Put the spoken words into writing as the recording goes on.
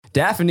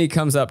Daphne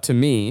comes up to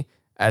me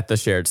at the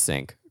shared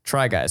sink.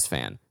 Try Guys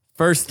fan.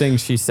 First thing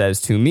she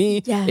says to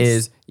me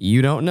is,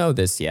 you don't know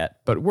this yet,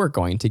 but we're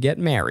going to get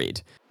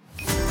married.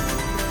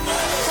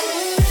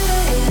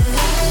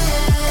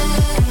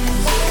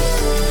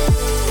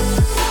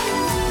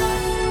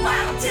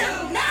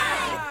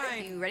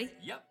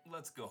 Yep,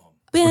 let's go home.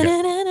 Okay.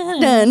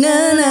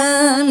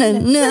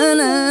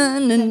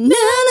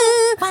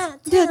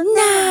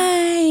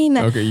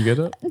 Okay, you get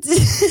it?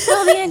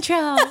 Well, the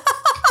intro.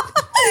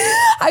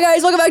 Hi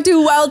guys, welcome back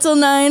to Wild Till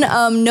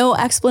 9. No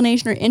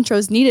explanation or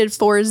intros needed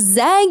for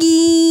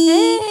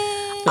Zaggy.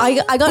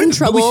 I got in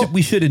trouble.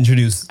 We should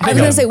introduce. I was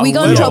gonna say we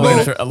got in trouble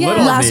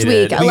last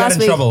week. We got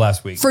in trouble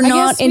last week for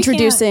not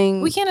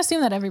introducing. We can't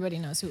assume that everybody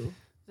knows who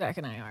Zach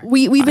and I are.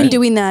 We've been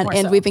doing that,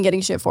 and we've been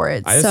getting shit for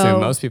it. I assume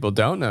most people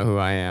don't know who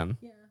I am.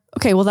 Yeah.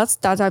 Okay, well that's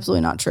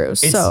absolutely not true.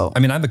 So I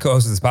mean, I'm the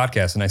co-host of this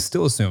podcast, and I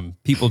still assume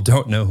people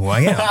don't know who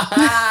I am.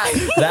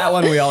 That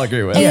one we all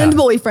agree with. And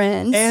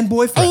boyfriend. And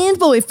boyfriend. And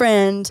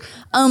boyfriend.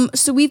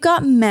 So we've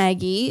got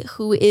Maggie,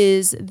 who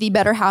is the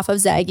better half of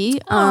Zaggy.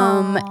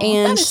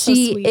 And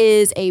she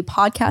is a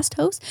podcast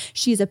host.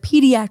 She is a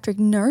pediatric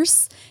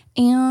nurse.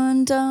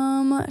 And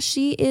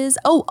she is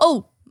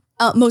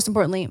most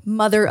importantly,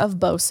 mother of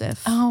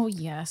Bosif. Oh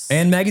yes.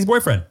 And Maggie's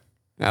boyfriend.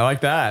 I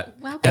like that.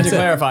 And to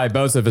clarify,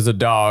 Bosif is a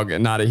dog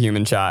and not a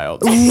human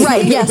child.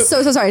 Right, yes.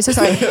 So sorry. Is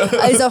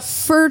a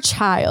fur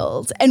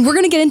child. And we're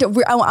going to get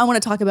into, I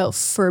want to talk about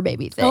fur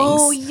baby things.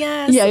 Oh,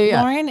 yes.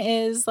 Yeah. Lauren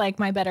is like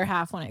my better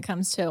half when it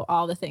comes to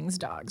all the things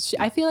dogs.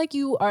 I feel like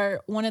you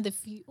are one of the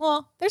few,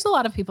 well, there's a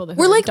lot of people that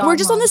we're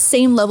just on the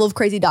same level of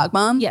crazy dog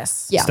mom.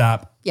 Yes. Yeah.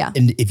 Stop. Yeah.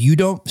 And if you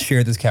don't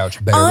share this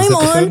couch, better I'm this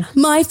episode. on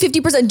my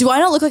 50%. Do I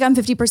not look like I'm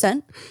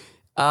 50%?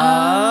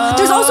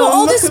 There's also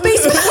all this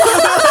space.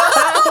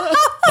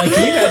 Like,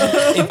 can you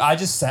imagine if I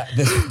just sat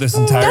this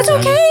entire That's time?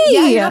 okay.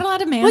 Yeah, you're not allowed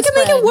to manspread. We can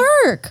make it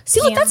work.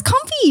 See, look, that's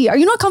comfy. Are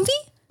you not comfy?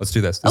 Let's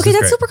do this. Okay,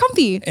 that's great. super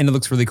comfy. And it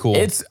looks really cool.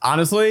 It's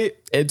honestly,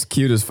 it's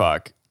cute as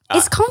fuck.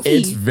 It's comfy.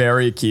 It's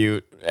very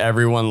cute.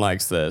 Everyone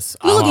likes this.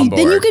 I'm Look, on then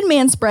board. you can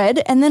man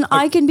spread, and then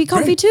I can be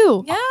comfy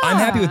too. Yeah. I'm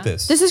happy with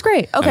this. This is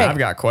great. Okay. And I've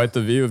got quite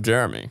the view of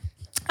Jeremy.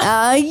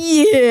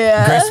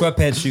 Yeah. Gray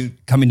sweatpants shoot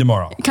coming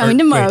tomorrow. Coming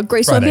tomorrow.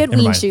 Gray Friday. sweatpant Never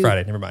ween mind. shoot.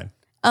 Friday. Never mind.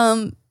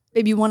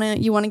 Babe, you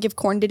wanna give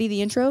Corn Diddy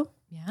the intro?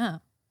 Yeah.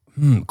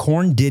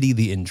 Corn Diddy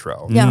the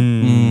intro. Yeah.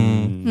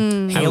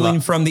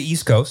 Hailing from the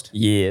East Coast,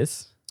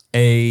 Yes.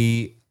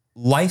 a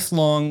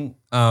lifelong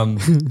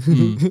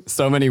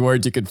So many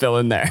words you could fill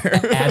in there.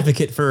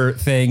 advocate for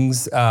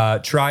things,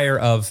 trier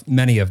of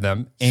many of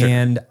them,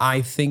 and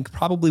I think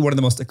probably one of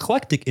the most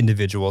eclectic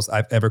individuals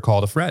I've ever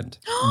called a friend.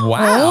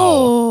 Wow.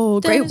 Oh,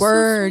 That great is so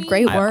word. sweet.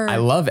 Great word. I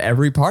love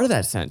every part of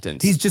that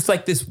sentence. He's just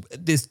like this.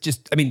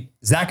 I mean,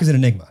 Zach is an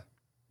enigma,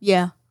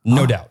 yeah.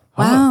 no doubt.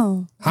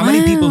 Wow. How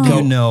many people do you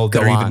Go- know that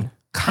go are on. even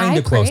kind High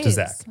of close to praise.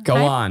 Zach? Go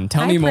on.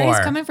 Tell me High praise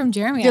more. coming from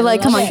Jeremy. You're I like,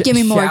 love come on, it. give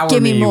me more, Shower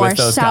give me me more, with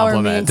those shower me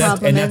in compliments. And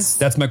compliments.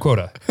 that's my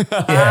quota.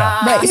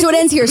 Yeah. Right, so it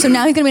ends here. So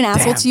now he's gonna be an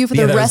asshole Damn. to you for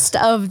Yeah, the that was rest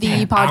of the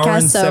Hour podcast.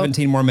 and So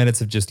 17 more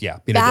minutes of just being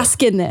a dick.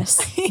 bask in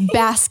this.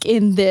 Bask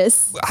in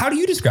this. How do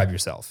you describe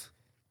yourself?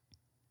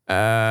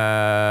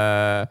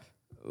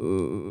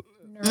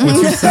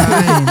 What's your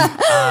sign?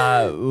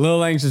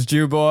 Little anxious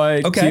Jew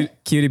boy. Okay.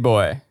 Cutie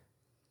boy.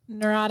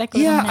 Neurotic.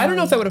 Yeah, little I don't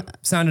know if that would have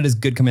sounded as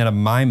good coming out of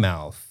my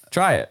mouth.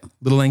 Try it.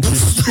 Little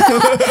anxious.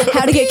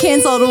 How to get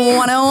canceled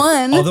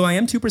 101. Although I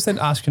am 2%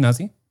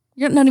 Ashkenazi.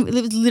 You're not even,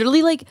 it was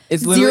literally like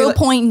It's literally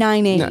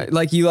 0.98. No,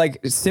 like you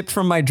sipped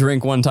from my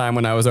drink one time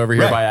when I was over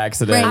here Right. by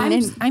accident.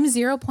 Right. I'm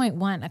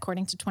 0.1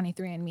 according to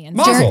 23andMe. And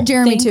Mazel.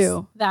 Jeremy thinks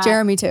too. that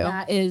Jeremy too.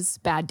 That is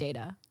bad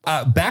data.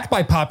 Backed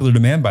by popular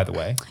demand, by the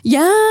way.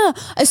 Yeah.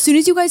 As soon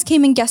as you guys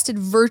came and guested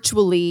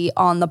virtually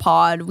on the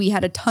pod, we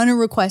had a ton of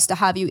requests to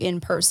have you in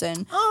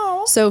person.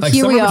 Oh. So Like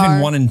here we somewhere between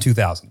are. 1 and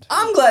 2,000.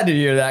 I'm glad to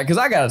hear that because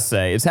I gotta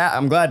say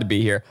I'm glad to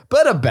be here,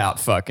 but about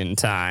fucking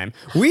time.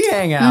 We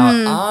hang out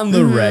on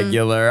the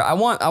regular. I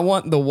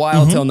want the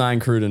Wild Till 9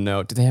 crew to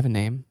know. Do they have a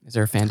name? Is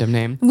there a fandom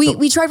name?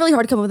 We tried really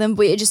hard to come up with them,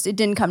 but it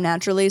didn't come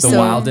naturally. The so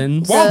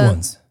Wildens. Wild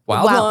ones.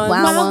 Wild Wild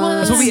ones. ones.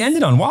 That's what we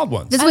ended on, wild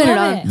ones. That's I what we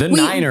love ended it. on. The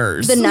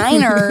Niners. The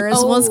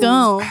Niners. Let's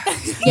go.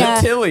 Yeah.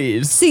 The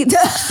Tillies. See,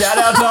 Shout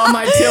out to all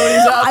my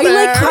Tillies out I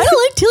there. kind of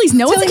like Tillies.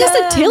 No one's against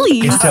the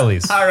Tillies. It's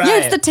Tilly's. All right. Yeah,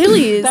 it's the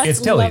Tillies. That's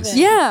It's Tilly's. love it.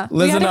 Yeah.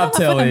 Listen gotta up,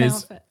 have a foot in my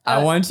Tillies. outfit.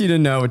 I want you to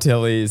know,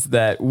 Tillies,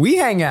 that we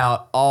hang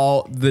out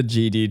all the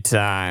GD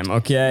time,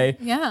 okay?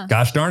 Yeah.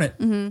 Gosh darn it.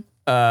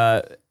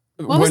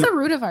 What was the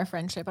root of our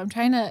friendship? I'm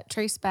trying to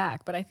trace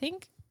back, but I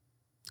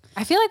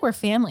feel like we're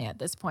family at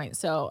this point,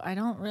 so I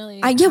don't really.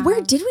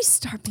 Where did we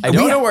start? I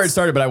don't know where it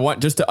started, but I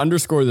want just to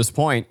underscore this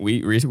point.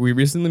 We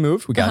recently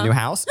moved. We got a new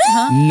house.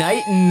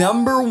 Night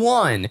number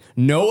 1.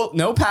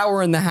 No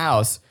power in the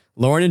house.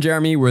 Lauren and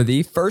Jeremy were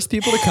the first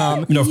people to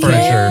come. No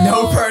furniture.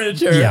 No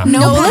furniture. Yeah. No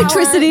Power.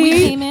 electricity. We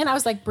came in. I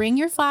was like, "Bring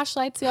your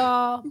flashlights,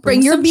 y'all.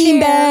 Bring your some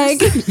beanbag.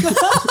 chairs."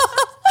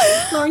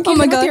 Lauren came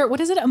my in God. with your, what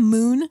is it? A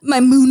moon? My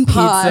moon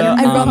pod. Pizza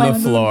I brought on my the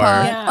moon floor.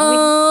 pod. Yeah,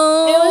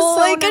 Oh, it was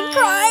so I could nice.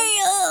 cry.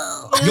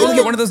 You only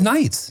get one of those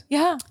nights.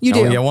 Yeah. You do.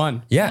 Only get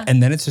one. Yeah,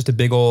 and then it's just a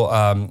big old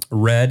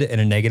red and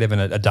a negative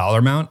and a dollar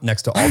amount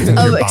next to all the things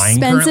Of you're buying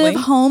expensive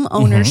currently. home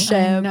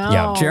ownership. No.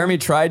 Yeah. Jeremy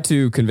tried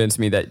to convince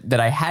me that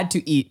I had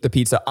to eat the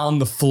pizza on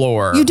the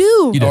floor. You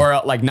do.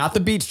 Or like not the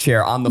beach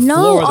chair, on the No,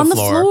 floor. on the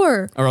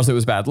floor. Or else it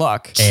was bad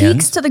luck.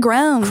 Cheeks to the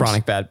ground.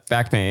 Chronic bad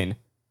back pain.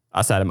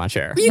 I sat in my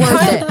chair. You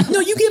no,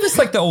 you gave us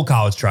like the old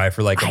college try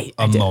for like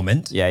a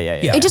moment. Yeah.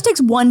 It just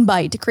takes one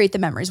bite to create the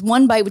memories.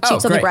 One bite with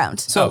cheeks on the great. ground.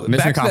 So mission back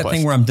to that accomplished.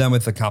 thing where I'm done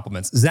with the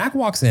compliments. Zach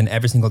walks in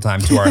every single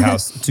time to our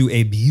house to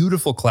a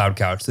beautiful cloud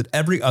couch that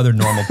every other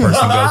normal person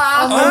goes,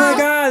 oh my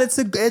God,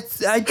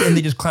 and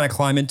they just kind of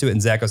climb into it.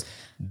 And Zach goes,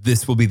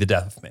 this will be the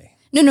death of me.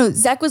 No.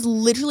 Zach was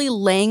literally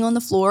laying on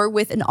the floor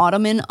with an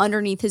ottoman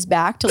underneath his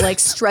back to like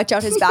stretch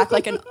out his back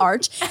like an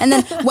arch. And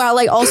then while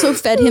I also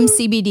fed him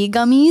CBD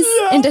gummies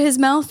into his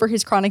mouth for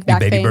his chronic back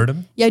baby pain. bird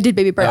him? Yeah, I did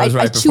baby bird. That was I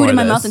right chewed it in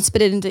my before mouth this. and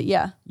spit it into,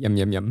 Yum.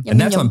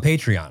 And that's yum. on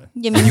Patreon.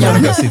 Yum, You yum, want to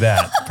yum. go see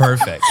that.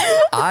 Perfect.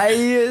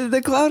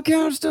 The cloud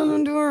couch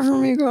doesn't do it for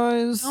me,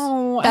 guys.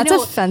 Oh, I That's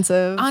know.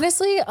 offensive.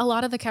 Honestly, a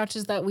lot of the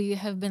couches that we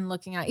have been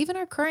looking at, even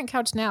our current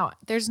couch now,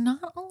 there's not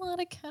a lot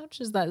of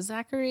couches that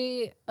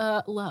Zachary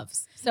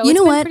loves. So You it's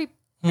know been what?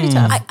 Pretty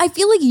tough. I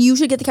feel like you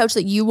should get the couch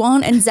that you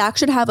want, and Zach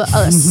should have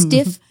a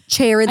stiff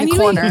chair in the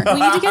corner. We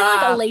need to get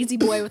like a lazy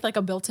boy with like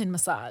a built-in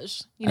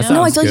massage. You know? That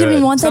No, I sounds feel like you don't good.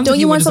 even want that. Sounds Don't like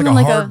you want just something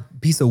like hard a?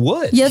 piece of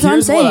wood? Yeah, that's Here's what I'm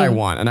what saying. I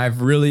want, and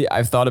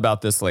I've thought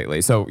about this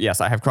lately. So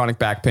yes, I have chronic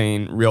back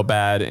pain, real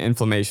bad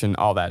inflammation,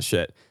 all that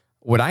shit.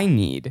 What I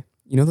need,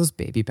 you know, those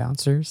baby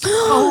bouncers.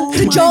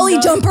 The Jolly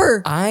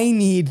Jumper. I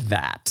need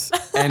that.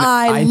 And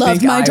I love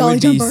think my I Jolly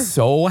would be Jumper.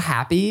 so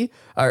happy.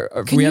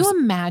 Can you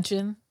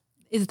imagine?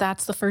 Is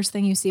that's the first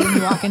thing you see when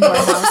you walk into our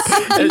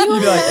house? You'd be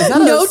like, is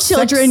that No a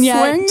children sex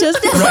yet. swing?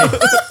 Just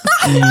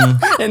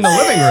In the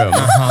living room.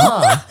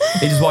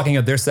 They just walking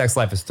up. Their sex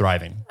life is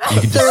thriving.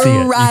 You can just see it.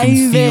 You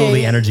can feel Thriving.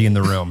 the energy in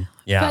the room.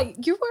 Yeah.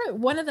 But you were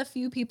one of the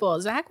few people,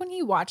 Zach, when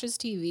he watches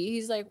TV,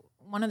 he's like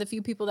one of the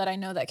few people that I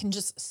know that can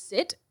just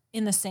sit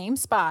in the same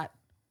spot,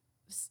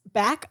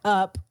 back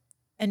up,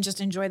 and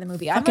just enjoy the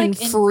movie. I'm Fucking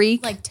like in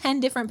freak. like 10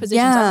 different positions.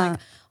 Yeah. I'm like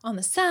on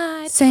the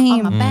side,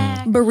 Same. on my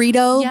back.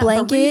 burrito, Yeah,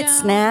 blanket, burrito.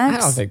 snacks. I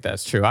don't think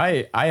that's true.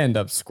 I end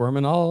up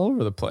squirming all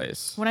over the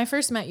place. When I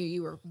first met you,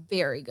 you were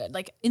very good.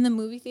 Like in the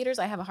movie theaters,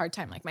 I have a hard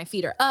time. Like my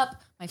feet are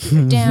up, my feet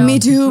are down. Me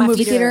too, My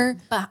movie feet theater.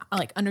 are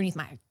like underneath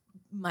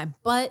my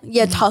butt.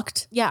 Yeah,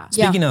 tucked. Yeah.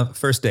 Speaking of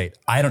first date,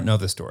 I don't know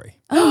the story.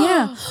 Oh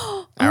yeah.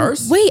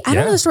 Ours? Wait, I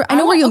don't know the story. I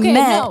know where you met.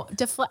 No,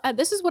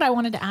 this is what I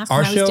wanted to ask Our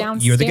when I was show,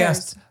 downstairs. you're the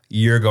guest.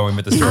 You're going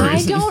with the I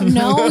stories. don't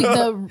know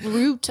the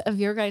root of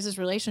your guys'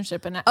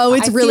 relationship, and Oh,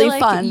 it's I feel really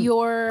like fun.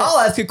 You're I'll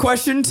ask a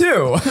question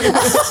too.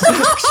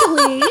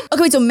 actually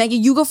Okay, wait. So Maggie,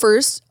 you go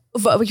first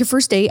with your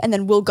first date, and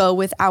then we'll go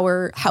with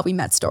our how we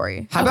met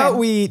story. How about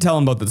we tell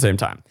them both at the same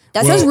time?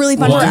 That sounds really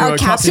fun. we'll For do our a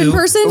caption couple-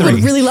 person three.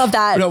 would really love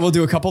that. No, we'll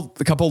do a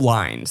couple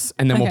lines,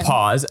 and then we'll Okay.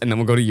 pause, and then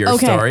we'll go to your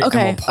Okay, story,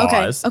 okay, and we'll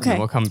pause, and okay. then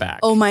we'll come back.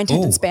 Oh, my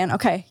attention Ooh. span.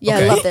 Okay, yeah,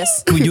 Okay. I love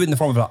this. Can we do it in the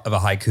form of a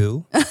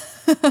haiku?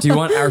 Do you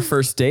want our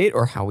first date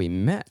or how we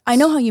met? I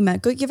know how you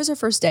met. Go give us our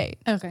first date.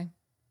 okay.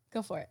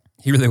 Go for it.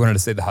 He really wanted to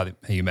say how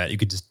you met. You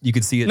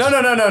could see it. No.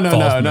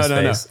 fall from his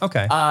face.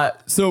 Okay.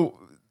 So,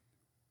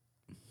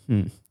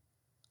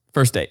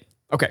 first date.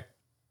 Okay.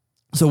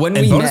 So when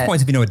And we bonus met,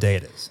 points if you know what day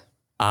it is.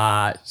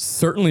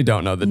 certainly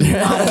don't know the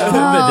day.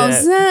 Oh,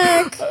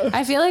 Zach.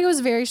 I feel like it was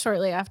very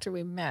shortly after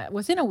we met,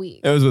 within a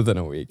week. It was within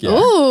a week. Yeah.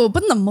 Oh,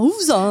 putting the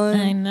moves I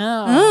on.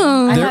 know.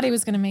 Oh. I There- thought he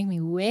was gonna make me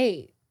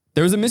wait.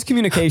 There was a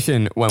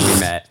miscommunication when we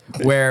met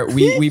where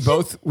we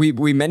both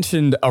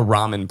mentioned a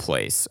ramen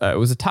place. It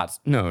was a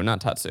not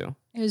Tatsu.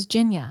 It was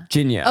Jinya.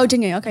 Jinya. Oh,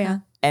 Jingy. Okay, yeah.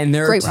 And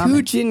there Great are two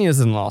ramen. Jinyas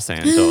in Los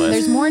Angeles.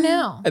 There's more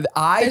now. And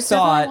I There's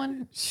thought definitely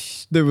one.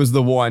 there was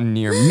the one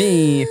near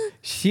me.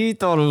 She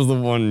thought it was the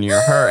one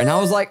near her. And I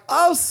was like,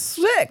 oh,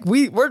 sick.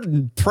 We're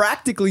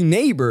practically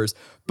neighbors.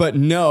 But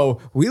no,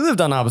 we lived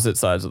on opposite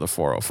sides of the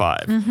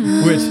 405,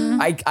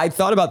 which I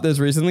thought about this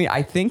recently.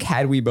 I think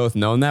had we both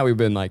known that, we'd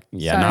been like,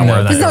 yeah, Sorry. not No,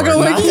 worth that's it. not gonna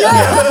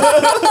work.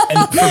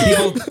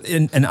 And for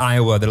people in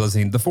Iowa that are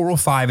listening, the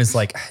 405 is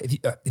like, if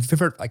you've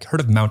ever heard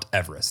of Mount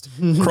Everest,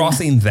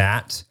 crossing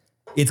that,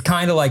 it's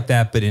kind of like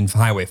that, but in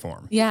highway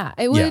form. Yeah,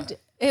 it would.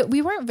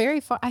 We weren't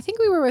very far. I think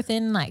we were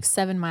within like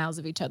 7 miles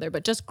of each other,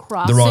 but just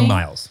crossing. The wrong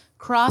miles.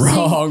 Crossing.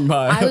 Wrong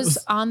miles. I was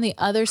on the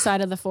other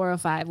side of the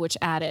 405, which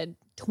added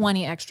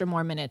 20 extra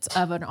more minutes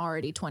of an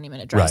already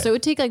 20-minute drive. Right. So it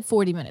would take like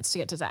 40 minutes to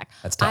get to Zach.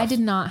 That's tough. I did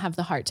not have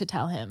the heart to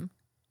tell him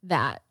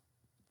that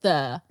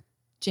the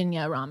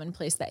Jinya ramen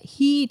place that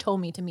he told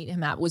me to meet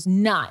him at was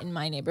not in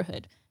my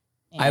neighborhood.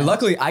 And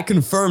I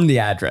confirmed the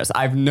address.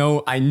 I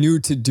knew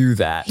to do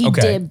that. he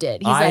Okay. dibbed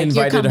it. He's I like,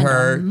 "You're invited coming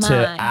her to to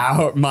mine."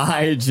 out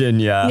my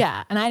Jinya.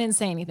 Yeah, and I didn't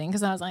say anything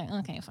because I was like,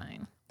 okay,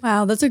 fine.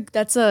 Wow,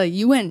 that's a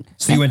you went.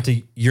 So you went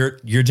to your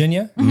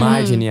Virginia?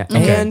 My Jinya.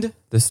 Okay. And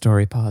the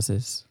story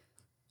pauses.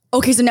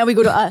 Okay, so now we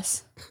go to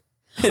us.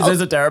 Is this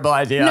a terrible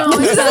idea? No,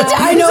 it's not.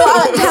 I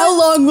know. How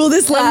long will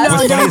this last?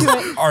 What's funny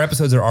is our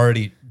episodes are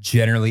already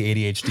generally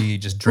ADHD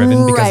just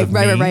driven because of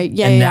me. Right.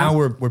 Yeah, and yeah. now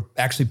we're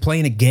actually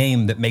playing a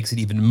game that makes it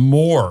even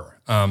more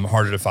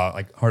harder to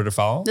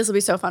follow. This will be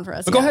so fun for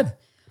us. But go ahead.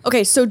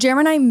 Okay, so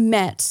Jeremy and I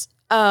met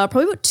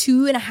probably about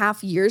 2.5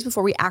 years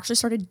before we actually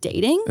started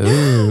dating.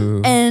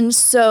 Ooh. And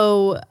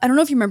so I don't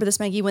know if you remember this,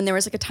 Maggie, when there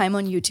was like a time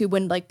on YouTube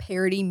when like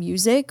parody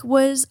music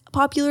was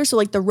popular. So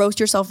like the roast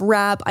yourself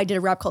rap. I did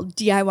a rap called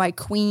DIY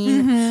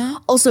Queen.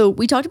 Also,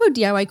 we talked about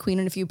DIY Queen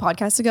in a few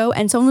podcasts ago,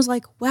 and someone was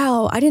like,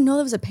 wow, I didn't know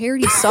that was a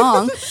parody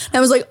song. And I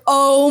was like,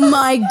 oh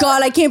my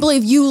God, I can't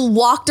believe you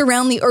walked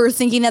around the earth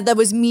thinking that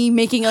was me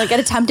making like an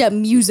attempt at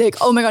music.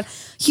 Oh my God,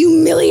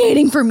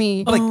 humiliating for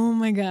me. Oh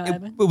my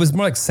God. It was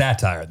more like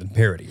satire than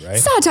parody, right?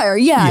 Satire,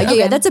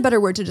 yeah. That's a better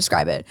word to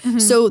describe it.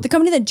 So the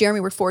company that Jeremy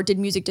worked for did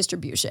music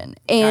distribution,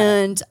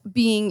 and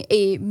being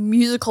a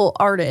musical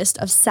artist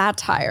of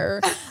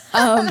satire,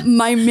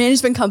 my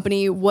management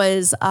company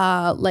was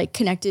like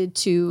connected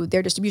to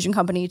their distribution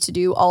company to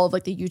do all of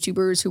like the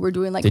YouTubers who were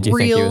doing like Did you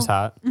real. think he was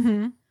hot?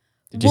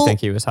 Did you think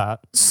he was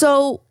hot?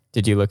 So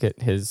Did you look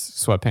at his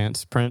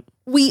sweatpants print?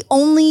 we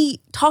only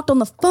talked on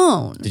the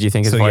phone. Did you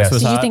think his So voice yes.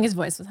 was Did hot? you think his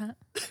voice was hot?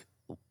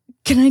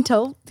 Can I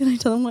tell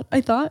them what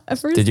I thought at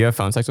first? Did you have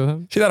phone sex with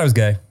him? She thought I was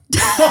gay.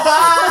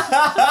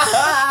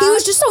 He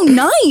was just so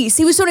nice.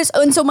 He was so nice.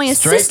 And so my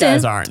Straight assistant.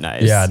 guys aren't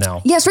nice. Yeah,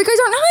 no. Yeah, straight guys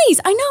aren't nice.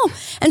 I know.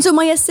 And so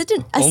my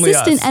assistant Only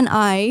us. and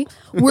I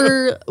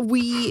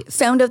we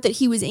found out that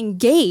he was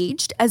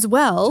engaged as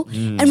well.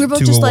 And we were both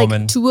To just a like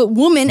woman. to a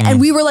woman. And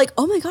we were like,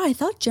 oh my God, I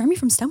thought Jeremy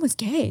from STEM was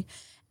gay.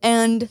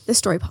 And the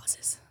story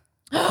pauses.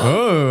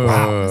 Oh.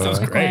 That was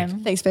great.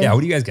 Thanks, babe. Yeah,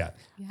 what do you guys got?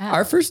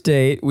 Our first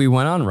date, we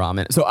went on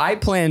ramen. So I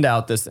planned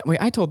out this. Wait,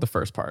 I told the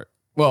first part.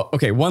 Well,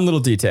 okay, one little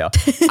detail.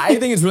 I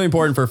think it's really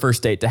important for a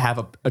first date to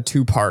have a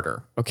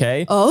two-parter,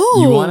 okay?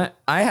 Oh. You want to?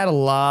 I had a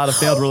lot of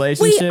failed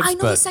relationships. Wait, I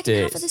know but the second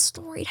half dates. of this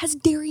story. It has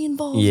dairy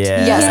involved.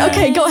 Yeah. Yes.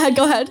 Okay,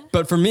 go ahead.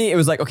 But for me, it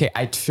was like, okay,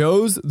 I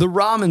chose the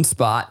ramen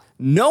spot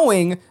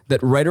knowing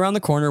that right around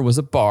the corner was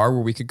a bar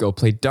where we could go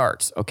play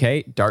darts,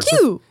 okay? Darts.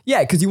 Cute.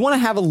 Yeah, because you want to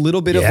have a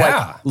little bit of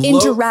Yeah. like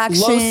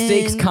Interaction. low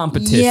stakes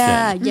competition.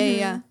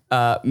 Yeah.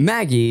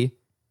 Maggie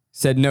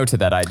said no to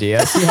that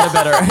idea. She had a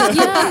better...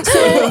 Yeah.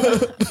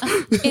 So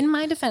in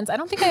my defense, I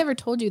don't think I ever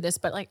told you this,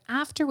 but like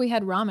after we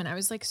had ramen, I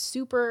was like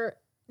super.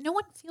 No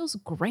one feels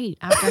great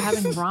after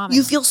having ramen.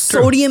 You feel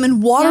sodium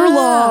and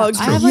waterlogged.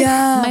 I have like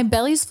my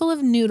belly's full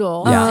of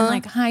noodle and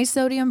like high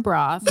sodium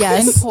broth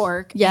Yes. and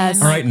pork. Yes.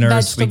 and, All like, right,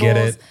 nurse, we get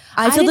vegetables. it.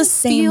 I feel the didn't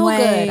same feel way.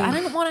 Good. I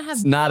didn't want to have.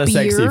 It's not a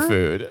sexy beer.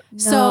 food.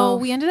 So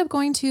we ended up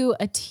going to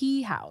a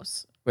tea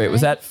house. Wait,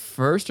 was that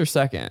first or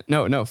second?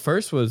 No,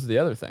 first was the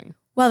other thing.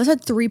 Wow, this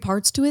had 3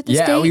 parts to it. This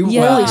Yeah, date? we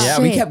Holy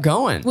we shit. kept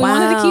going. We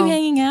wanted to Wow. keep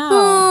hanging out.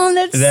 Oh,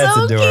 that's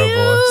so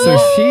adorable. cute.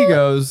 So she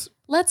goes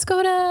Let's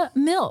go to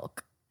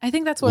Milk. I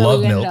think that's where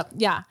Love we ended Milk. up.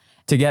 Yeah.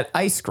 to get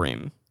ice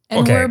cream.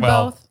 And Okay, we're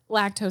well- both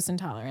lactose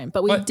intolerant,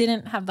 but we What?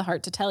 didn't have the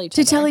heart to tell each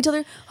To other. tell each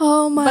other,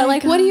 oh my But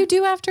like, God. what do you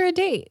do after a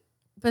date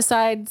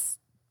besides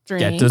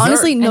drinking? dessert.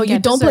 Honestly, no, And you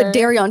get don't dessert. put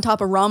dairy on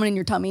top of ramen in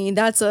your tummy.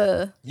 That's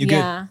a. You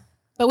yeah.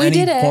 But we get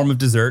any did it. form of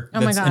dessert. Oh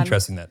my That's God.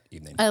 interesting that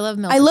evening. I love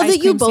milk. I love ice that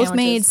you cream both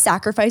made sandwiches.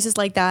 sacrifices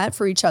like that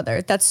for each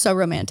other. That's so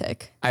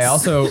romantic. I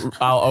also,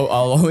 I'll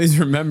always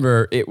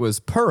remember it was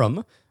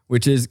Purim,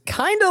 which is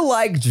kind of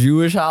like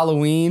Jewish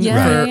Halloween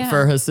Yeah.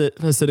 for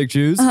Hasidic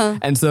Jews. Uh-huh.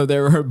 And so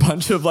there were a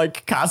bunch of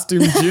like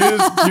costume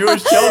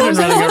Jewish children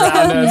running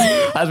around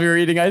us as we were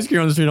eating ice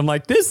cream on the street. I'm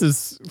like, this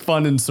is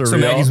fun and surreal. So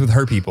Maggie's with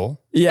her people.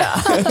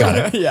 Yeah.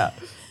 Got it. Yeah.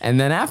 And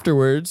then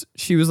afterwards,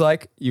 she was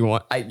like, you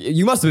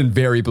must have been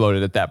very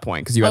bloated at that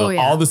point because you had Oh,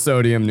 yeah. all the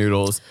sodium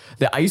noodles,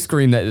 the ice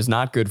cream that is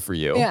not good for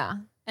you. Yeah.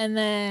 And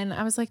then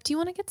I was like, do you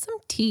want to get some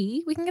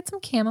tea? We can get some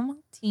chamomile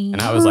tea. And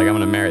I was like, I'm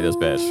going to marry this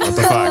bitch. What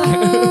the fuck?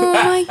 Oh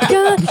my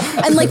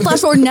God. And like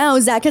flash forward now,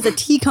 Zach has a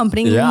tea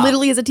company, Yeah.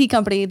 literally has a tea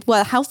company.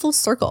 What, how full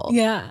circle?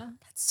 yeah.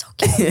 That's so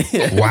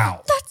cute.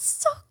 Wow. That's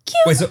so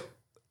cute. Wait, so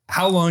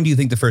how long do you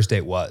think the first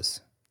date was?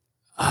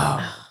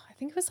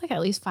 I think it was like at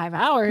least 5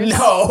 hours.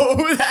 No,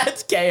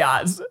 that's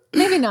chaos.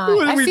 Maybe not.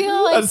 I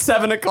feel like, a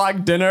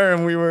 7:00 dinner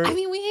and we were. I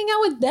mean, we hang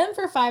out with them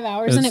for 5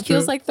 hours and That's it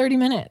feels true. like 30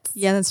 minutes.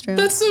 Yeah, that's true.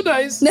 That's so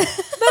nice. That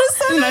is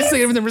so nice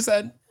thing I've never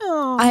said.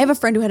 I have a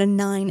friend who had a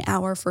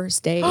 9-hour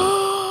first date.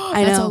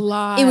 I know. That's a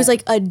lot. It was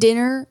like a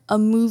dinner, a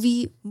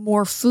movie,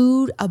 more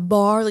food, a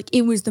bar. Like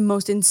it was the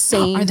most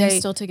insane Are day. they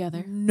still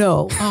together?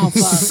 No. Oh,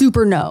 fuck.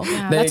 Super no.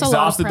 Yeah, They that's a lot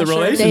of exhausted the pressure.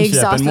 relationship. They in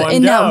exhausted one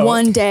in that go.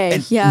 one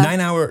day. Yeah.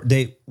 9-hour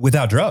date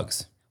without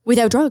drugs.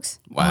 Without drugs.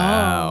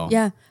 Wow.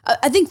 Yeah.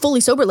 I think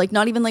fully sober, like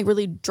not even like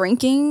really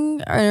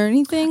drinking or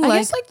anything. I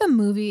guess like the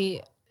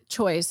movie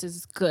choice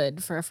is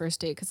good for a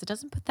first date because it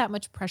doesn't put that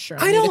much pressure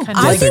on I you don't to kind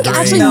of I Like think agree.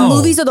 actually No.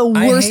 movies are the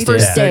I worst hate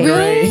first it. date.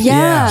 Really?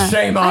 Yeah.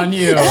 Shame on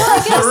you. The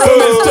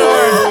room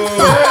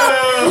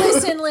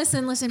is turned.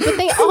 listen. But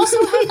they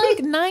also had like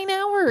 9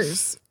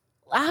 hours.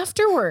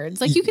 afterwards.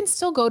 Like you can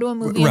still go to a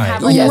movie and Right.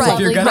 have like Yes, a if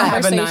lovely you're gonna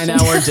have a conversation.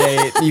 9-hour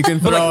date, you can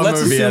But throw a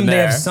let's movie in assume they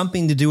there. have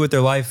something to do with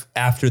their life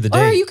after the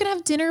Or date. you can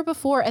have dinner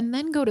before and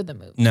then go to the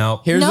movie.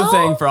 No. Here's the No?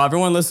 thing for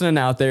everyone listening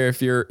out there: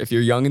 if you're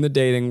young in the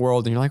dating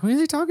world and you're like, "What are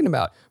they talking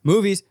about?"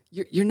 Movies.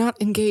 You're not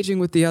engaging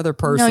with the other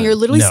person. No, you're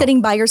literally No.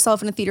 sitting by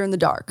yourself in a theater in the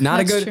dark. not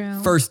That's a good true.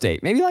 first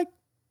date. Maybe like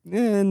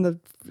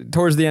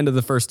towards the end of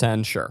the first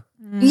 10. Sure.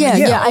 Yeah,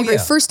 Yeah, I oh, agree.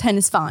 yeah. First 10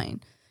 is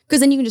fine. Because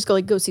then you can just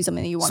go see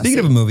something that you want to see.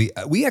 Speaking of a movie,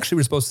 we actually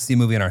were supposed to see a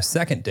movie on our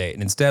second date,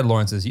 and instead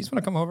Lauren says, "You just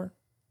want to come over?"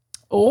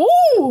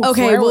 Oh,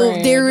 Okay, well,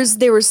 forward.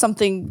 there was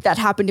something that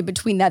happened in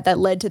between that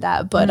led to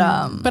that, but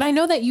But I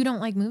know that you don't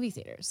like movie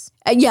theaters.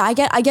 yeah, I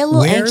get a little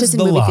Where's anxious in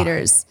the movie lie?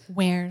 theaters.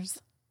 Where's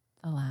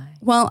the lie?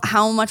 Well,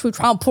 how much we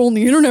try to put on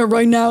the internet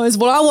right now is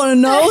what I want to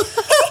know.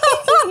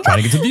 Trying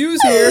to get some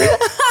views here.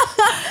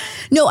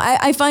 No,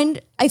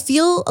 I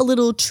feel a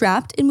little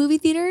trapped in movie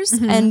theaters,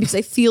 and because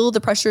I feel the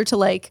pressure to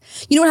like,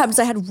 you know what happens?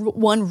 I had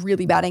one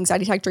really bad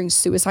anxiety attack during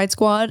Suicide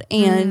Squad,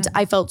 and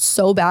I felt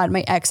so bad.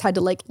 My ex had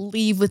to like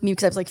leave with me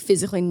because I was like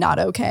physically not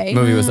okay.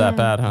 Movie was that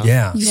bad, huh?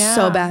 Yeah. It was Yeah.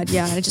 so bad,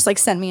 yeah, and it just like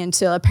sent me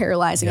into a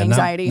paralyzing Yeah,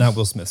 anxiety. Not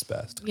Will Smith's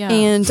best. Yeah.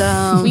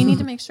 And we need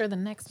to make sure the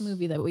next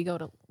movie that we go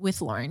to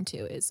with Lauren to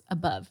is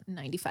above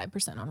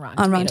 95% on Rotten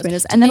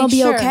Tomatoes. and then I'll Make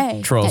be sure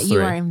okay. Trolls that you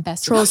 3. are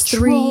invested. Trolls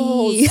 3.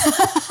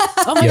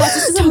 Oh my gosh,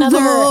 this is another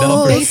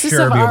That'll for basis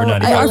sure of be over our,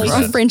 95%. our Our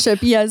relationship. friendship,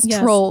 yes, Yes.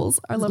 trolls.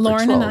 Our love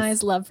Lauren for and trolls.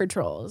 I's love for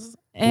trolls.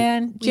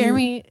 And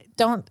Jeremy,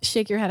 don't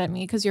shake your head at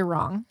me because you're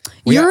wrong.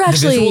 You're The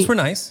actually visuals were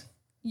nice.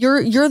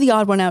 you're the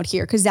odd one out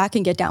here because Zach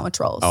can get down with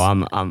trolls. Oh,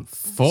 I'm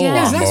full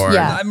Yeah. on board.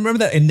 Yeah. I remember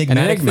that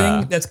enigmatic Enigma.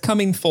 thing. That's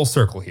coming full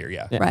circle here.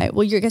 Yeah. Right.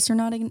 Well, I guess you're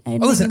not an Oh,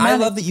 listen, I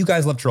love that you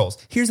guys love trolls.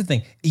 Here's the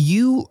thing.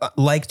 You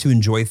like to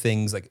enjoy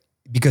things like,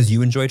 because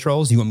you enjoy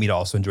trolls, you want me to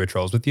also enjoy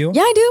trolls with you?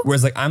 Yeah, I do.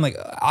 Whereas like, I'm like,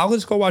 I'll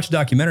just go watch a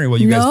documentary while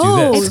you guys do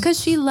No. this. It's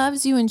because she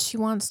loves you and she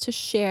wants to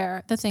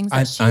share the things that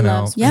I she know.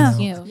 loves Yeah.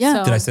 with you. Yeah.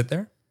 So, Did I sit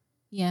there?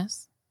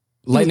 Yes.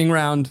 Lightning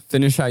round,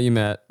 finish how you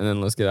met, and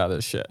then let's get out of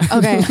this shit.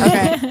 Okay.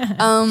 Okay.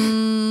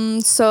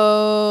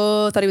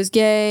 So thought he was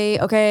gay.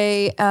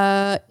 Okay.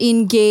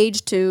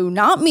 Engaged to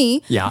not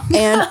me. Yeah.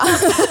 And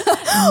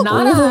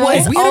Not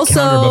Was If we had also- a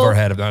counter above our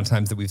head of the amount of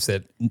times that we've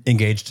said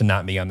engaged to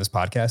not me on this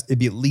podcast, it'd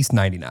be at least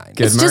 99.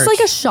 Good it's just merch.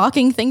 like a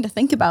shocking thing to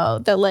think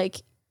about that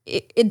like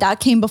that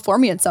came before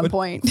me at some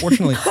point.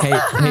 Fortunately, Hey,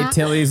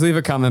 Tillies, leave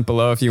a comment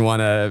below if you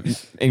want to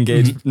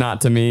engage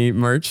not to me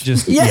merch.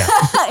 just, Yeah.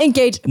 yeah.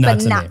 Engaged, Not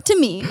but to not me. to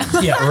me.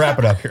 Yeah, wrap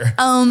it up here.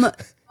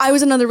 I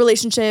was in another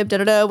relationship,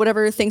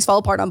 whatever, things fall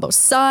apart on both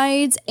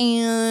sides.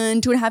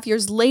 And 2.5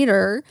 years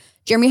later,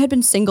 Jeremy had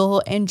been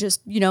single and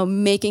just,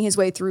 making his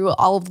way through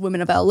all of the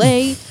women of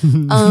LA.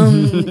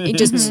 It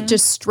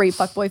just straight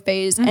fuckboy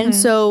phase. And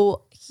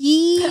so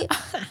he,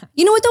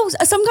 you know what though?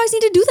 Some guys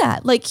need to do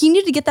that. Like he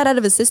needed to get that out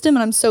of his system.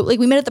 And I'm so like,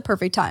 we met at the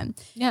perfect time.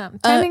 Yeah.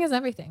 Timing is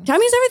everything.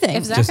 Timing is everything.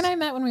 If Zach Just- and I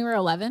met when we were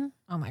 11,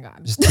 oh my God.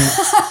 Just two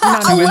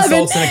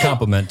insults and a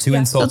compliment. Two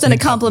insults Insults and a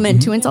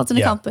compliment, 2 insults and a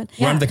Yeah. compliment.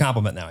 We're on to the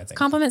compliment now, I think.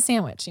 Compliment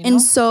sandwich, you know?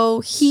 And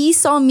so he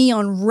saw me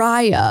on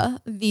Raya,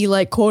 the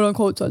like quote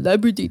unquote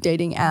celebrity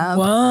dating app,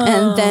 Whoa.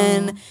 and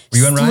then Were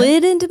you on Raya?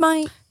 slid into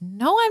my.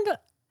 No,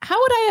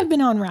 how would I have been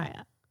on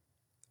Raya?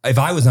 If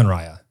I was on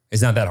Raya,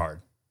 it's not that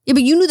hard. Yeah,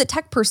 but you knew the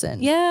tech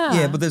person. Yeah.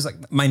 Yeah, but there's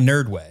like my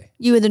nerd way.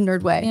 You were the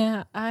nerd way.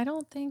 Yeah, I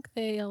don't think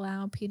they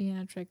allow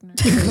pediatric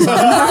nurses.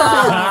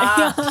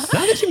 Now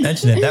that you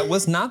mention it, that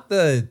was not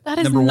the That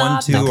is number 1,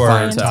 not 2, the or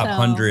clientele. top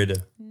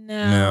 100.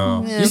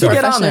 No. Yeah. You should Sorry.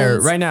 get on there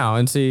Professions. right now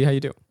and see how you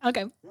do.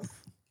 Okay.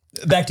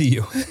 Back to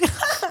you.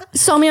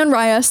 Saw me on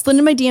Raya, slid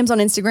into my DMs on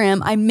Instagram.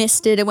 I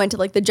missed it. It went to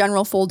like the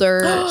general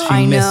folder.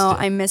 I missed know. it.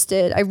 I missed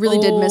it. I really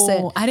did miss it.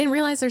 Oh, I didn't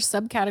realize there's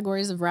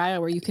subcategories of Raya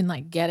where you can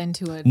like get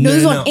into it. No,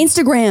 this was no. on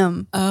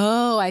Instagram.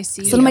 Oh, I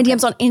see. Slid into my Okay.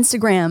 DMs on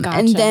Instagram. And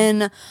Gotcha.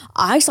 then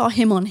I saw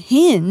him on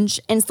Hinge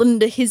and slid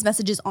into his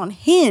messages on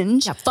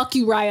Hinge. Yeah, fuck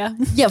you, Raya.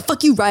 Yeah,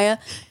 fuck you, Raya.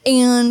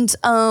 And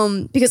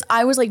because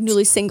I was like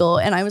newly single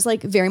and I was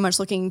like very much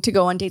looking to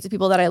go on dates with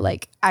people that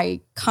I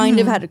kind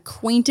of had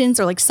acquaintance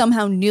or like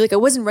somehow knew. Like I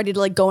wasn't ready to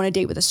like go on a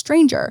date with a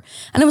stranger.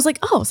 And I was like,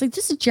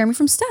 this is Jeremy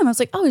from STEM. I was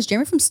like, oh, is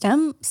Jeremy from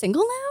STEM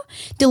single now?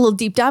 Did a little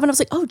deep dive and I was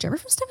like, oh, Jeremy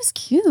from STEM is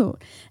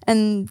cute.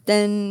 And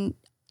then,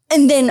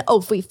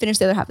 we finished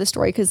the other half of the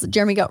story because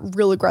Jeremy got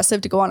real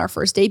aggressive to go on our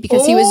first date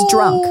because he was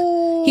drunk.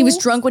 He was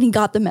drunk when he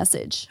got the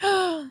message.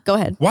 Go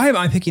ahead. Why am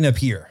I picking up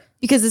here?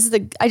 Because this is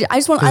I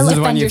just want, This is when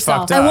defend you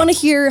yourself. fucked I up. want to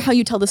hear how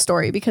you tell the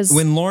story because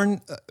When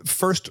Lauren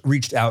first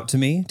reached out to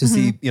me to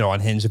see, on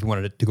Hinge if we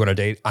wanted to go on a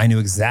date, I knew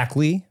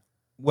exactly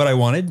what I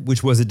wanted,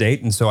 which was a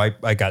date. And so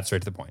I got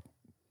straight to the point.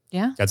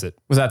 Yeah. That's it.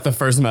 Was that the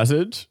first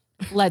message?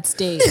 Let's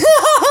date.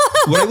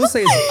 What I will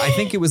say is, I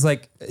think it was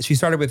like, she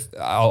started with,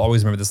 I'll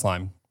always remember this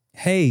line.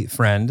 Hey,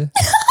 friend.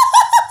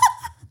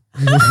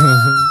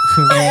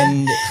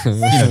 And,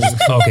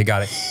 okay,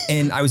 got it.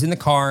 And I was in the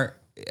car,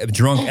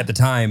 drunk at the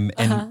time,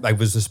 and I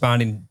was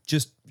responding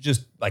just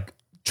like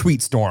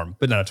tweet storm,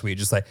 but not a tweet.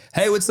 Just like,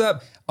 hey, what's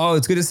up? Oh,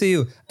 it's good to see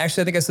you.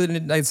 Actually, I think I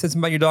said something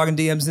about your dog in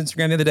DMs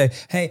Instagram the other day.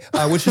 Hey,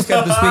 what's your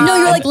schedule this week? No,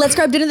 you're like, let's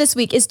grab dinner this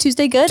week. Is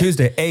Tuesday good?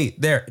 Tuesday, 8,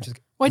 there. Just,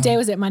 What day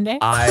was it? Monday?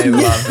 I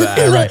love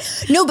that.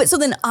 right. No, but so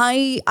then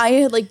I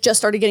had like just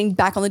started getting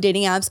back on the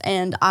dating apps,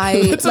 and I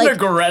It's like an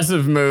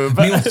aggressive move.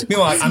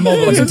 Meanwhile, I'm more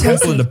like a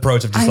template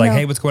approach of just I like, know.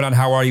 hey, what's going on?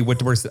 How are you? What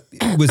the worst?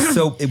 It was and very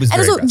so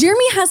aggressive.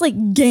 Jeremy has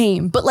like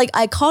game, but like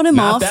I caught him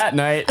Not off that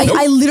night.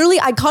 I literally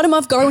caught him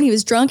off guard when he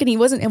was drunk and he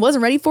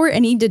wasn't ready for it,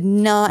 and he did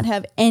not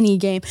have any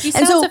game. He and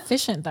sounds so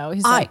efficient though.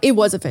 He's like, it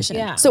was efficient.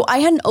 Yeah. So I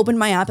hadn't opened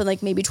my app in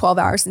like maybe 12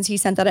 hours since he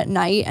sent that at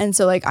night. And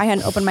so like I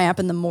hadn't opened my app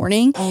in the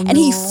morning, and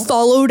he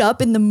followed up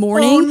in the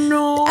morning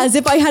as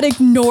if I had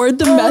ignored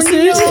the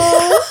message.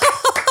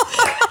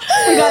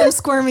 I got him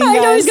squirming. I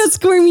know guys. he's got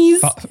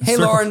squirmies. Hey,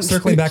 Lauren.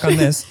 Circling back on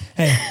this.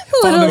 Hey,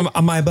 follow me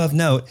on my above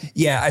note.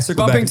 Yeah, I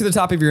circled Bumping back. to the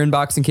top of your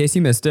inbox in case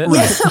you missed it.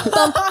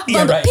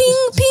 Yeah, right. Ping,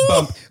 ping.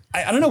 Bump.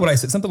 I don't know what I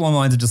said. Something along the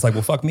lines of just like,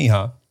 well, fuck me,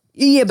 huh?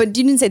 Yeah, but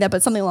you didn't say that,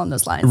 but something along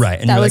those lines. Right.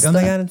 And that you're was like, oh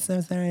my the- God, I'm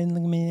so sorry.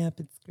 Look me up.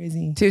 It's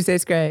crazy.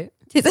 Tuesday's great.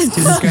 It's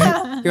great. You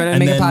want to And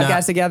make a then,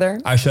 podcast together?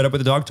 I showed up with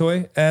a dog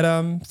toy at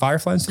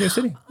Firefly in Studio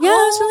City Yeah,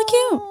 it's really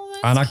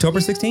cute. on October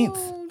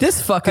 16th. This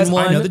fucking Because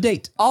one. I know the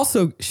date.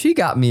 Also, she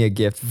got me a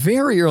gift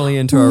very early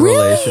into our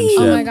relationship.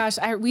 Oh my gosh,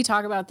 we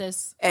talk about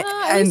this.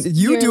 And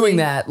you doing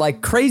that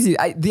like crazy.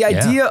 The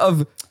idea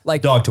of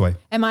like Dog toy.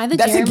 Am I the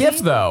That's a Jeremy?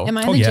 gift, though. Am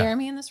I Oh, the yeah.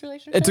 Jeremy in this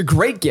relationship? it's a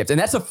great gift, and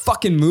that's a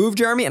fucking move,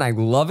 Jeremy, and I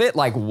love it.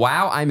 Like,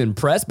 wow, I'm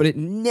impressed, but it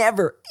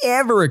never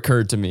ever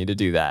occurred to me to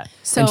do that.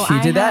 So and she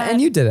I did that, had-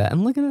 and you did that,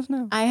 and look at us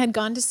now. I had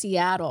gone to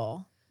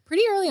Seattle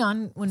pretty early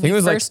on when I think we it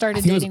was first like started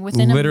I think it was dating.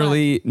 Within a month.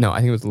 literally no, I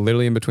think it was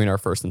literally in between our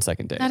first and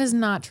second date. That is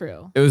not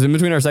true. It was in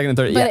between our second and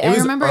third. But yeah, I it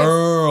was remember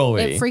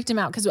early. It freaked him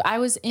out because I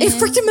was in. It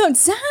freaked him out,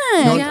 Zach.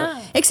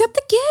 Yeah. Accept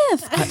the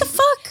gift. What the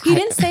fuck? He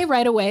didn't say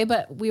right away,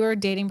 but we were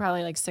dating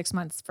probably like 6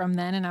 months from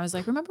then. And I was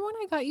like, remember when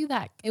I got you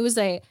that? It was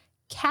a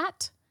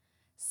cat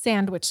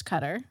sandwich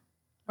cutter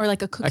or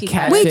like a cookie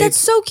cat cutter. Wait, shaped- that's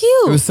so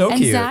cute. It was so And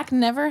cute. Zach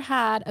never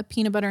had a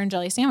peanut butter and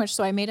jelly sandwich.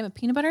 So I made him a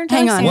peanut butter and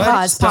jelly Hang on, sandwich.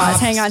 pause, Stop,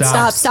 hang on,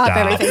 stop, stop stop.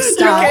 everything, You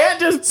stop. can't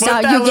just put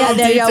Stop, that you little get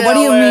there, yeah. What do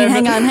you detail mean? in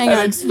Hang on, hang and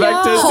on. expect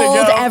us to Hold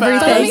go everything.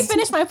 But let me fast.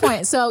 finish my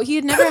point. So he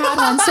had never had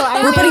one. So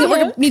I We're made we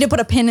him- need to put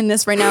a pin in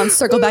this right now and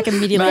circle back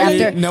immediately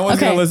Maggie, after. no one's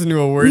Okay. gonna listen to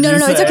a word. No, you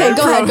no, it's say okay.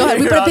 Go ahead, from go ahead.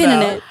 We here put a pin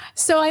on in out. it.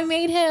 So I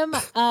made him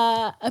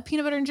a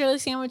peanut butter and jelly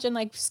sandwich and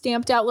like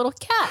stamped out little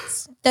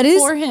cats That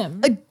is for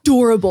him.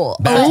 adorable.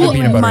 Back to the Oh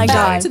peanut butter my and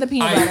jelly. god. Back to the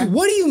peanut butter.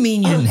 What do you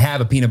mean you didn't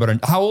have a peanut butter?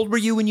 How old were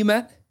you when you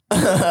met?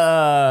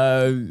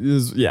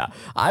 Yeah,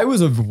 I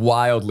was a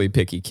wildly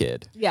picky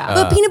kid. Yeah.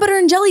 But peanut butter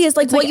and jelly is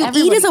like what like you eat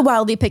everybody- as a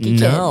wildly picky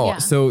kid. No, Yeah.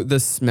 so the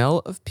smell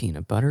of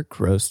peanut butter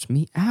grossed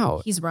me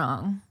out, He's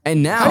wrong.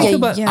 and now How do you feel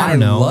about- yeah. I I don't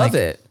know, love like,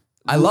 it.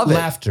 I love it.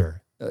 Laughter.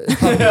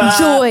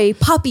 Joy,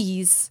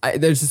 puppies.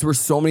 There's just were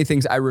so many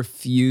things I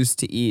refused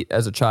to eat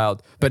as a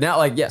child, but now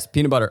like yes,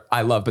 peanut butter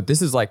I love, but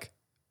this is like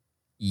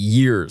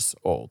years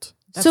old.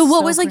 So what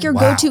so was like your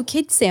Wow. go-to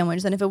kid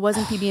sandwich then if it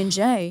wasn't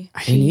PB&J?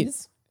 I didn't eat.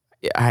 Cheese.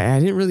 I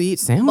didn't really eat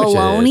sandwiches.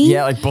 Bologna?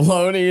 Yeah, like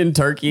bologna and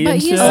turkey But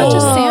and he's shit. such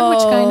a sandwich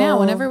guy Oh. now.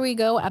 Whenever we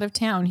go out of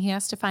town, he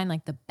has to find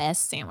like the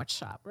best sandwich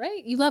shop,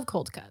 right? You love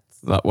cold cuts.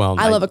 Well,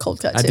 I love a cold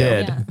cut I too.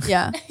 did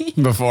Yeah.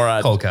 before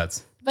I Cold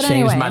cuts. But changed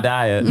anyway, my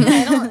diet.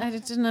 I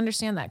just didn't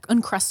understand that.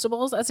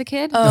 Uncrustables as a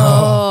kid.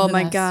 Oh The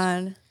my best.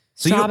 god.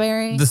 So you don't-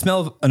 Strawberry. the smell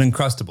of an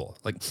Uncrustable.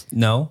 Like,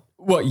 no.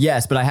 Well,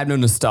 yes, but I had no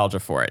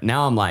nostalgia for it.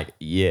 Now I'm like,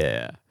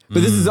 yeah.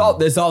 But this is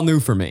all new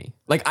for me.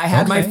 Like I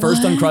had my Okay.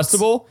 first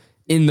Uncrustable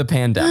in the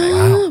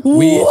pandemic.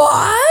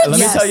 What? Let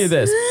Yes. me tell you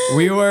this.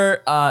 We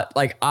were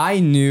like I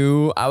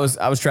knew I was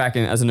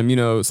tracking as an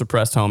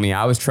immunosuppressed homie.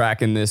 I was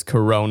tracking this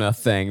corona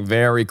thing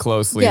very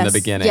closely in the Yes,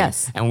 beginning.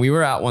 yes. And we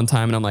were out one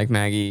time and I'm like,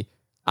 Maggie,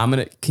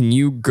 can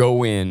you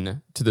go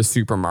in to the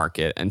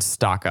supermarket and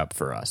stock up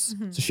for us?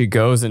 Mm-hmm. So she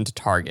goes into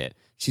Target.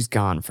 She's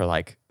gone for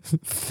like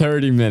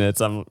 30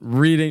 minutes. I'm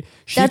reading.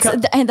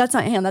 And that's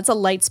not him. That's a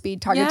light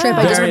speed Target Yeah. trip.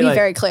 I just Very, want to be like-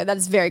 very clear. That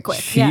is very quick.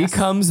 She Yes.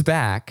 comes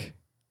back.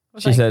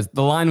 She like- says,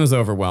 the line was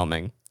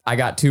overwhelming. I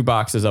got 2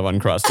 boxes of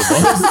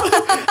Uncrustables.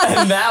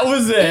 And that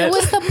was it. It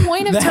was the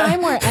point of That-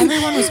 time where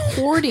everyone was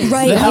hoarding.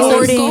 Right, He's like,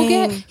 hoarding. Go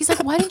get. He's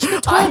like, why didn't you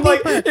get toilet I'm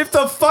like, paper? if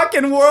the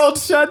fucking world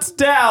shuts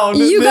down,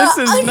 You this got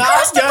is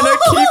not gonna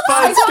keep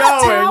I us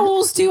got going.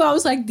 towels too. I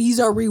was like, these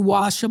are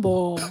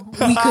rewashable.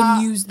 We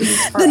can use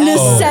these The forever.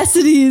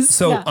 necessities.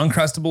 So Yeah.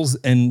 Uncrustables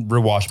and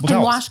rewashable And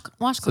towels.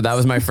 wash. So that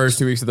was my first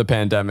 2 weeks of the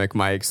pandemic,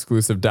 my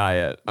exclusive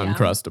diet,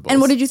 Uncrustables.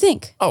 And what did you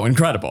think? Oh,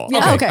 incredible.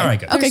 Yeah, okay. all right,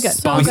 good. Okay, They're good.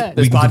 So We- good.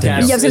 This We can podcast continue.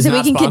 Yeah, I was gonna is say we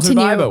not can sponsored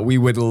by, continue. but we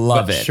would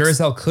love But it. sure as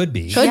hell could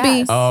be. Could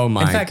Yes. be. Oh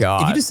my In fact,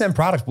 God. if you just send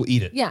product, we'll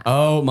eat it. Yeah.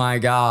 Oh my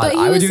God. But he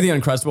I would was- do the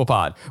Uncrustable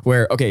pod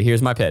where, okay,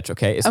 here's my pitch,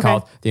 okay? It's Okay.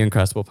 called the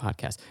Uncrustable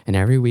podcast. And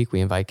every week we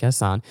invite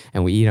guests on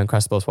and we eat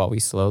Uncrustables while we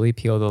slowly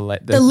peel the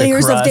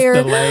layers of crust, their-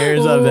 the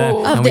layers of them.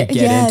 Ooh. And Of we the-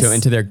 get yes.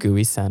 into their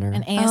gooey center.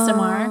 And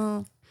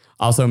ASMR.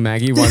 Also,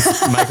 Maggie once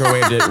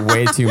microwaved it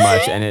way too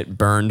much and it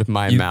burned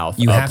my mouth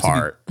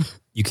apart.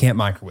 You can't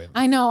microwave.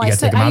 I know. You gotta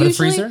take them out of the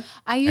freezer.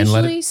 I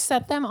usually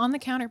set them on the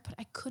counter, but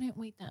I couldn't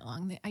wait that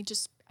long. I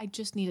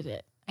just needed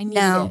it. I needed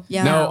it.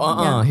 Yeah.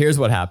 No, here's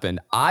what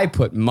happened. I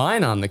put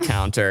mine on the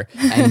counter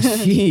and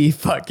she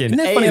fucking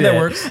ate funny it that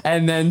works?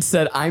 and then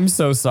said, I'm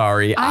so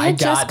sorry. I had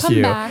just got come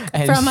you. back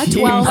And from a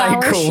she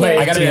 12-hour shift. microwaved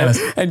I gotta be it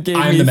honest, and gave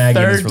I'm me the Maggie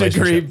in this 3rd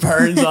degree relationship.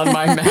 burns on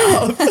my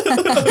mouth.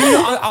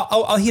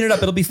 I'll heat it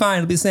up. It'll be fine.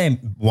 It'll be the same.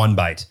 One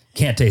bite.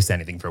 Can't taste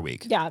anything for a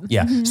week. Yeah.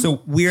 Yeah.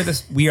 So we are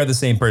the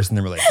same person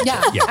in the relationship.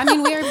 Yeah. I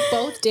mean, we are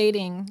both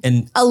dating.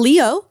 And A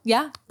Leo.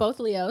 Yeah. Both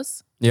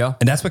Leos. Yeah.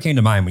 and that's what came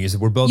to mind when you said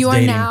we're both You are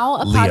dating now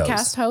a Leos.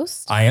 podcast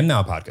host. I am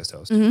now a podcast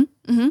host.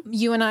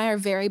 You and I are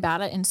very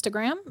bad at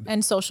Instagram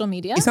and social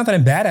media. It's not that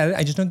I'm bad at it.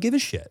 I just don't give a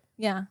shit.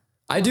 Yeah.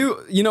 I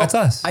do, That's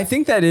us. I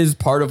think that is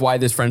part of why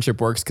this friendship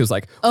works because,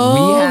 like, Oh,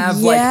 we have,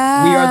 like,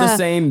 we are the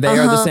same, they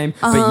are the same,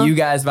 but you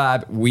guys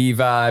vibe, we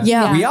vibe.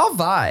 Yeah. We all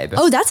vibe.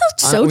 Oh, that's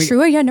so we-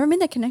 true. Yeah, I never made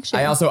that connection.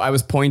 I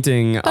was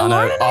pointing on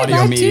Lauren an and I audio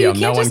vibe too. You medium.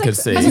 can't No one just, could like,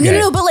 see. I was like, Okay.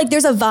 no, but like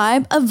there's a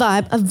vibe.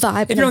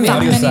 If you're on the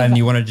audio side and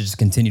you want to just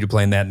continue to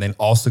play that and then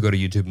also go to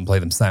YouTube and play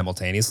them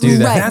simultaneously, Do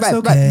that. Right, that's right,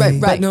 okay.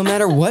 right. But no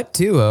matter what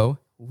duo,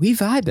 we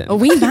vibing. Oh,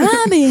 we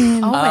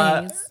vibing.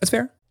 Always. That's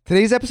fair.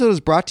 Today's episode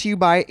is brought to you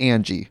by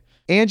Angie.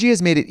 Angie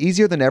has made it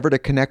easier than ever to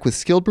connect with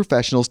skilled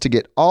professionals to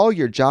get all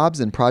your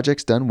jobs and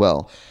projects done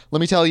well.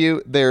 Let me tell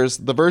you, there's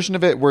the version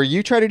of it where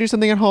you try to do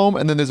something at home,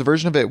 and then there's a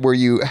version of it where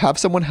you have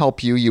someone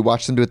help you, you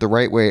watch them do it the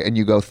right way, and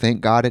you go,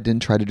 thank God I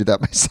didn't try to do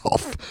that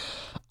myself.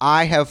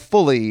 I have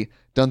fully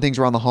done things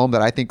around the home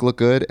that I think look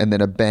good, and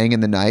then a bang in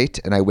the night,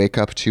 and I wake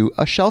up to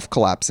a shelf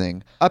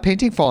collapsing, a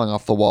painting falling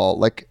off the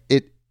wall.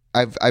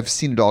 I've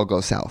seen it all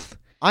go south.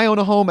 I own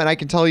a home, and I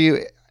can tell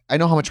you, I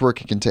know how much work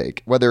it can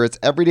take. Whether it's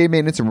everyday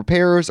maintenance and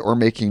repairs or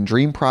making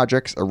dream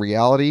projects a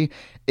reality,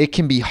 it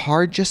can be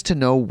hard just to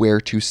know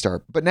where to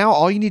start. But now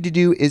all you need to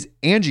do is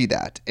Angie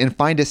that and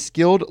find a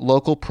skilled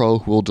local pro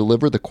who will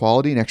deliver the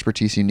quality and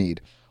expertise you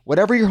need.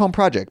 Whatever your home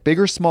project, big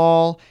or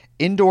small,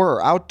 indoor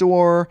or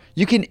outdoor,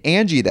 you can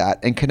Angie that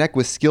and connect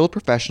with skilled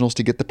professionals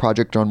to get the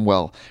project done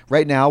well.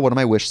 Right now, one of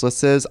my wish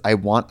lists is I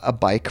want a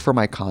bike for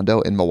my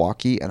condo in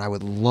Milwaukee, and I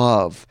would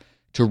love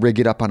to rig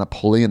it up on a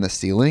pulley in the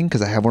ceiling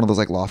because I have one of those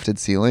like lofted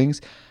ceilings,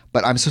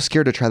 but I'm so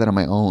scared to try that on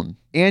my own.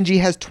 Angie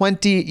has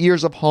 20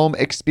 years of home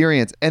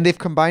experience, and they've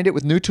combined it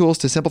with new tools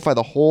to simplify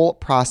the whole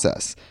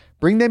process.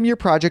 Bring them your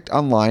project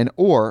online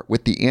or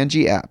with the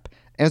Angie app.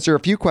 Answer a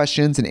few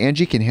questions and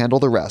Angie can handle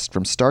the rest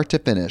from start to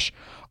finish,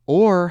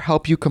 or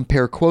help you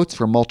compare quotes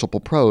from multiple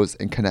pros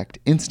and connect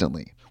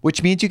instantly,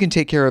 which means you can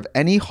take care of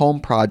any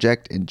home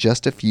project in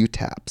just a few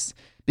taps.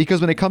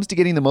 Because when it comes to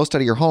getting the most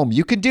out of your home,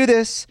 you can do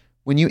this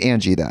when you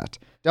Angie that.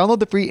 Download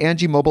the free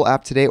Angie mobile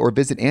app today or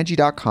visit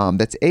Angie.com.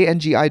 That's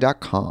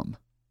ANGI.com.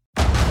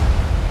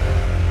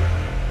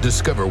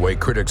 Discover why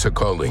critics are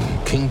calling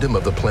Kingdom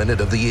of the Planet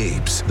of the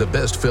Apes the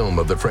best film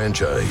of the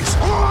franchise.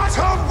 What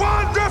a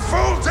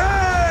wonderful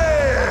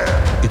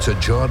day! It's a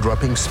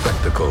jaw-dropping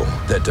spectacle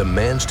that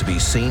demands to be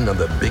seen on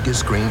the biggest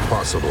screen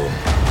possible.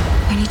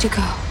 We need to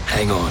go.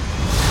 Hang on.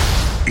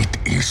 It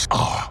is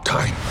our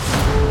time.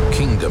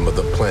 Kingdom of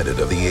the Planet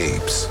of the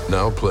Apes.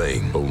 Now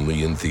playing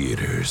only in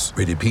theaters.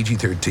 Rated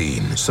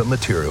PG-13. Some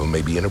material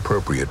may be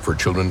inappropriate for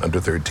children under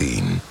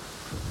 13.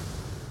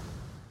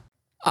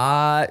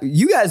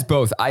 You guys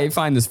both, I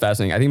find this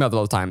fascinating. I think about it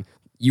all the time.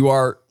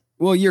 You're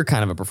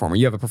kind of a performer.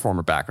 You have a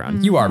performer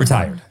background. You are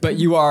Retired. but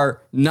you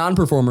are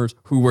non-performers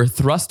who were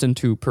thrust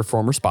into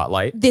performer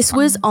spotlight. This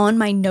was on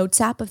my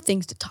notes app of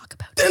things to talk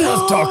about.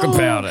 Let's talk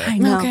about it. I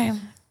know. Okay.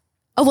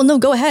 Oh, well, no,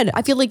 go ahead.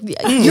 I feel like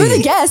you're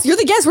the guest. You're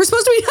the guest. We're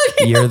supposed to be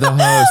talking. You're the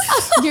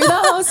host. You're the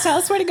host. Tell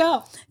us where to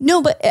go.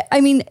 No, but I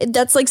mean,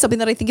 that's like something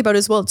that I think about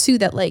as well, too,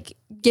 that like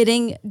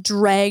getting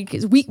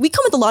dragged. We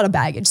come with a lot of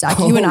baggage, Zach,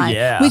 you and I.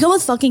 yeah. We come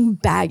with fucking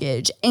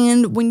baggage.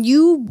 And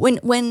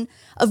when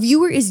a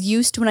viewer is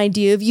used to an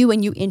idea of you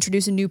and you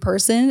introduce a new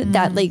person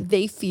that like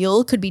they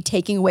feel could be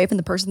taking away from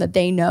the person that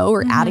they know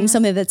or adding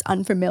something that's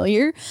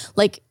unfulfamiliar,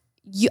 like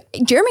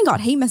Jeremy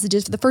got hate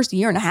messages for the first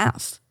year and a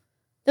half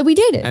that we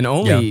dated. And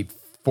only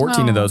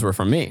 14 of those were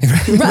from me.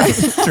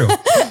 True.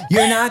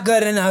 You're not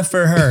good enough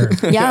for her.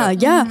 Yeah.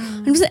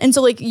 100%. And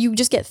so like you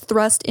just get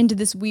thrust into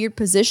this weird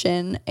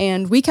position,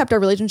 and we kept our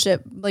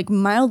relationship like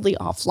mildly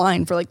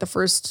offline for like the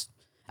first,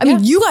 I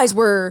mean, you guys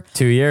were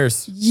 2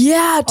 years.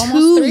 Almost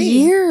 2 3.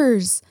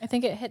 years. I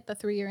think it hit the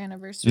 3-year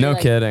anniversary. No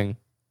like, kidding.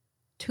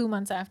 2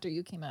 months after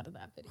you came out of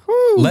that video.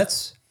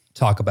 Let's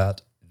talk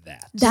about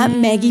that. That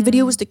Maggie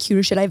video was the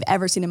cutest shit I've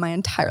ever seen in my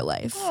entire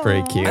life.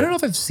 Pretty cute. I don't know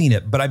if I've seen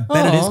it, but I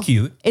bet it is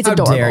cute. It's How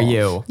adorable. dare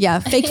you? Yeah,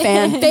 fake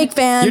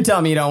fan. You're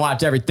telling me you don't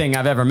watch everything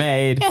I've ever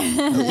made.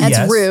 That's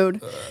Yes.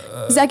 rude.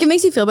 Zach, it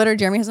makes you feel better.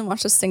 Jeremy hasn't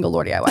watched a single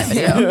Lord DIY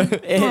video.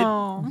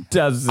 It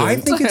doesn't. I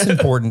think it's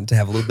important to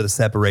have a little bit of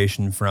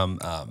separation from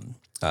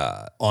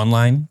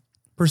online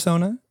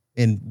persona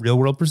and real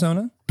world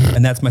persona.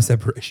 And that's my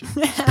separation.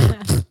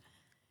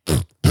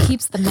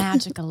 Keeps the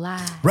magic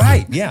alive.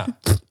 Right. Yeah.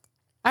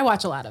 I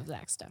watch a lot of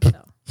Zach stuff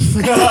though.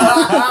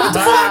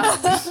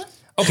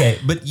 Okay,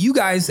 but you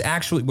guys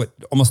actually,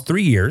 almost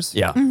 3 years?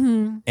 Yeah.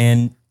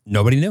 And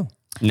nobody knew.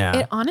 No.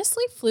 It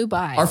honestly flew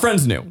by. Our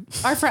friends knew.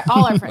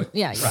 All our friends.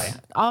 Yeah.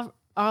 All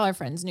our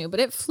friends knew, but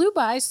it flew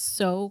by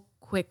so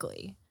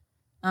quickly.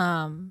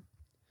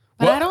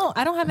 But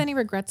I don't have any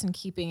regrets in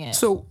keeping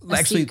it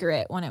a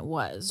secret when it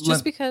was,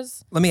 just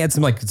because. Let me add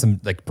some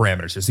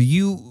parameters here. So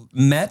you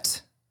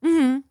met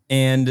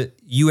and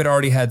you had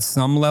already had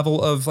some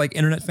level of like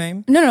internet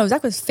fame? No,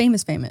 Zach was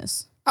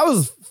famous. I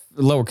was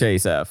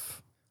lowercase f.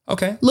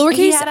 Okay. He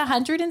Lowercase, had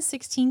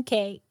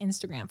 116K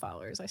Instagram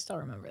followers. I still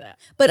remember that.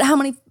 but how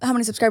many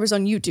subscribers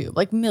on YouTube?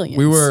 Like millions.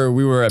 We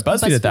were at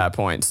BuzzFeed at that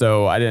point,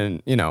 so I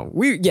didn't,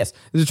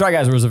 the Try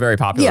Guys was a very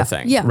popular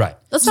thing. Yeah. Right.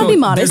 Let's So not be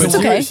modest. there's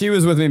It's okay. She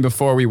was with me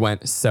before we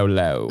went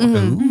solo.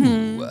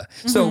 Ooh.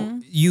 So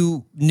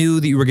you knew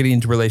that you were getting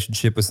into a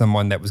relationship with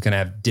someone that was going to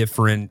have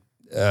different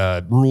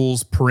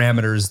rules,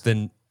 parameters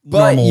than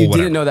But normal. you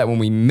whatever. didn't know that when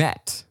we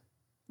met.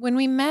 When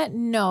we met,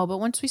 no, but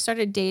once we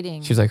started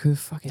dating, She was like, who the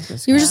fuck is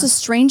this You were guy? just a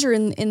stranger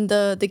in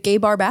the gay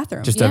bar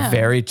bathroom. Just a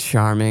very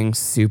charming,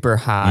 super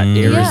hot,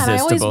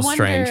 irresistible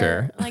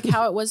stranger. like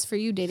how it was for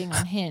you dating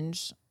on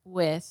Hinge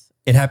with.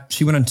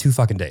 She went on 2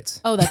 fucking dates.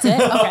 Oh, that's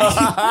it.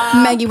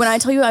 Okay. Maggie, when I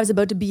tell you I was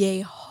about to be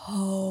a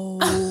hoe,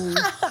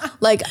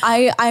 like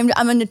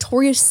I'm a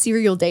notorious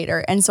serial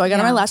dater, and so I got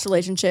in my last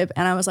relationship,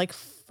 and I was like,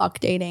 fuck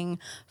dating,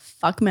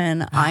 fuck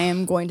men. I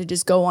am going to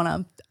just go on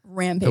a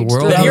rampage. The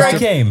world through And here LA. I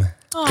came.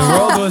 The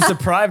world was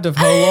deprived of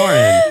Ho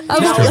Lauren.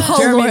 Ho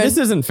Jeremy, Lauren. this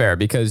isn't fair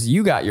because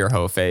you got your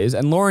Ho phase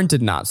and Lauren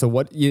did not.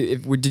 So did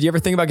you ever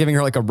think about giving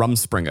her like a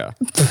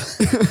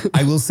Rumspringa?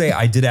 I will say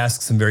I did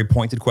ask some very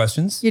pointed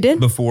questions. You did?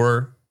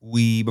 Before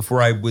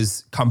I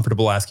was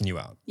comfortable asking you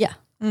out. Yeah,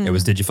 It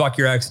was, did you fuck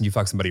your ex and you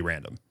fuck somebody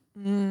random?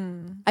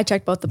 I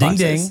checked both the Ding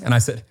boxes. ding. And I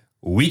said,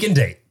 we can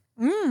date.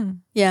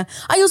 Yeah.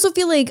 I also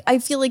feel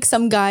like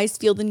some guys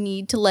feel the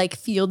need to like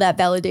feel that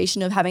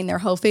validation of having their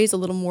hoe phase a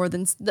little more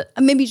than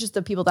maybe just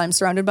the people that I'm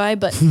surrounded by,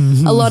 but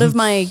a lot of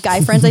my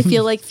guy friends I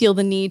feel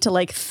the need to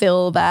like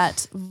fill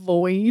that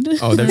void.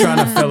 Oh, they're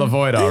trying to fill a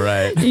void, all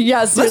right.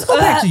 Yes. Let's go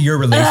back to your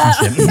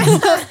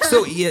relationship.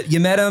 So you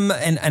met him,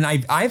 and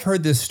I've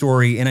heard this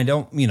story, and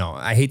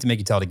I hate to make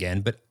you tell it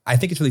again, but I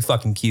think it's really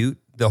fucking cute.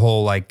 The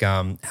whole how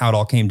it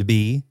all came to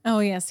be. Oh,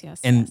 yes.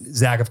 And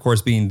Zach, of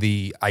course, being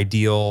the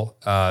ideal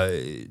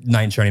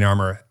knight in shining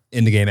armor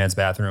in the gay man's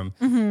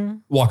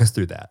bathroom. Walk us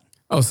through that.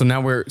 Oh, so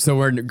now we're Back to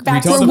we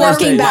told we're the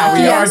first working date, now back.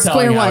 we Yeah, are square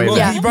telling how one. we Well,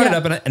 Yeah. you brought it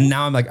up, and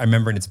now I'm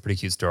remembering it's a pretty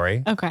cute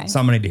story. Okay. So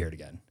I'm going to need to hear it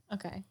again.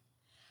 Okay.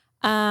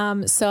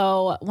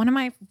 So one of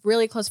my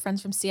really close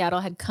friends from Seattle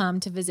had come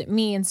to visit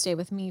me and stay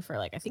with me for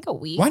like, I think a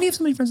week. Why do you have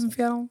so many friends in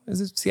Seattle?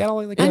 Is it Seattle?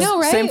 I know,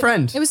 right? Same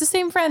friend. It was the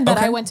same friend that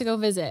Okay. I went to go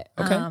visit.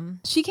 Okay.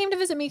 She came to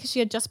visit me because she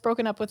had just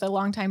broken up with a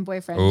longtime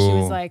boyfriend. She Ooh.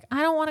 was like,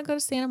 I don't want to go to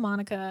Santa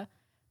Monica.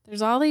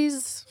 There's all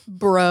these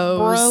Bros.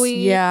 Bro-y.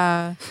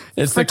 Yeah.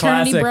 It's the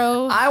fraternity classic.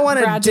 bro I want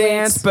to graduates.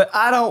 dance, but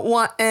I don't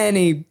want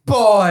any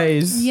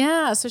boys.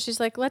 Yeah. So she's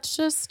like, let's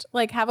just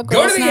like have a Go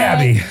girls' to the night.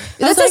 Abbey.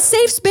 That's a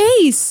safe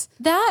space.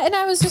 That, and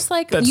I was just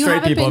like, That you straight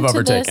haven't people been have to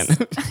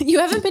overtaken. this. You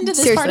haven't been to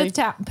this Seriously.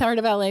 part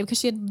of LA because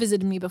she had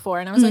visited me before,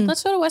 and I was like,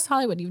 let's go to West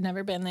Hollywood. You've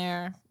never been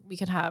there. We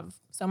could have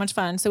so much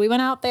fun. So we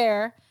went out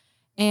there,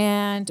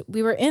 and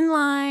we were in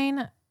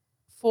line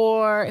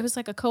it was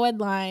like a co-ed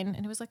line,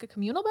 and it was like a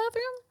communal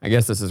bathroom. I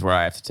guess this is where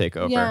I have to take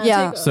over. Yeah.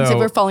 Yeah. So- So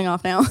we're falling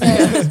off now. Well,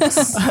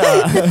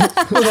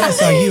 then I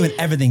saw you, and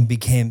everything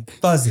became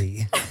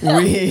fuzzy.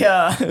 We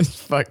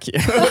fuck you.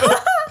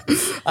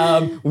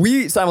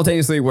 We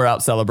simultaneously were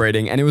out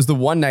celebrating, and it was the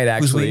one night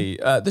actually.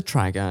 The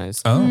Try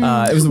Guys. Oh.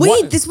 It was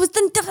Wait, this was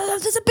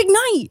a big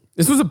night.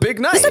 This was a big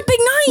night. This is a big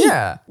night.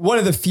 Yeah. One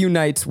of the few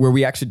nights where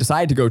we actually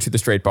decided to go to the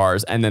straight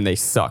bars and then they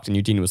sucked. And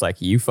Eugene was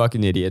like, you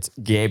fucking idiots,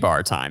 gay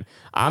bar time.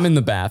 I'm in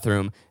the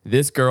bathroom.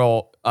 This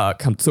girl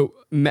comes. So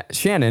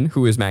Shannon,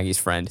 who is Maggie's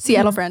friend.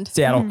 Seattle friend.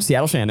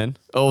 Seattle Shannon.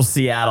 Oh,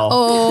 Seattle.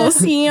 Oh,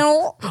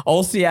 Seattle.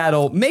 Old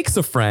Seattle makes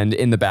a friend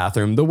in the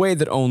bathroom the way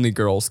that only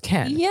girls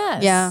can.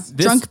 Yes. Yeah.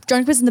 This-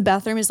 Drunkness in the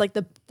bathroom is like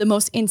the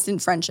most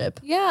instant friendship.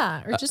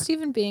 Yeah. Or just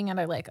even being at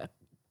a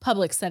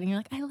public setting. You're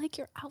like, I like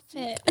your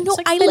outfit. No,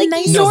 It's I the like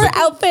nicest- your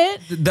outfit.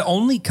 The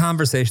only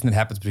conversation that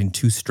happens between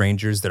two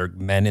strangers that are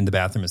men in the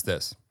bathroom is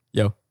this.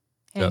 Yo,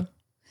 Hey.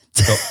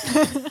 So-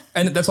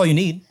 and that's all you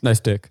need. nice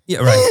dick. Yeah,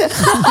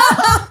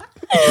 right.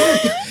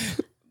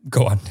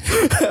 Go on.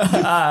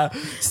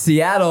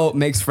 Seattle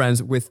makes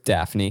friends with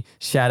Daphne.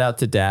 Shout out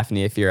to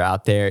Daphne if you're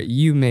out there.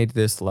 You made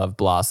this love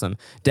blossom.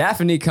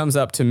 Daphne comes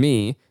up to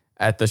me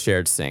at the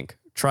shared sink.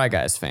 Try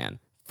Guys fan.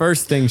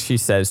 First thing she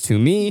says to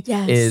me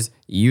Yes. is,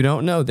 you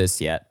don't know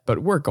this yet, but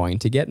we're going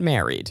to get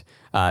married.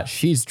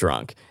 She's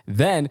drunk.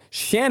 Then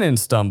Shannon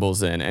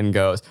stumbles in and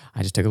goes,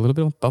 I just took a little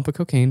bit of bump of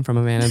cocaine from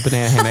a man in a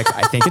banana hammock.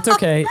 I think it's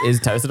okay. Is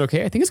it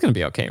okay? I think it's going to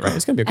be okay, right?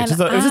 It's going to be okay. And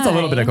It was just a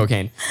little bit of I-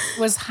 cocaine.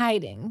 Was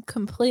hiding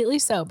completely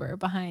sober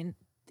behind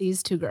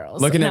these two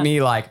girls. Looking at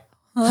me like,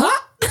 huh?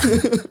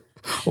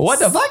 What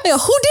the fuck?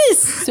 Who this?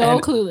 So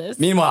clueless.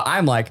 Meanwhile,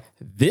 I'm like,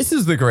 this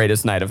is the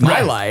greatest night of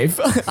my life.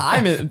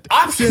 I'm in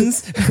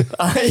options.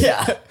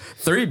 Yeah.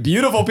 3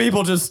 beautiful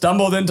people just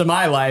stumbled into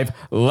my life.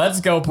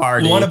 Let's go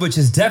party. One of which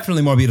is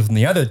definitely more beautiful than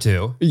the other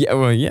 2. Yeah,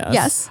 well,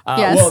 yes.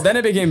 Yes. Well, then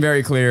it became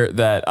very clear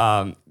that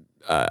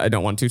I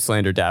don't want to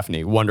slander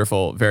Daphne.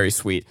 Wonderful, very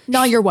sweet.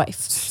 Not your wife.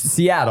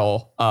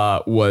 Seattle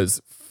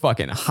was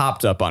fucking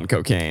hopped up on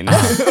cocaine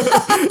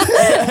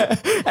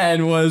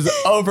and was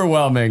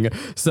overwhelming.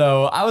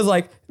 So I was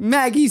like,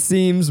 Maggie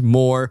seems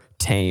more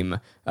tame.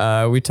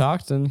 We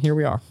talked and here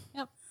we are.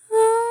 Yep.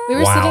 We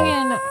were sitting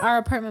in our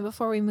apartment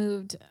before we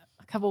moved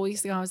a couple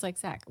weeks ago. I was like,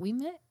 Zach, we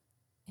met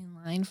in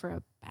line for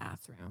a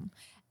bathroom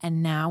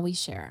and now we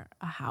share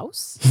a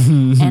house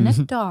and a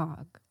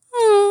dog.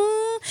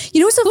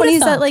 You know what's so funny is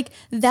thought? that like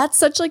that's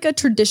such like a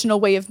traditional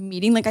way of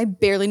meeting. Like I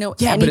barely know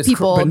Yeah, any but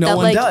people but no that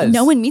one like does.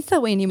 no one meets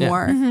that way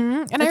anymore.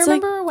 And I It's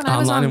remember when I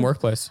was Online on and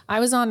workplace. I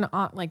was on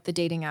like the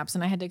dating apps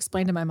and I had to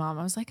explain to my mom.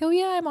 I was like, oh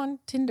yeah, I'm on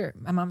Tinder.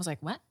 My mom was like,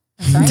 what?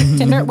 I'm sorry,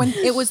 Tinder? When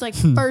it was like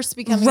first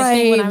becoming a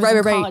thing when I was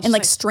in college. And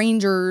like She's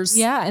strangers.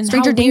 yeah, and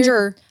stranger how danger.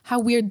 Weird, how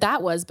weird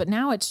that was. But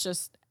now it's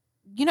just,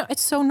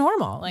 it's so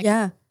normal. Like,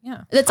 Yeah.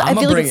 yeah. That's I I'ma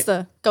feel like bring it's it-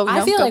 the go. I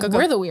no, feel go, like go, go.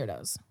 we're the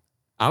weirdos.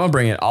 I'm going to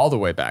bring it all the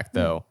way back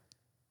though.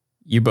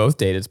 You both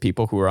dated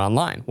people who were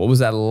online. What was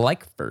that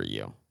like for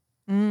you?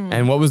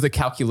 And what was the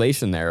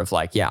calculation there of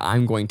like, yeah,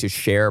 I'm going to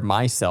share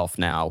myself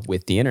now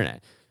with the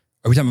internet?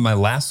 Are we talking about my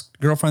last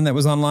girlfriend that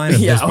was online or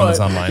this one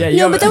that's online? Yeah,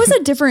 No, but that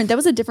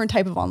was a different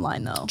type of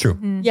online though. True.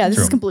 Yeah, this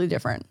is True. completely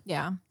different.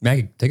 Yeah.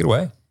 Maggie, take it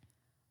away.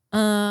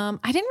 I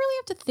didn't really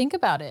have to think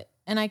about it.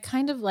 And I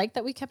kind of like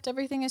that we kept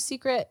everything a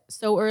secret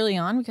so early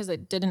on because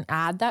it didn't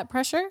add that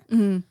pressure.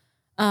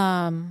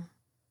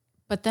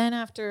 But then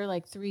after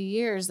like 3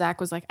 years,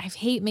 Zach was like, I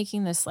hate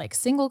making this like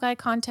single guy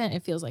content.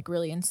 It feels like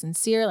really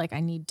insincere. Like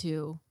I need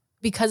to,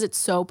 because it's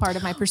so part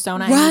of my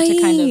persona. I need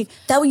to kind of.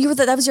 That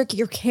was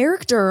your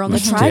character on the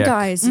Try shtick.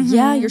 Guys.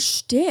 Yeah, your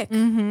shtick.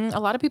 A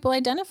lot of people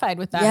identified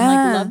with that and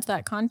Yeah. like loved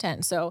that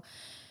content. So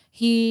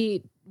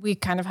we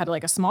kind of had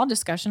like a small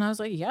discussion. I was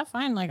like, yeah,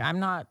 fine. Like I'm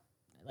not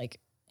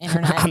like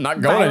internet. I'm not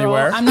going viral.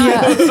 anywhere. I'm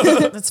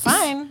not. That's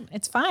fine.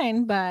 It's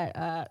fine. But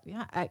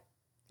yeah,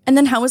 And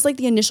then how was like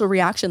the initial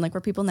reaction? Like were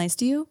people nice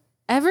to you?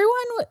 I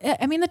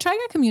mean, the Try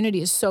Guy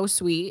community is so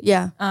sweet.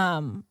 Yeah.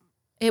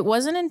 It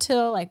wasn't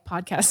until like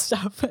podcast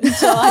stuff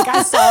until like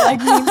I saw like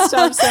meme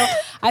stuff. So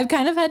I've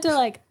kind of had to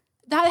like,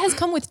 that has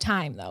come with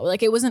time though.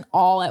 Like it wasn't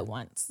all at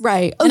once.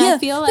 Right. And yeah. I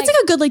feel that's like-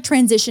 like a good like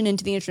transition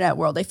into the internet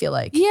world, I feel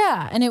like.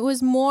 Yeah. And it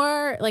was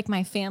more like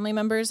my family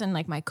members and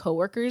like my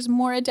coworkers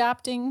more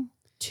adapting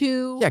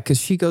to. Yeah, because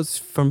she goes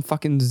from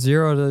fucking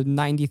 0 to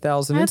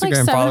 90,000 I had, like,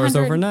 Instagram followers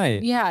 700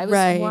 overnight. Yeah, it was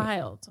Right.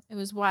 wild. It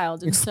was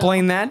wild. And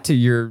Explain that to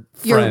your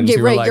Your- friends. yeah,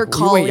 who were right, like, your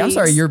wait, I'm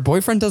sorry, colleagues. your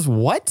boyfriend does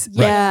what?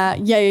 Yeah.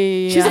 Yeah.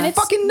 She's a it's-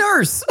 fucking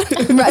nurse.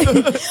 right.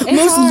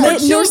 Most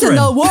lit nurse in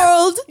the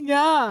world.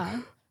 yeah.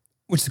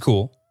 Which is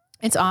cool.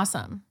 It's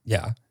awesome.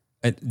 Yeah.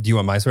 Do you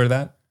want my story of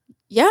that?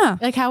 Yeah.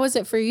 Like, how was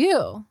it for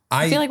you?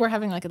 I I- feel like we're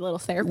having like a little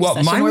therapy Well,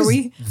 session mine where was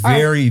we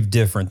very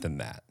different than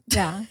that.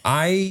 yeah.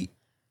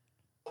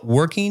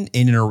 Working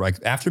in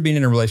after being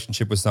in a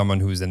relationship with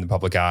someone who's in the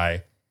public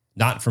eye,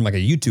 not from like a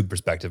YouTube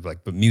perspective,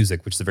 but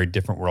music, which is a very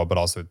different world, but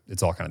also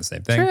it's all kind of the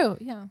same thing. True.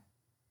 Yeah.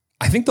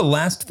 I think the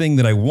last thing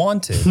that I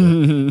wanted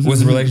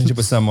was a relationship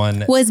with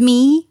someone. Was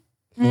me.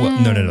 Well,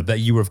 no. That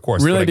you were, of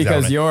course. Really, correct,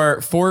 because Zach.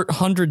 your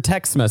 400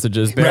 text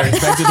messages bear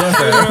expected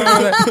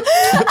different.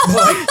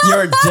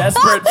 Your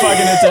desperate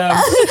fucking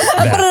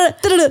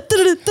attempt.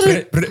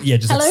 Yeah,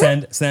 just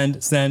like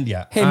send.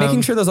 Yeah. Hey,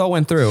 making sure those all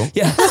went through.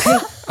 Yeah.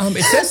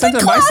 It says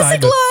something on my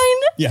side. Classic But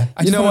line. yeah.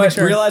 I You just know wanna what? make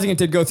sure. Realizing it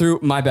did go through,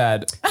 my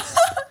bad.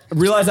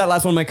 Realize that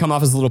last one might come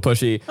off as a little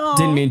pushy.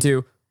 Didn't mean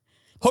to.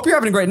 Hope you're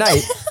having a great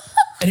night.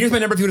 And here's my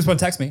number if you just want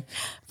to text me.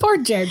 Poor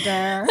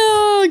Joker.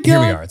 Oh god. Here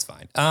we are. It's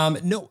fine.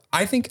 No,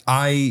 I think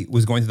I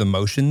was going through the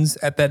motions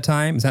at that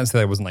time. It's not to say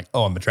that I wasn't like,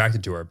 oh, I'm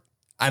attracted to her.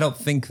 I don't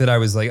think that I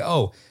was like,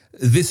 oh,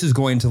 this is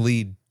going to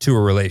lead to a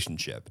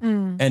relationship.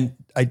 And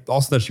I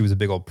also thought she was a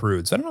big old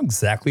prude. So I don't know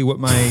exactly what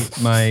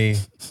my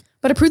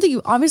But it proved that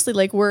you obviously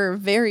like were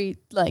very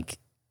like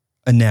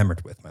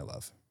enamored with, my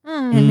love.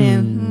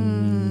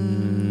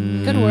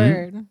 Good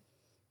word.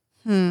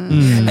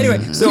 Anyway,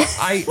 so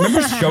I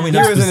remember showing He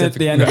up was in at specific-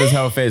 the end of his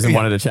hoe phase and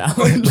wanted a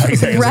challenge. Exactly. I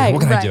was like, Right,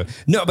 what can I right. do?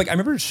 No, but I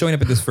remember showing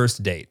up at this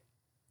first date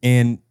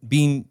and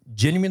being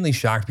genuinely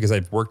shocked because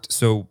I've worked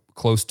so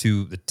close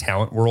to the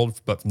talent world,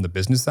 but from the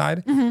business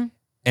side.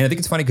 And I think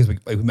it's funny because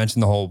we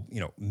mentioned the whole,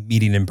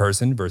 meeting in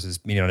person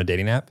versus meeting on a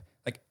dating app.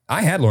 Like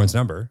I had Lauren's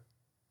number,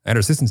 I had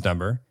her assistant's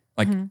number,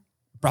 like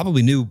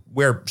probably knew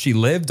where she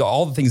lived,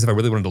 all the things if I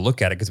really wanted to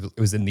look at it because it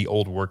was in the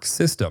old work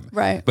system.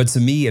 Right. But to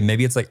me, and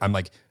maybe it's like, I'm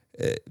like,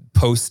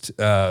 post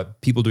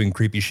people doing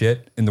creepy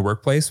shit in the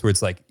workplace where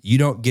it's like, you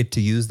don't get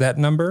to use that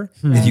number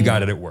if you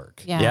got it at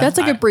work. Yeah. That's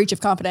like a breach of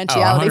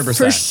confidentiality 100%.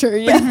 for sure.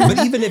 Yeah.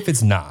 But even if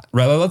it's not,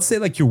 right? Let's say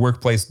like your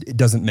workplace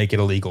doesn't make it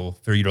illegal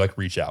for you to like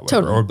reach out.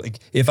 Whatever. Totally. Or like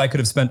if I could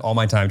have spent all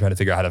my time trying to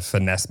figure out how to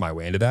finesse my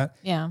way into that.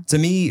 Yeah. To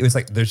me, it was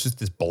like, there's just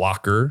this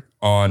blocker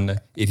on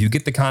if you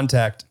get the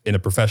contact in a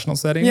professional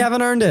setting. You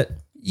haven't earned it.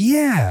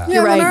 Yeah. You're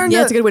haven't right. earned Yeah,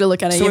 it. that's a good way to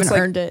look at it. So You it's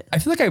haven't like, earned it. I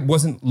feel like I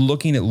wasn't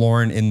looking at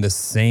Lauren in the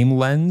same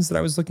lens that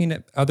I was looking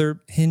at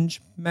other Hinge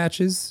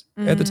matches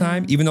at the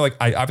time. Even though like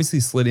I obviously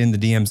slid in the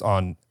DMs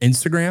on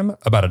Instagram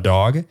about a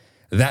dog.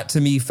 That to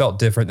me felt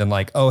different than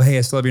like, oh, hey,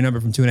 I still have your number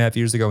from 2.5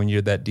 years ago when you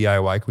did that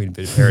DIY Queen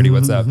parody.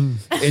 What's up?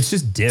 It's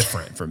just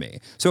different for me.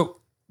 So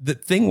the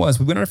thing was,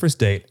 we went on our first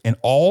date and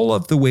all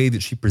of the way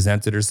that she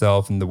presented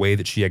herself and the way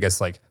that she, I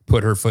guess, like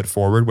put her foot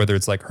forward, whether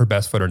it's like her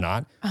best foot or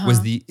not, was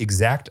the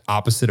exact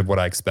opposite of what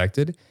I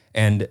expected.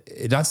 And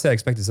not to say I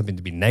expected something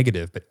to be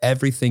negative, but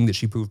everything that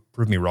she proved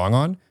me wrong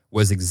on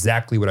was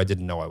exactly what I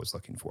didn't know I was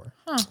looking for.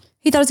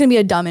 He thought it was going to be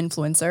a dumb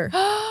influencer.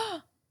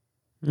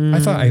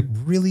 I thought I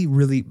really,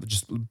 really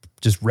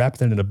just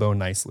wrapped it in a bow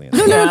nicely.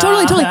 No,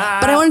 totally.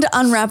 But I wanted to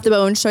unwrap the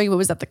bow and show you what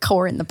was at the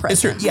core in the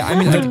present. Yeah, I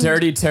mean, The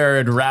dirty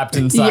turd wrapped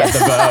inside the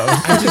bow.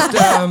 I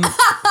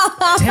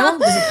just Talon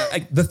was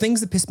like, the things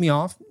that pissed me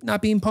off,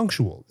 not being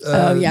punctual.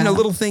 yeah.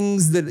 Little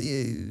things that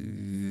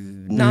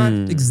not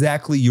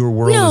exactly your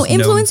world. No, is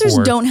known influencers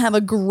for. don't have a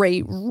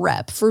great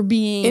rep for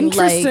being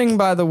Interesting, like,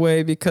 by the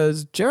way,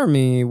 because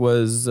Jeremy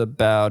was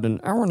about an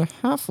hour and a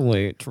half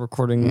late to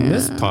recording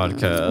this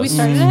podcast. We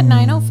started at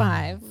 9:05.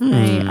 right,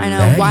 I know,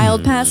 Maggie.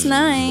 wild past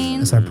 9.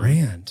 That's our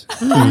brand.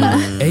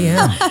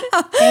 AM.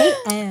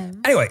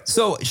 Anyway,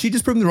 so she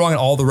just proved me wrong in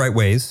all the right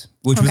ways,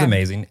 which was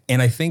amazing.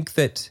 And I think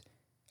that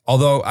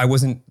although I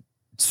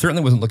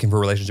certainly wasn't looking for a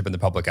relationship in the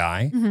public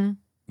eye,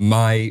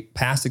 my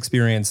past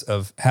experience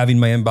of having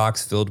my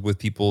inbox filled with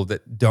people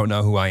that don't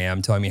know who I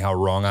am, telling me how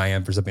wrong I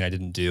am for something I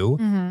didn't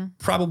do,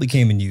 probably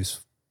came in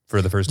use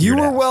for the first year. You and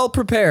a were half. well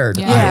prepared,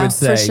 I Yeah, would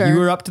for say. sure. You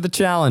were up to the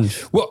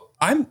challenge. Well,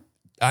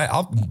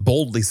 I'll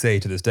boldly say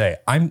to this day,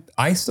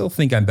 I still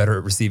think I'm better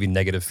at receiving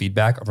negative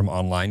feedback from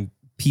online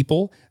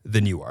people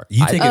than you are.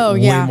 You take it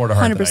way more to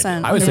heart than I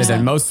 100%. do. I would say 100%.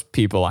 than most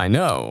people I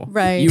know.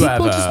 Right. You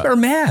People have Are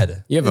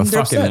mad. you have a And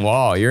they're fucking upset.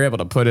 wall. You're able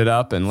to put it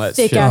up and let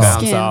Thick shit ass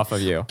bounce skin. off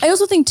of you. I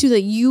also think too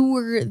that you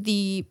were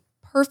the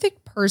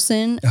perfect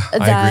person I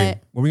that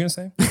agree. What were you gonna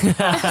say?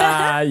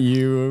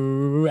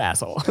 You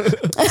asshole.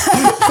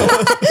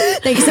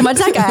 Thank you so much,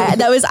 that guy.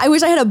 I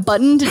wish I had a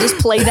button to just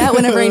play that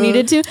whenever I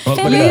needed to. Well,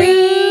 look at that.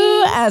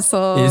 You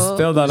asshole. He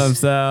spilled on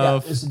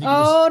himself.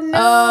 Oh no!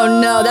 Oh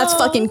no, that's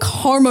fucking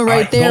karma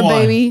right, right, there, go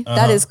on. baby.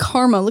 That is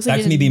karma. Looks like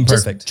That's you me being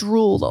just perfect.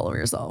 drooled all over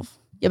yourself.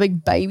 You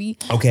big baby.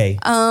 Okay.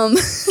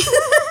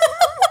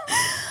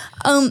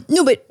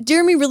 No, but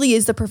Jeremy really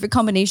is the perfect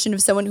combination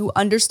of someone who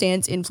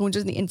understands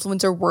influencers in the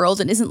influencer world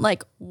and isn't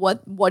like,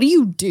 what do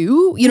you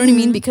do? You know what I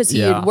mean? Because he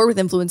Yeah. had worked with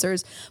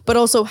influencers, but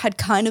also had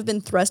kind of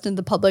been thrust into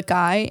the public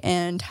eye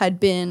and had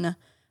been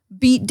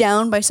beat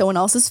down by someone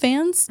else's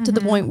fans to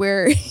the point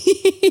where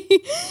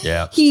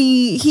Yeah.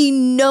 he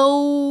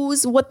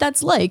knows what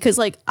that's like. Cause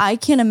like I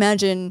can't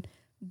imagine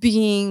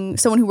being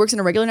someone who works in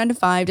a regular 9 to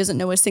 5, doesn't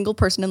know a single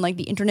person in like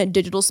the internet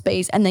digital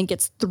space and then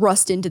gets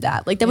thrust into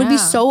that. Like that would be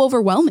Yeah. so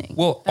overwhelming.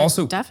 Well,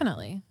 also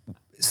Definitely.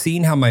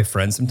 seeing how my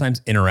friends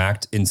sometimes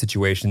interact in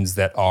situations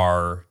that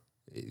are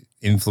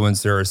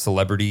influencer or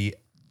celebrity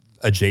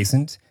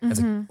adjacent.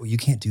 It's like, well, you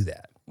can't do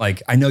that.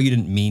 Like, I know you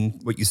didn't mean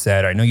what you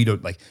said. I know you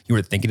don't you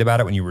were thinking about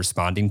it when you were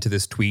responding to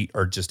this tweet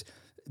or just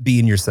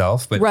being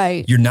yourself, but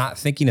Right. you're not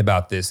thinking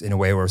about this in a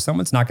way where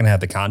someone's not going to have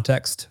the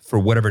context for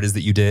whatever it is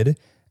that you did.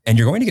 And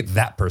you're going to get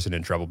that person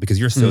in trouble because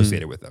you're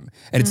associated with them.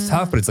 And it's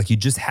tough, but it's like you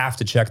just have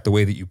to check the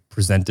way that you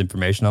present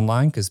information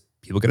online because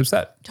people get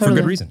upset for Totally.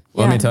 good reason.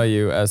 Well, Let Yeah. me tell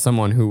you, as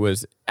someone who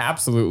was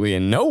absolutely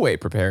in no way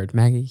prepared,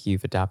 Maggie,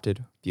 you've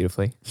adapted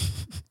beautifully.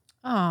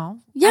 Oh,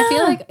 Yeah. I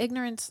feel like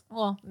ignorance.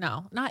 Well,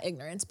 no, not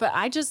ignorance, but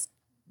I just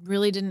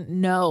really didn't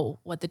know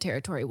what the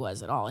territory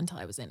was at all until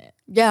I was in it.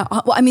 Yeah.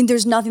 Well, I mean,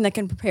 there's nothing that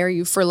can prepare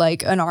you for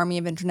like an army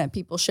of internet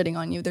people shitting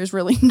on you. There's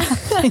really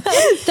nothing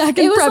that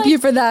can was prep like you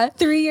for that.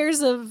 3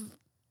 years of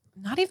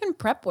not even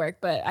prep work,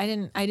 but I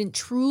didn't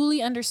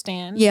truly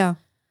understand Yeah.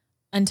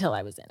 until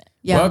I was in it.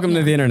 Yeah. Welcome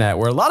to the internet,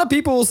 where a lot of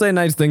people will say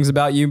nice things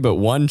about you, but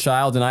one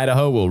child in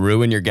Idaho will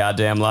ruin your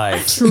goddamn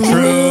life.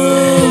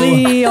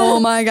 Truly. Oh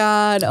my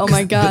God. Oh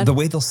my God. The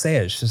way they'll say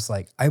it, it's just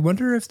like, I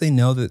wonder if they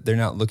know that they're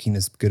not looking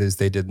as good as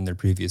they did in their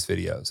previous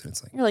videos. And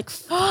it's like, You're like,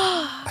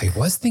 I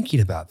was thinking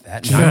about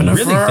that. Now I'm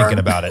really thinking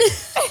about it.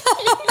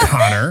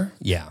 Connor.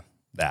 Yeah,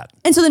 that.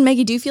 and so then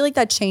Maggie, do you feel like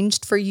that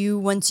changed for you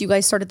once you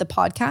guys started the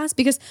podcast?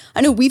 Because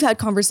I know we've had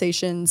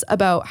conversations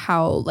about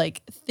how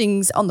like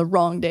things on the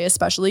wrong day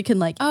especially can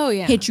like Oh,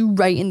 yeah. hit you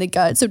right in the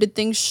gut. So did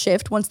things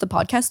shift once the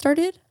podcast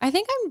started? I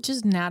think I'm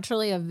just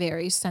naturally a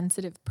very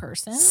sensitive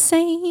person.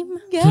 Same.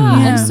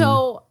 Yeah. And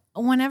so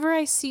whenever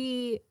I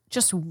see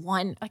just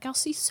one, like I'll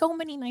see so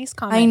many nice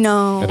comments. I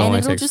know. It And only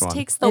it'll takes just one.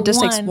 takes the It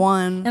just one. takes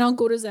one. And I'll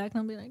go to Zach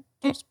and I'll be like,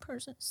 this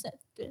person said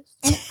this.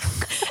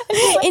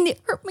 And it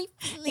hurt my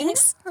And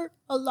feelings. it hurt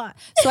a lot.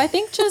 So I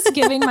think just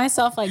giving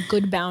myself like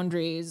good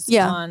boundaries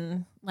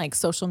on like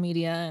social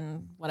media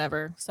and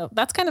whatever. So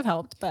that's kind of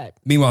helped. But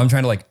Meanwhile, I'm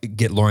trying to like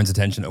get Lauren's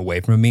attention away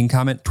from a mean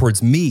comment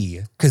towards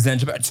me, because then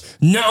she'll be like,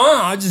 no,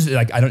 I just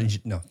like, I don't need you.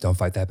 No, don't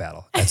fight that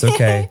battle. That's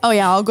okay. Oh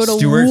yeah, I'll go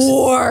to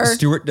war.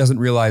 Stuart doesn't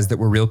realize that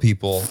we're real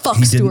people. Fuck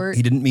he Stuart.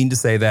 He didn't mean to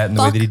say that in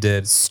the way Fuck that he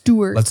did.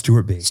 Stuart. Let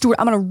Stuart be. Stuart,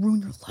 I'm gonna ruin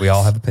your life. We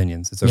all have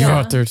opinions. It's okay. You're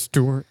out there,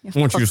 Stuart. I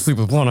want you to sleep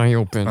with one eye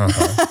open.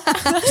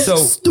 So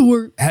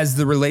Stuart. has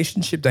the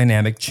relationship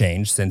dynamic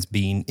changed since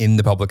being in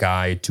the public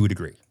eye to a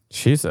degree?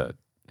 She's a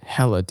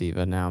hella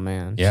diva now,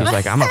 man. Yeah. She's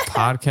like, I'm a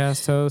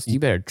podcast host. You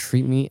better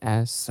treat me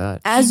as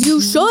such. As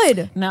you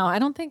should. no, I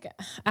don't think,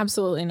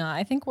 absolutely not.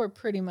 I think we're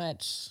pretty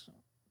much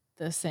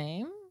the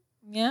same.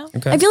 Yeah.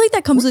 Okay. I feel like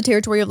that comes with the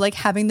territory of like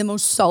having the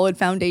most solid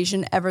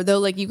foundation ever, though.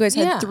 Like you guys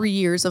had Yeah. 3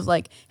 years of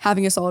like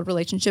having a solid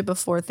relationship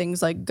before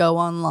things like go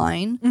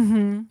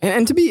online.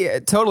 And to be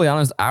totally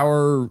honest,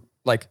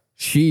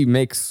 she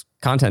makes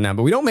content now,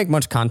 but we don't make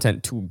much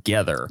content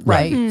together.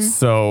 Right.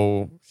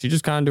 So she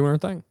just kind of doing her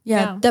thing.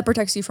 Yeah, Yeah. that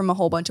protects you from a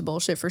whole bunch of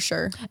bullshit for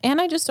sure. And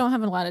I just don't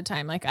have a lot of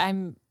time. Like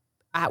I'm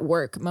at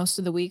work most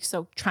of the week.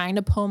 So trying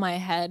to pull my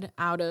head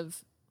out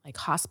of like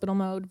hospital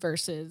mode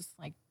versus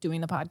like doing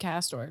the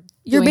podcast or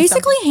You're doing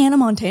basically Hannah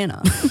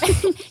Montana.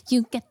 something.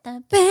 You get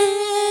the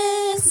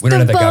best We don't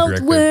have of that both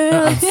copyright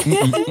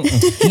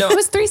worlds. No, It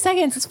was 3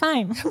 seconds. It's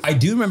fine. I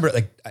do remember,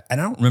 like, I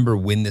don't remember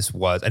when this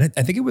was. I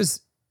think it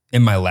was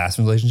in my last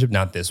relationship,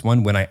 not this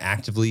one, when I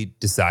actively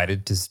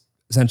decided to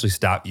essentially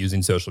stop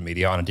using social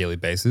media on a daily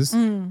basis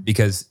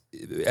because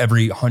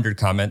every 100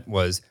 comment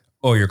was,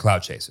 oh, you're a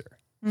cloud chaser.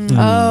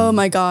 Oh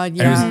my God.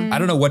 And it was, Yeah. I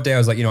don't know what day I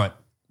was like, you know what?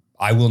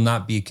 I will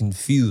not be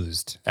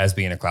confused as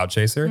being a cloud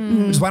chaser,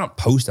 which is why I don't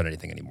post on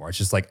anything anymore. It's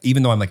just like,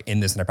 even though I'm like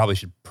in this and I probably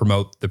should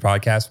promote the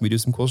podcast when we do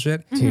some cool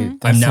shit, Dude,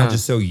 I'm now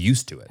just so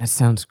used to it. That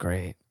sounds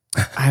great.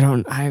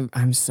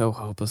 I'm so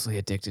hopelessly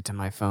addicted to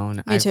my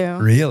phone. Me too.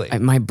 Really?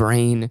 My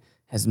brain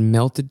has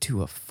melted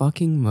to a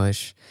fucking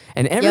mush.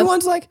 And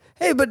everyone's like,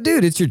 hey, but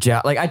dude, it's your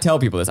job. Like I tell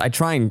people this. I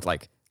try and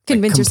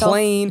Convince yourself.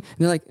 complain. And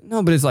they're like,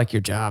 no, but it's like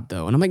your job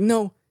though. And I'm like,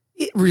 no,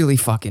 it really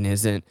fucking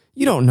isn't.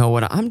 You don't know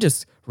what I'm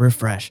just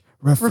refresh.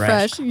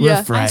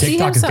 Yeah. I see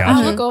TikTok him. is So I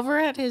gotcha. look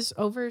over his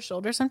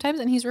shoulder sometimes,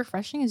 and he's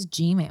refreshing his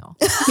Gmail.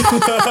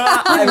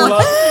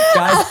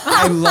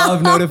 I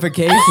love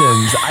notifications.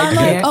 I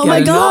can't oh get my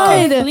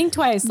enough. God. Blink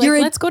twice. Like,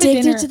 You're let's go to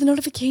addicted dinner. to the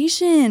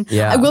notification.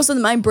 Yeah. I will say that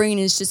my brain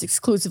is just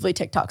exclusively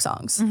TikTok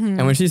songs.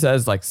 And when she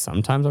says like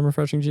sometimes I'm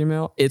refreshing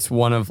Gmail, it's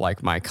one of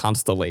like my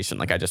constellation.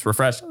 Like I just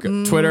refresh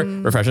Twitter,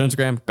 refresh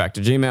Instagram, back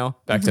to Gmail,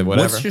 back to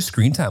whatever. What's your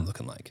screen time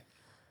looking like?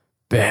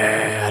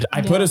 Bad.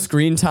 I put a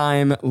screen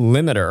time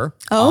limiter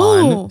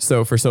Oh. on.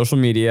 So for social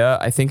media,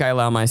 I think I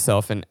allow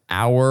myself an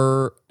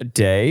hour a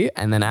day.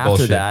 And then after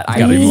Bullshit. that, It's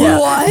gotta be more.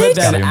 What? But then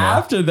Gotta be more.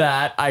 after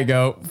that, I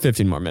go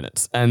 15 more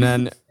minutes. And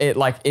then it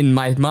like in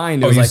my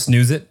mind, it Oh, was you like,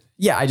 snooze it?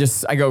 yeah,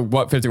 I go,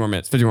 what, 50 more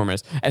minutes.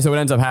 And so what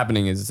ends up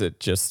happening is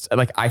it just,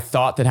 like, I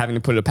thought that having to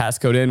put a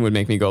passcode in would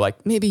make me go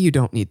like, maybe you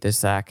don't need this,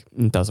 Zach.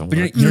 It doesn't But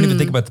work. you don't even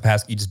think about the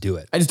past. You just do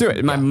it. I just do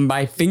it.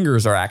 My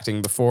fingers are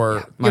acting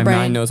before my Your brain.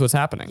 mind knows what's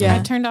happening. Yeah. I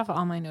turned off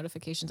all my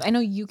notifications. I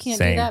know you can't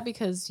Same. do that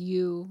because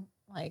you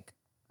like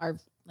are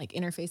like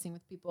interfacing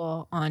with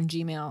people on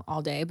Gmail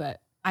all day,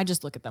 but I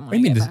just look at them What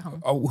when do you I mean? get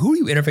back home. Who are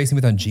you interfacing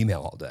with on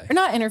Gmail all day? Or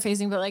not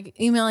interfacing, but like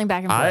emailing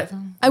back and I-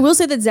 forth. I will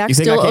say that Zach You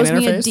think still I owes can't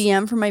me a interface?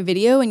 DM for my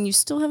video, and you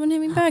still haven't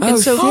hit me back. Oh, and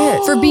so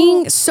shit. for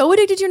being so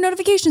addicted to your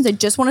notifications, I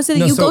just want to say that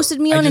No, you so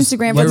ghosted me I on just-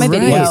 Instagram you're for my right.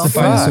 video. What's the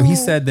final- So Fuck. he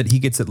said that he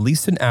gets at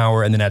least an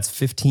hour and then adds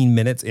 15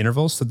 minutes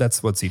intervals. So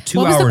that's, let's see, 2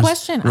 What was hours the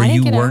question? where I didn't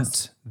you get weren't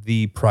asked.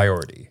 the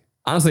priority.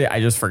 Honestly,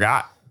 I just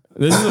forgot.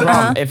 This is the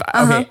problem.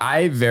 Okay,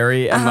 I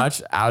very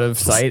much out of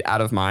sight,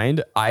 out of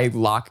mind. I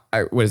lack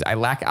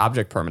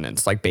object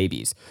permanence like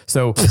babies.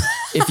 So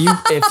if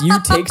you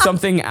take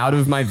something out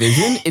of my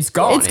vision, it's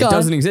gone. It's It gone.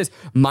 doesn't exist.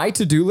 My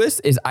to-do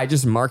list is I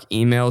just mark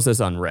emails as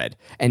unread.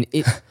 And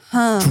it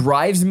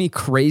drives me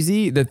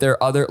crazy that there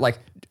are other like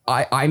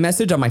I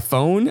message on my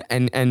phone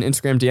and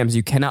Instagram DMs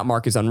you cannot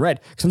mark as unread.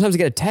 Sometimes I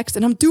get a text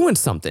and I'm doing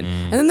something.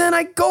 And then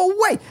I go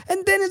away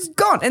and then it's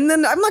gone. And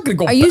then I'm not going to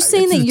go Are you back.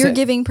 saying It's that just you're a-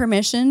 giving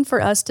permission for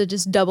us to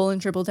just double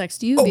and triple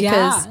text you?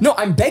 yeah. No,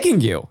 I'm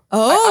begging you.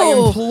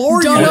 Oh, I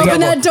implore don't you. open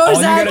that door, All you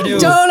Zach. gotta do-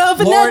 Don't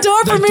open that door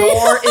for the me.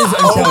 door is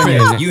I'm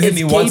telling open. you, you hit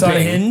me It's once on a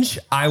gaping. hinge,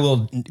 I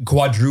will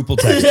quadruple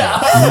text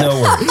you.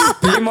 No worries.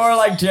 Be more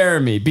like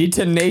Jeremy. Be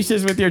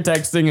tenacious with your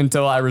texting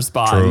until I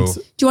respond. True.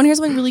 Do you want to hear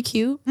something really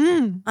cute?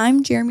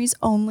 I'm Jeremy's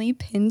only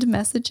pinned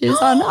messages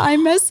on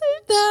iMessage.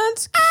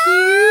 That's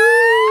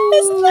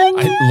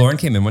cute. Lauren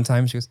came in one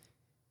time. She goes,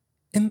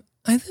 "Am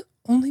I the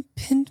only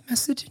pinned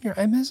message in your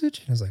iMessage?"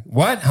 And I was like,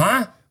 "What?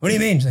 Huh? What do you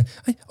mean?" She's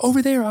like,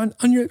 "Over there on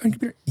your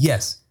computer."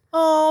 Yes.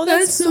 Oh,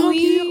 that's so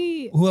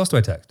sweet. Who else do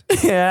I text?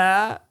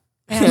 Yeah.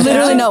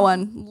 Literally no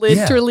one.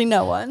 Literally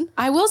no one.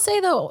 I will say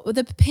though,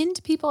 the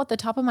pinned people at the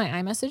top of my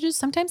iMessages,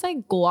 sometimes I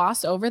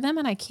gloss over them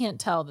and I can't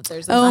tell that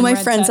there's. Oh, my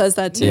unread friend text. says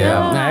that too.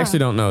 Yeah. I actually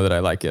don't know that I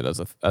like it as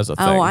a thing.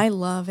 Oh, I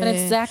love it. But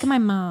it's Zach and my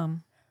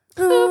mom.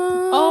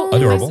 Oh,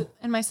 Adorable.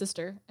 And my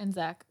sister and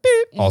Zach.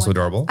 Also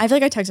adorable. I feel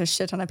like I text a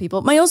shit ton of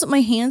people. My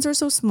hands are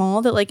so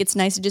small that like it's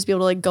nice to just be able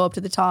to like go up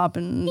to the top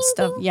and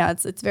stuff. Yeah,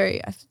 it's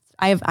very.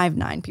 I have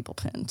 9 people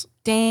pinned.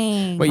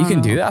 Dang. Wait, you can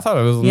do that? I thought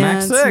it was Yeah,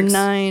 max it's 6.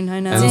 9. I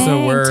know. And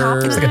so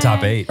we're It's like a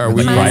top 8. Are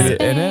we MySpace.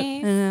 private in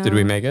it? Did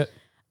we make it?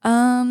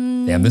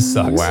 Damn, this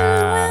sucks.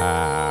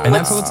 Wow. And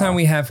that's all the time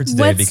we have for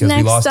today What's because we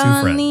next lost 2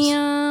 on friends.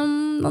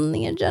 on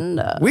the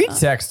agenda? We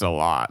text a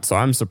lot, so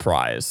I'm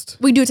surprised.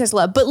 We do text a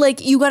lot, but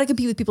like you got to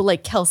compete with people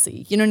like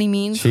Kelsey. You know what I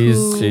mean? She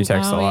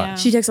texts a lot. yeah.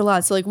 She texts a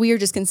lot. So like we are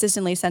just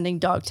consistently sending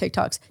dog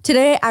TikToks.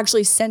 Today I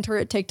actually sent her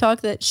a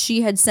TikTok that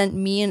she had sent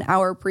me an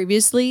hour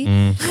previously.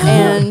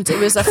 And it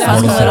was a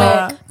fun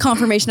little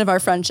confirmation of our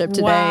friendship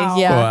today. Wow.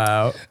 Yeah.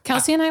 Wow.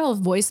 Kelsey and I will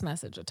voice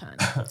message a ton.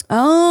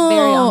 Oh,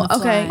 Very on the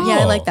okay. fly. Yeah,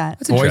 I Oh, like that.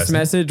 that's Voice interesting.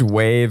 message,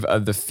 wave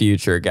of the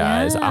future,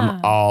 guys. Yeah.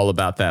 I'm all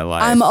about that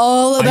life. I'm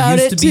all I about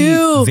used it to be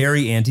too.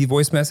 very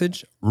anti-voice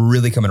message,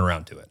 really coming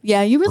around to it.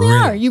 Yeah, you really, Really?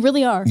 are. You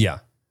really are. Yeah.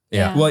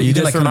 Yeah. Well, You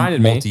can, just like,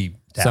 reminded me.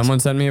 multitask. Someone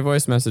sent me a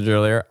voice message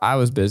earlier. I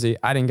was busy.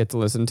 I didn't get to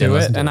listen to Didn't it,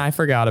 listen to and it. I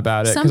forgot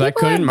about it Some because I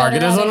people are couldn't mark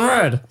it better as at it.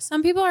 unread.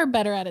 Some people are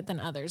better at it than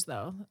others,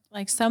 though.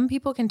 Like some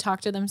people can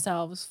talk to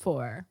themselves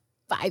for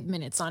 5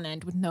 minutes on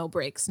end with no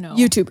breaks, no.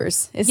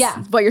 YouTubers is Yeah.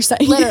 what you're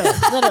saying.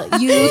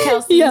 Literally. You,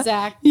 Kelsey, Yeah.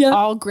 Zach, Yeah.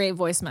 all great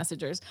voice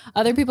messengers.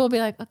 Other people will be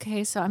like,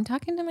 okay, so I'm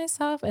talking to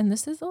myself and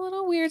this is a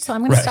little weird, so I'm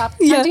going to stop. Talk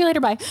to you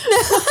later. Bye.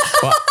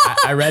 Well,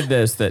 I read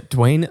this that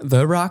Dwayne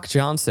The Rock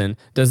Johnson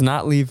does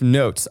not leave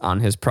notes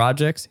on his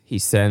projects. He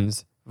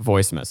sends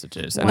voice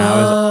messages. And I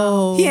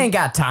was he ain't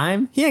got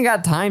time. He ain't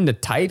got time to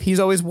type. He's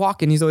always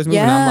walking. He's always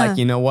moving. Yeah. I'm like,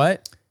 you know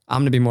what? I'm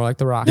going to be more like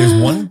The Rock. There's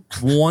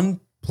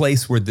one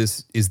place where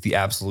this is the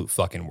absolute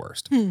fucking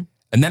worst. And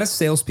that is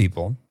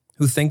salespeople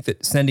who think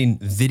that sending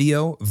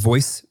video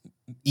voice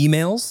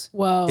emails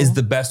Whoa. is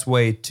the best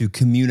way to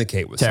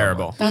communicate with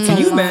Terrible. someone. Can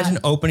you imagine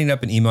opening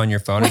up an email on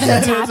your phone and being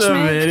like, It's a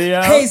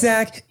video. hey,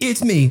 Zach,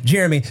 it's me,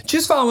 Jeremy.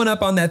 Just following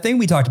up on that thing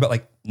we talked about.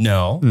 Like,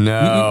 no.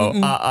 No.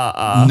 No.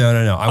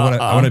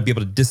 I want to be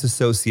able to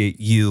disassociate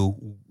you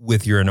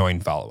with your annoying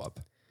follow-up.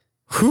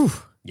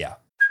 Yeah.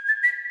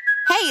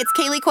 Hey, it's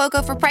Kaylee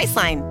Cuoco for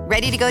Priceline.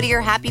 Ready to go to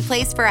your happy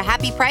place for a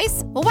happy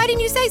price? Well, why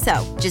didn't you say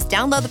so? Just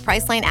download the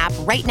Priceline app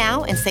right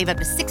now and save up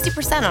to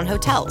 60% on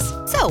hotels.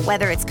 So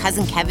whether it's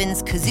Cousin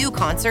Kevin's Kazoo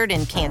Concert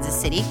in Kansas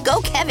City,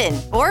 go Kevin,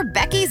 or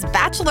Becky's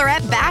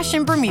Bachelorette Bash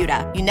in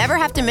Bermuda, you never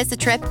have to miss a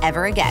trip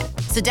ever again.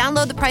 So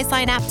download the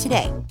Priceline app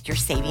today. Your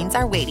savings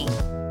are waiting.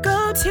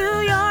 Go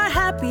to your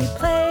happy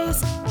place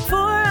for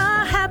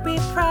a happy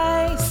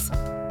price.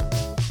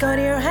 Go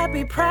to your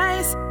happy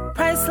price,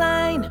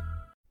 Priceline.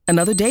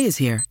 Another day is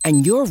here,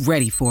 and you're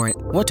ready for it.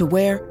 What to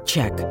wear?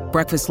 Check.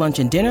 Breakfast, lunch,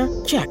 and dinner?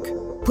 Check.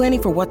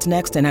 Planning for what's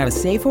next and how to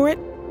save for it?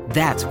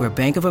 That's where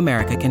Bank of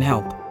America can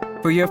help.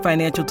 For your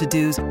financial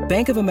to-dos,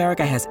 Bank of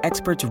America has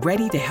experts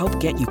ready to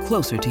help get you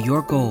closer to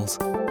your goals.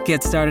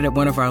 Get started at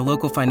one of our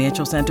local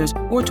financial centers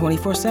or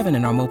 24/7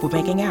 in our mobile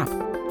banking app.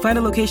 Find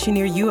a location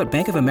near you at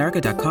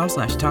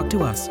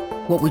bankofamerica.com/talktous.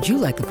 What would you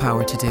like the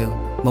power to do?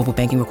 Mobile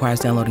banking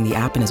requires downloading the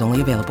app and is only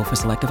available for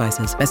select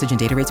devices. Message and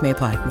data rates may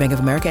apply. Bank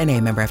of America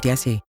N.A., member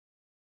FDIC.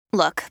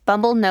 Look,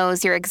 Bumble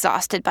knows you're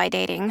exhausted by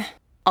dating.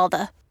 All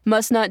the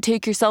must not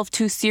take yourself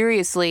too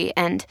seriously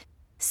and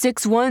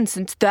 6'1"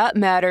 since that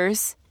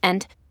matters.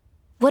 And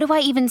what do I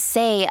even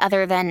say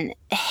other than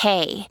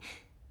hey?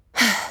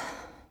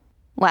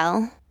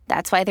 Well,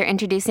 that's why they're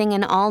introducing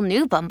an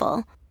all-new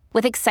Bumble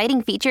with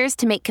exciting features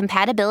to make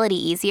compatibility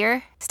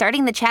easier,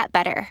 starting the chat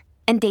better,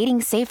 and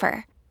dating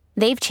safer.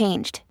 They've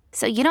changed,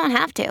 so you don't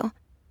have to.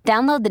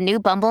 Download the new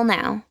Bumble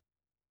now.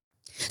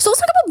 So let's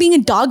talk about being a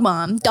dog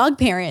mom, dog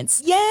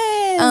parents.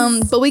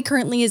 Yes. Bowie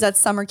currently is at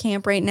summer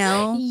camp right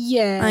now.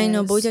 Yes. I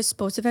know. Bowie's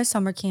supposed to have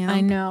summer camp.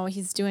 I know.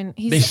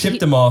 They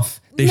shipped him off.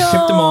 They shipped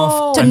him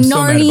off. To I'm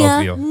so mad at both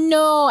Narnia. of you.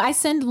 No, I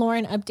send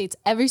Lauren updates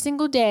every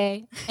single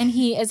day, and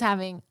he is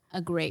having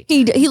a great.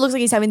 He looks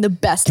like he's having the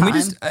best Can time. we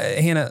just,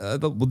 Hannah,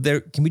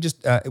 can we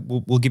just,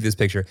 we'll give you this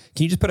picture.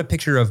 Can you just put a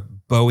picture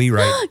of Bowie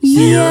right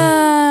here?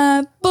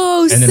 Yeah,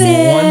 Bosif. And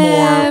then one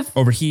more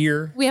over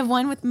here. We have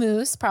one with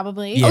Moose,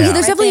 probably. Yeah. Oh, yeah, there's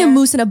Right definitely there. a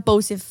Moose and a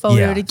Bosif photo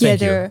Thank you.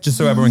 together. Just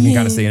so everyone can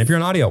kind of see. And if you're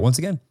on audio, once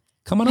again,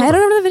 come on over. Head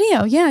on over to the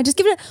video. Yeah, just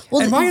give it.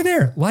 Well, And while you're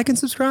there, like and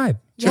subscribe.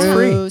 Just yeah.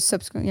 free.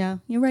 Subscribe. Yeah,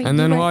 you're right. And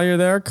then you're right. while you're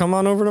there, come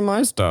on over to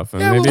my stuff.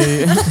 And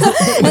maybe.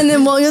 and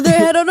then while you're there,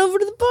 head on over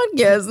to the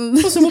podcast.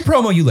 Listen, we'll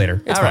promo you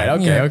later. It's All right. fine.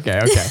 Okay.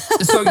 Yeah.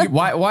 Okay. So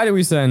why do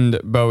we send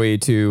Bowie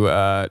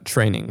to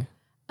training?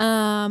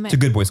 To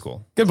Good Boy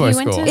School. Good boy He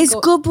went school. to- It's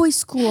good boy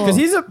school. Because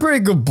he's a pretty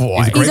good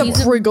boy. He's a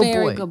He's a pretty good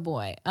very boy. good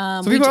boy.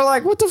 So people are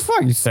like, what the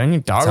fuck? You send your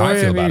dog That's how I away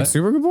feel to be about a it.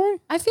 super good boy?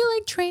 I feel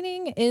like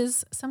training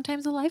is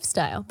sometimes a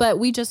lifestyle, but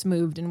we just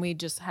moved and we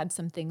just had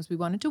some things we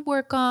wanted to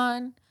work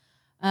on.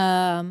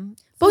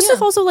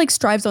 Bosif also like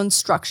strives on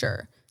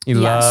structure. He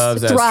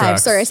loves that thrives. structure.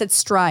 Sorry, I said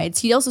strides.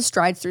 He also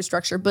strides through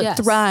structure, but Yes.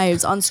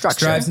 thrives on structure.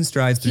 Strives and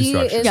strides through He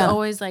structure. is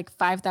always like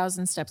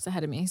 5,000 steps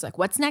ahead of me. He's like,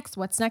 what's next?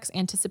 What's next?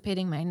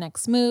 Anticipating my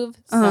next move.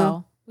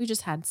 So we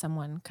just had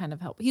someone kind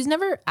of help. He's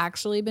never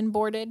actually been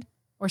boarded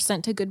or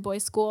sent to good boy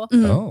school.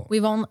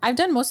 Oh. I've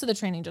done most of the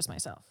training just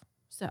myself.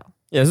 So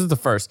Yeah, this is the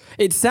first.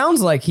 It sounds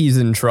like he's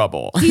in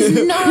trouble.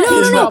 he's not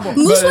in trouble.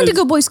 Moose But went to it's-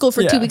 good boy school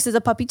for yeah. 2 weeks as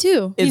a puppy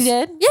too. He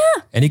did? Yeah.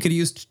 And he could have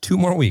used 2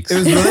 more weeks. It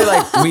was really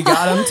like we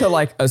got him to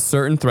like a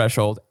certain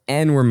threshold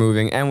and we're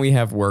moving and we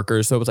have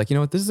workers. So it was like, you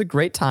know what? This is a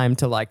great time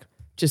to like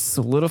just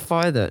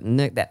solidify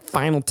that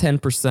final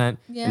 10%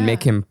 and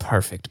make him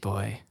perfect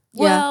boy.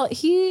 Well,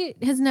 he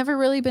has never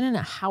really been in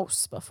a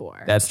house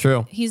before. That's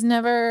true. He's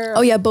never.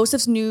 Oh yeah,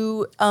 Boseph's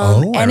new I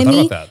never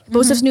enemy. thought about that.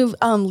 Boseph's new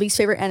least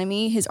favorite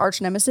enemy, his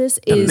arch nemesis,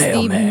 is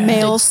the mailman.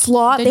 male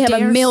sloth. the They have a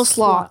dare male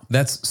sloth. sloth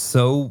That's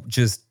so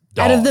just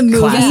out of the dog. movie.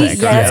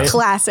 Classic, Yeah, right? it's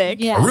classic.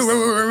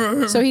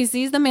 Yes. So he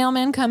sees the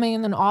mailman coming,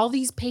 and then all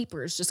these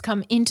papers just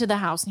come into the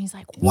house, and he's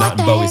like, "What Not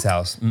the in Bowie's heck?"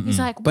 house. He's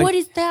like, But "What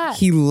is that?"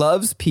 He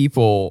loves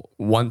people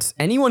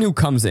anyone who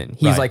comes in,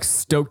 he's Right. like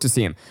stoked to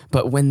see him.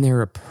 But when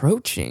they're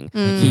approaching,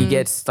 he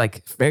gets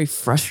like very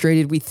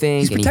frustrated, we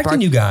think. He's and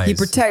protecting you guys.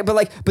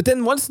 But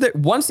then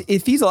once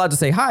if he's allowed to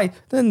say hi,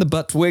 then the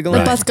butt's wiggling.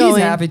 The butt's He's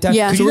going. happy.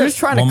 Yeah. So Could we're just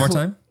trying One to more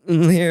time?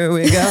 Here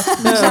we go.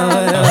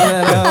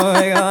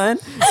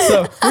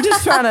 So we're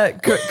just trying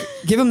to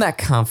give him that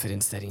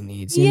confidence that he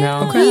needs, you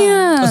know?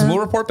 Listen, we'll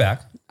report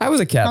back. I was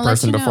a cat I'll let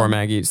person you know. before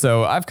Maggie,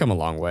 so I've come a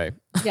long way.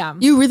 yeah.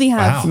 You really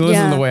have. Wow.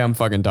 Listen to the way I'm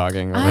fucking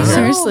dogging. over here.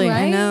 Seriously,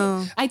 I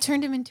know. I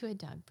turned him into a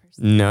dog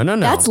person. No.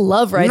 That's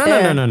love right no,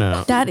 there.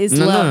 No. That is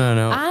no, love.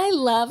 No. I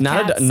love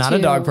Not cats not a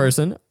too. dog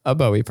person, a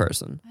Bowie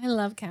person. I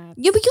love cats.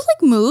 Yeah, but you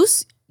like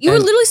Moose. You were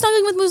And- literally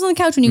snuggling with Moose on the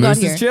couch when you Moose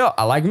got here. is chill.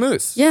 I like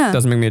Moose. Yeah.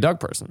 Doesn't make me a dog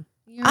person.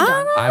 You're a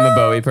dog. I'm a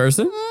Bowie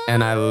person,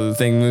 and I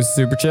think Moose is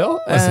super chill.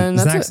 Listen, And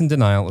that's Zach's it. in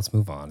denial. Let's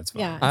move on. It's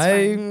fine.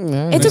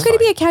 Yeah. It's okay to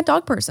be a cat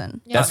dog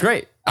person. That's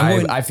great. I'm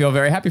going- I feel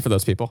very happy for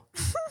those people.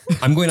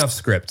 I'm going off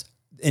script,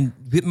 and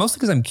mostly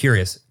because I'm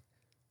curious.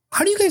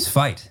 How do you guys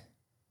fight?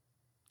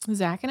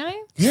 Zach and I.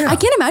 Yeah, I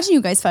can't imagine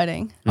you guys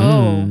fighting.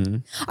 Oh,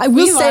 I will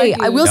We've say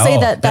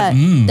argued.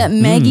 that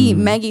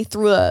Maggie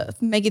threw a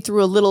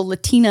little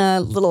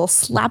Latina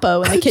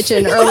slappo in the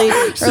kitchen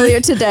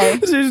earlier today.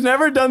 She's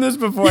never done this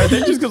before. I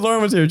think just because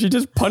Lauren was here, she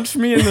just punched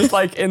me in this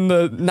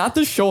not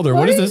the shoulder.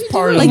 What is this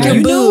part Like of your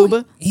me?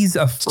 boob. he's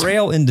a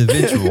frail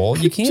individual.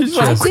 You can't She's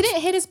I just.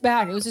 didn't hit his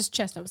back. It was his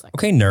chest. I was like,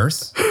 Okay,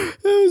 nurse.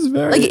 It was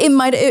very. Like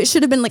it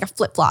should have been like a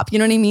flip flop. You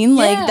know what I mean?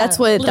 Like Yeah, that's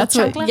what little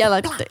chocolate. yeah,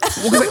 like Well,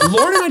 'cause, like,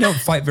 Lauren and I don't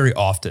fight very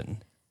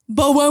often.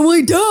 but when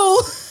we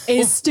do.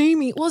 it's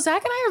steamy. Well,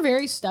 Zach and I are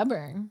very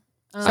stubborn.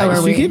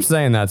 She keeps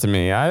saying that to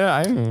me.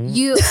 I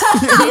He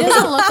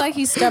doesn't look like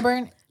he's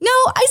stubborn. No,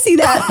 I see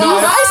that.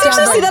 I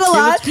actually see that a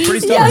lot.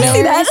 pretty Yeah, I stubborn. see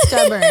Very that.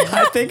 stubborn.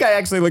 I think I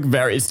actually look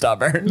very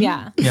stubborn.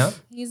 Yeah. Yeah.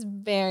 He's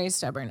very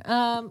stubborn.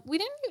 We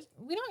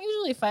don't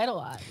usually fight a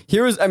lot.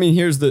 Here's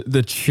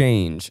the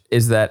change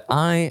is that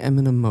I am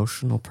an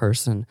emotional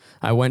person.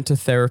 I went to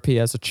therapy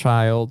as a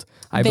child.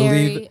 I believe.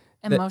 Very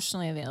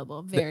emotionally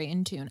available, very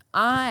in tune.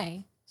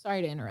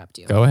 Sorry to interrupt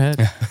you. Go ahead.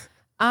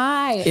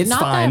 It's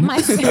not fine.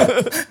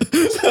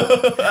 that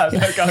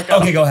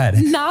Okay, go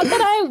ahead. not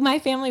that my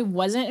family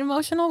wasn't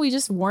emotional. We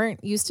just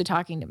weren't used to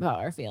talking about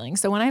our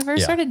feelings. So when I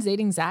first started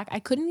dating Zach, I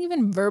couldn't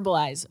even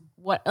verbalize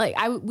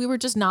we were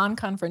just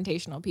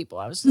non-confrontational people.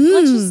 I was just,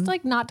 let's just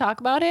like not talk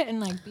about it and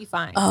like be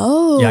fine.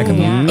 Oh, Yeah, I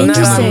can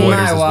interesting. avoiders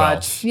My as well.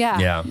 watch. Yeah.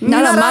 Yeah.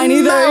 Not on mine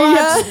either.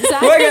 Yeah.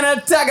 Zach- We're gonna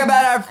talk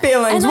about our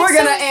feelings. And We're I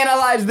gonna said-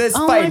 analyze this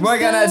Oh fight. my We're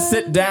gonna God.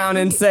 sit down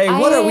and say,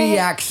 what are we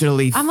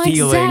actually I'm like,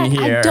 feeling Zach,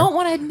 here? I don't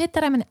want to admit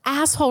that I'm an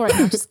asshole right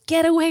now. Just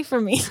get away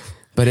from me.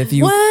 But if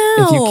you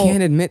Wow.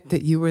 can't admit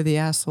that you were the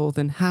asshole,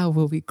 then how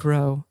will we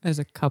grow as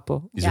a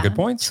couple? These are good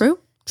points. True.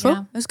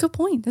 Yeah. That's a good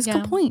point. That's a Yeah.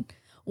 good point.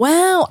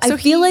 Wow. So I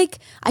feel like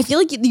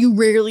you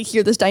rarely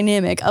hear this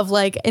dynamic of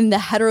like in the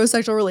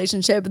heterosexual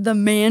relationship, the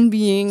man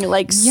being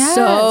like Yes.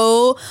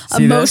 so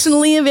See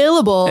emotionally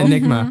available.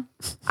 Enigma.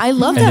 I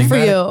love that for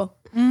Enigmatic.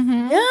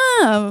 you.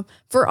 Yeah.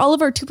 For all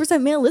of our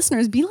 2% male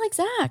listeners, be like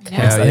Zach.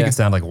 Yes, I think yeah. it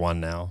sounded like one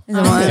now.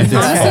 Honestly, It's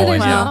there's falling,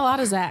 not yeah. a lot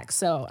of Zach,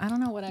 so I don't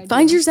know what I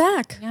Find do. your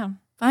Zach. Yeah.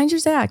 Find your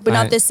Zach, but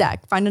I- not this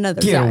Zach. Find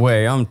another Get Zach.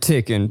 away. I'm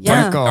ticking.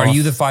 Yeah. Fuck off. Are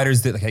you the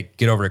fighters that like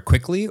get over it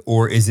quickly,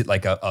 or is it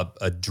like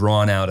a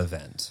drawn out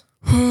event?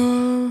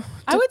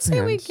 I would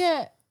say we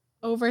get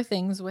over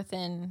things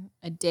within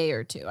a day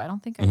or two. I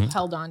don't think I've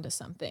held on to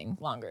something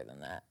longer than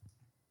that.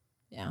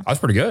 Yeah. That's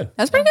pretty good.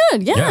 That's pretty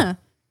good. Yeah. Yeah.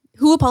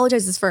 Who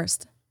apologizes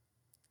first?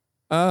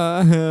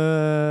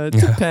 It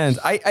depends.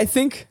 I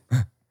think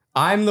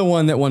I'm the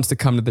one that wants to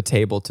come to the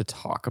table to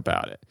talk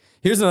about it.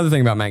 Here's another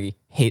thing about Maggie.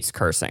 Hates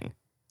cursing.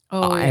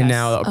 Oh, And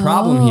now a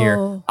problem here.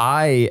 Oh.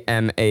 I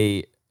am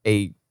a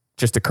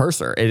just a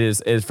cursor. It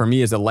is for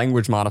me is a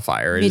language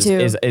modifier. Me too.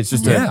 It's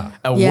just Yeah.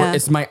 a Yeah. word.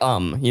 It's my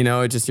you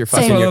know, it's just you're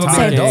fucking, Same. you're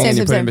talking, Same. and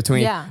you put Same. in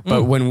between. Yeah.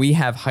 But when we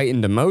have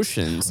heightened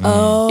emotions, if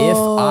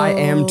Oh. I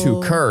am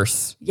to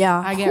curse,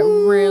 Yeah. I get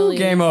really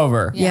game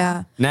over.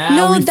 Yeah.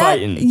 Now we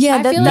fighting. Yeah.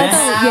 I That, feel like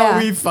that's, Now yeah.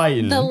 we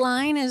fighting. The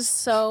line is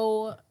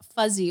so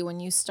fuzzy when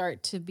you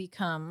start to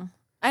become,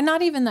 and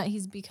not even that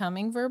he's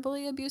becoming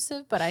verbally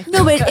abusive, but I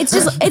No, but it's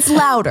just, it's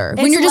louder.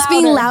 when It's you're just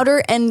being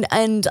louder. louder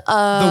and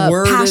the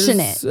word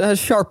passionate. is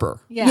sharper.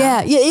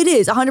 Yeah, it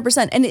is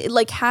 100%. And it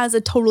like has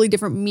a totally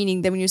different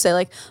meaning than when you say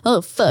like,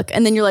 oh, fuck.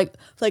 And then you're like,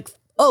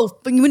 oh,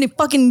 when you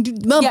fucking,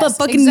 Yes,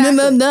 fucking,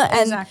 exactly. and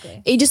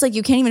Exactly. it just like,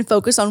 you can't even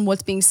focus on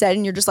what's being said.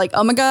 And you're just like,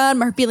 oh my God,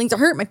 my feelings are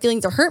hurt. My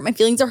feelings are hurt. My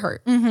feelings are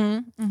hurt.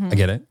 I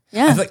get it.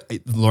 Yeah. I feel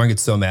like Lauren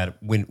gets so mad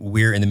when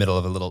we're in the middle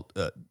of a little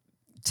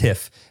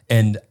tiff,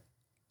 and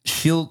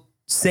she'll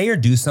say or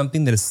do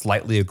something that is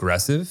slightly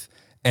aggressive,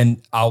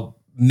 and I'll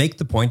make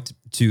the point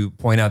to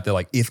point out that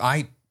like if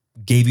I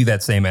gave you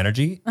that same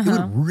energy, it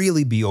would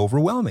really be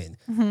overwhelming.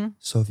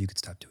 So if you could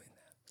stop doing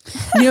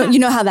that. You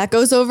know how that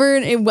goes over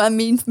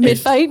mid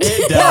fight?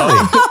 It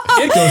does.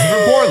 It goes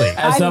over poorly.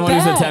 As someone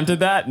who's bet. attempted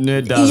that,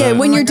 it doesn't. Yeah,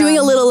 when you're my doing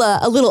God.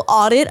 a little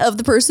audit of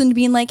the person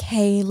being like,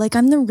 hey, like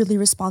I'm the really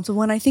responsible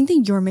one. I think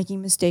that you're making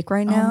a mistake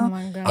right now.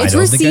 my God. I It's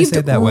don't think I received say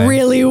it that way.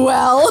 really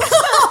well.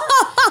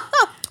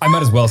 I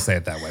might as well say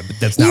it that way, but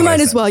that's not You what I might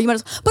as said. well. You might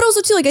as well. But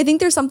also too, like I think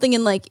there's something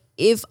in like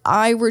if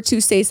I were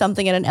to say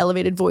something at an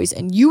elevated voice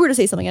and you were to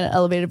say something at an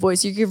elevated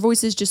voice, your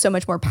voice is just so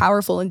much more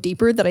powerful and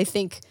deeper that I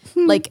think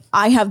like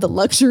I have the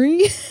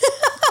luxury.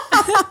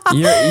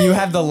 You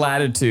have the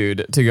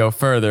latitude to go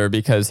further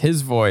because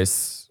his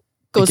voice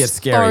Goes gets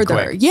scary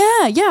farther. quick.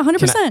 Yeah,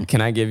 100%.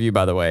 Can I give you,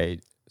 by the way,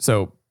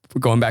 so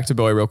going back to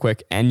Bowie real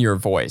quick and your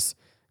voice.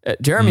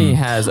 Jeremy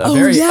has a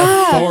very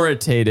yeah.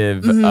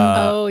 authoritative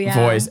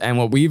voice. And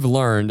what we've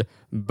learned,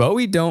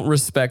 Bowie don't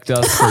respect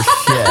us for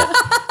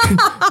shit,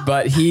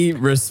 but he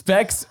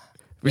respects.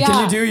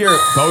 Can you do your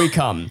Bowie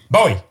come?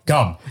 Bowie,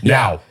 come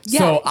now.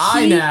 So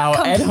I he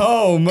now at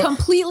home.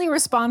 completely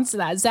responds to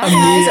that. Zach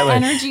Immediately.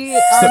 has energy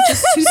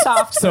just too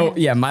soft. So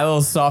yeah, my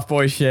little soft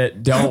boy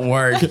shit don't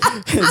work.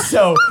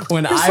 So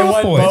when I soft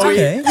want boys, Bowie,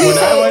 okay. when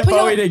I want Put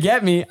Bowie on- to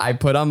get me, I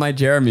put on my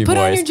Jeremy voice. Put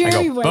on your Jeremy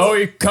I go, voice.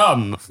 Bowie,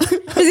 come. Does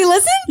he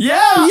listen?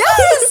 Yeah.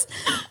 Yes.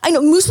 I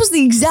know. Moose was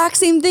the exact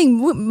same thing.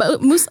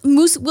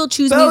 Moose will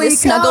choose me Bowie, to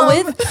snuggle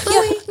come. with.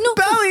 Yeah, no.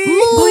 Bowie.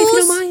 Moose, Bowie, if you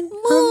don't mind.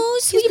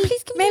 Moose, will you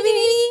please come Maybe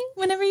here?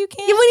 whenever you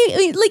can.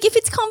 Yeah, like if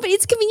it's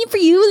convenient for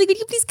you, like would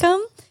you please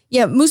come?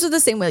 Yeah, Moose is the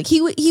same way. Like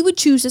he would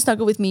choose to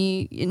snuggle with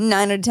me 9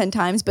 out of 10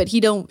 times, but he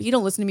don't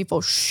listen to me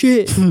for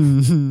shit.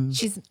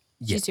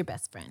 She's your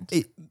best friend.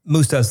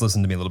 Moose does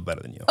listen to me a little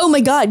better than you. Oh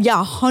my God,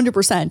 yeah,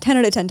 100%, 10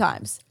 out of 10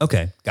 times.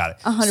 Okay, got it.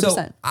 100%.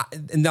 So,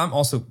 and I'm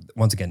also,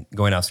 once again,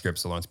 going off script,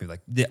 so Lauren's be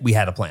like, we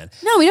had a plan.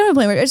 No, we don't have a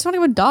plan. I just want to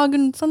go dog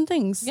and fun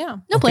things. Yeah.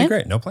 No Okay, plan.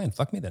 great. No plan.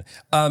 Fuck me then.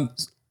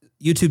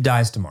 YouTube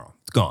dies tomorrow.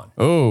 It's gone.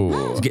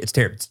 Oh, It's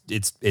terrible.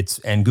 It's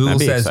and Google That'd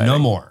be says no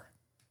exciting. more.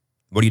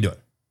 What are you doing?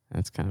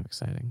 that's kind of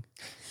exciting.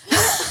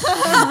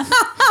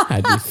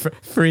 I'd be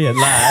free at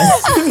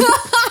last.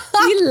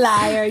 You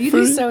liar. You'd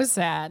be so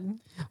sad.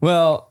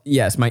 Well,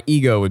 yes, my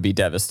ego would be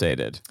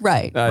devastated.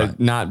 Right.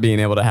 Not being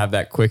able to have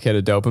that quick hit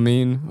of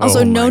dopamine.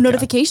 Also, Oh no my God.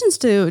 notifications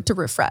to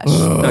refresh. No,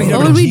 you What have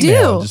would a we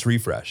Gmail, do? Just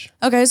refresh.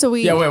 Okay, so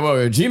we. Yeah, wait.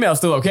 Gmail's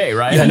still okay,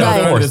 right? Yeah, I no, know of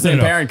they're under course. the same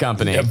No. parent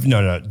company. No.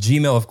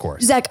 Gmail, of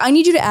course. Zach, I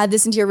need you to add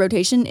this into your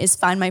rotation. Is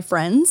Find My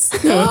Friends.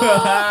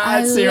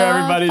 I see where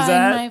everybody's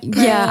at.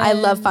 Yeah, I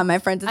love Find My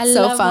Friends. It's I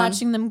so love fun.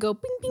 watching them go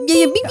bing, bing, Yeah,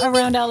 yeah, bing, bing, bing,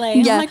 around bing. LA.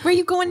 Yeah. I'm like, where are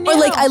you going now? Or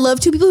like, I love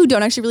two people who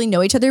don't actually really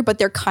know each other, but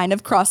they're kind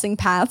of crossing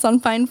paths on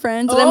Find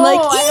Friends. And I'm like,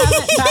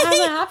 that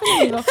hasn't happened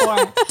to me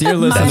before. Dear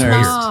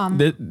listeners, mom.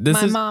 this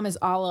My is mom is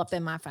all up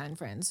in my Find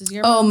Friends. Is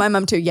your oh, mom? my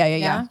mom too.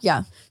 Yeah.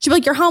 She'd be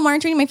like, you're home. Why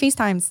aren't you reading my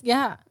FaceTimes?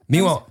 Yeah.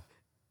 Meanwhile,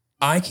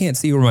 I can't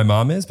see where my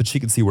mom is, but she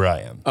can see where I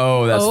am.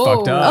 that's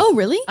fucked up. Oh,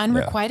 really?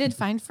 Unrequited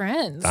Find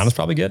Friends. Donna's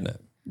probably getting it.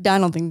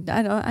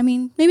 I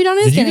mean, maybe Donna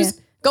is Did you getting just-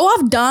 it. Go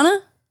off, Donna.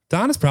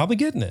 Donna's probably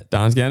getting it.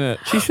 Don's getting it.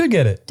 She should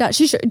get it.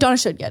 Donna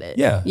should get it.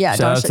 Yeah. Yeah. Shout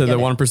Donna out should to the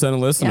get it. 1% of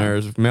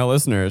listeners, male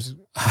listeners.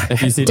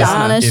 If you see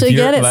Donna Donna, should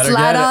get it. let her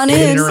Slide get it. on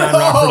Hitting in. around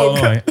Rockford,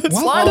 Illinois.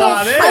 Slide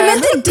on in. I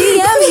meant the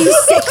DM, you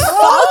sick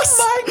fucks.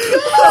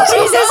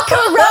 Jesus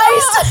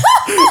Christ.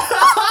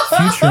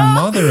 Future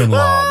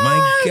mother-in-law.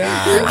 My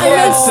God. I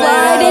meant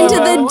slide into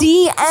the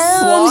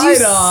DMs, you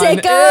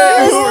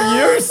sickers.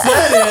 You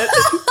said it.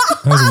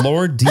 That was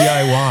Lord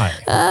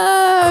DIY.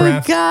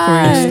 Craft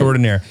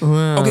extraordinaire.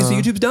 Okay, so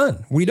YouTube's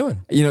done. What are you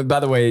doing? You know, by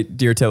the way,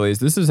 dear Tillies,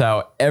 this is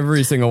how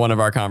every single one of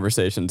our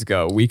conversations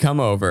go. We come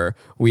over,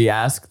 we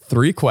ask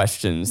 3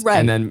 questions, Right.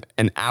 and then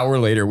an hour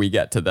later we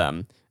get to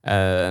them.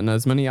 And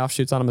as many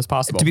offshoots on them as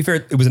possible. To be fair,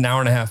 it was an hour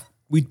and a half.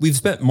 We've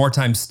spent more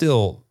time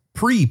still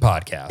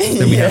pre-podcast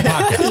than we have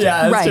podcast.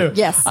 yeah, that's Right, true.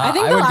 yes. I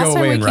think I the would last go time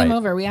away we and came write.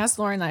 over, we asked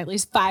Lauren at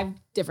least 5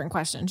 different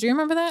questions. Do you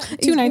remember that?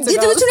 2 nights Yeah,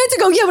 ago. that was 2 nights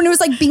ago. Yeah, when it was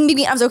like bing, bing,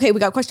 bing. I was okay. We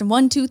got question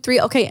 1, 2, 3.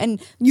 Okay, and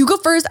you go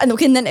first. And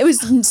okay, and then it was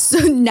so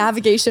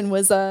navigation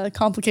was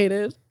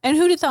complicated. And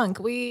who to thunk?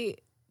 We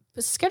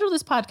scheduled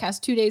this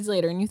podcast 2 days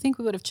later, and you think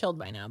we would have chilled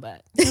by now,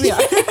 but here we are.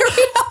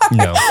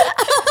 No.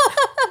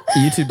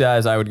 YouTube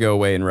dies, I would go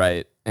away and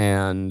write,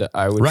 and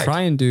I would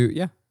try and do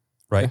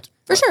Right.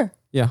 For sure.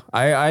 Yeah,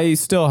 I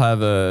still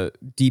have a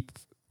deep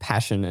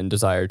passion and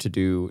desire to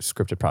do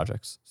scripted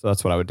projects. So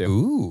that's what I would do.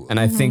 Ooh. And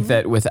I think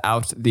that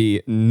without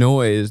the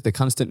noise, the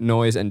constant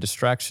noise and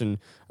distraction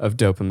of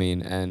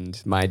dopamine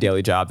and my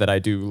daily job that I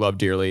do love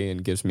dearly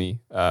and gives me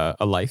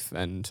a life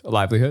and a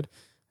livelihood,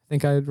 I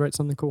think I'd write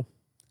something cool.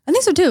 I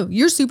think so too.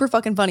 You're super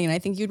fucking funny, and I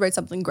think you'd write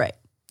something great.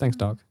 Thanks,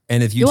 dog.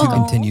 And if YouTube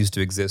continues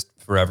to exist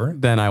forever,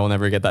 then I will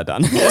never get that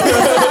done.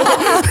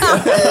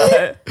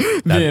 that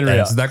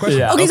answers that question.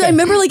 Yeah. Okay, so I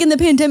remember like in the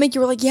pandemic,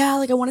 you were like, yeah,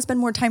 like I want to spend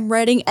more time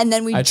writing. And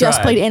then we just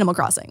tried. played Animal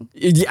Crossing.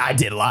 Yeah, I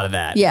did a lot of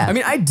that. Yeah. I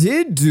mean, I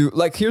did do,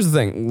 like, here's the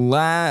thing.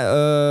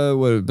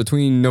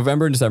 Between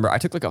November and December, I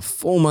took like a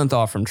full month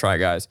off from Try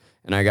Guys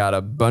and I got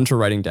a bunch of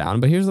writing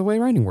down. But here's the way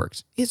writing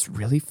works. It's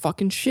really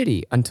fucking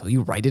shitty until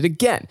you write it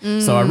again.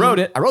 So I wrote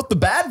it. I wrote the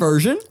bad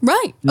version.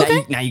 Right.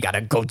 Now you got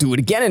to go do it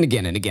again and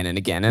again and again and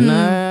again. And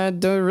I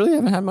really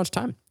haven't had much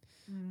time.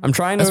 I'm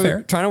trying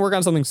to work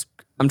on something.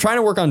 I'm trying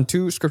to work on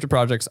 2 scripted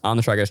projects on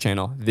the Try Guys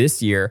channel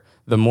this year.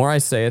 The more I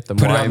say it, the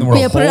more I'm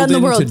Yeah, put it out in the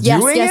beholden world. to Yes,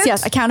 doing yes, it.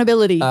 yes.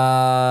 Accountability.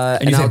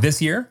 And you said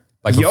this year?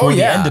 Like Yo, before the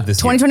yeah. end of this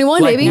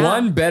 2021, like baby.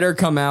 one better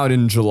come out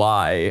in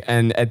July,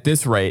 and at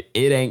this rate,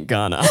 it ain't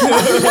gonna.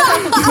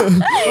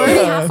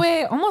 We're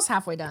already almost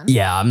halfway done.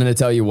 Yeah, I'm gonna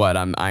tell you what.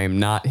 I am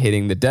not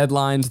hitting the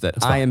deadlines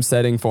that I am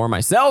setting for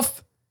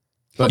myself.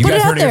 But you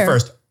guys heard it here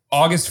first.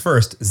 August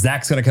 1st,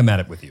 Zach's gonna come at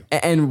it with you.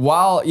 And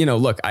while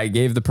look, I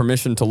gave the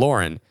permission to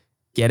Lauren.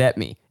 Get at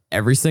me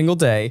every single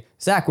day.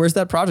 Zach, where's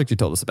that project you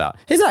told us about?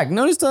 Hey, Zach,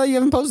 noticed you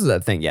haven't posted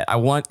that thing yet. I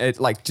want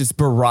it, like, just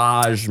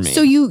barrage me.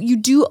 So you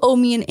do owe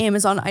me an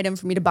Amazon item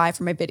for me to buy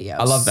for my videos.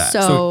 I love that.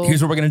 So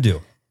here's what we're going to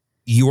do.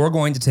 You're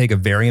going to take a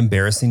very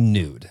embarrassing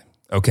nude,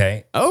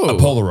 okay? A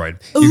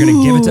Polaroid. You're going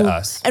to give it to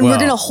us. And we're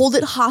going to hold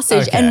it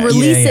hostage and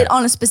release it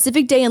on a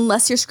specific day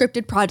unless your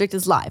scripted project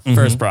is live.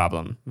 First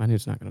problem. My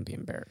nude's not going to be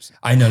embarrassing.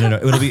 I know, no.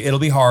 It'll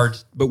be hard,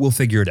 but we'll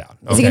figure it out.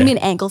 Is it going to be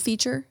an ankle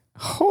feature?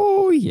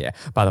 Oh, yeah.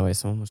 By the way,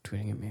 someone was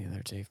tweeting at me the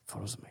other day,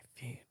 photos of my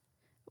feet.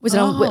 Was it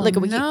on like a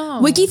wiki?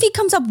 No. Wiki feet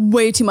comes up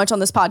way too much on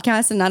this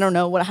podcast, and I don't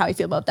know how you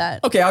feel about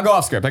that. Okay, I'll go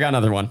off script. I got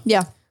another one.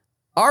 Yeah.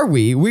 Are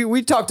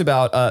we talked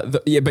about,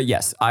 but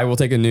yes, I will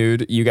take a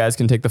nude. You guys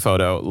can take the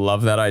photo.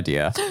 Love that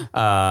idea.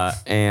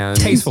 And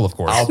tasteful, of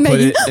course. I'll put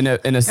it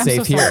in a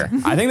safe here.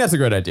 I think that's a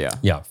great idea.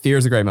 Yeah. Fear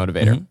is a great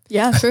motivator. Mm-hmm.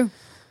 Yeah, true.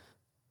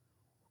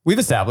 We've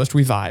established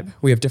we vibe.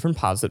 We have different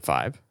positive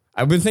vibe.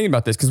 I've been thinking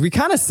about this because we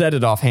kind of said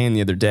it offhand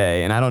the other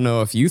day, and I don't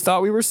know if you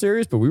thought we were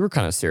serious, but we were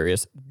kind of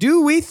serious.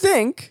 Do we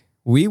think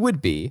we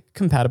would be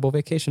compatible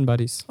vacation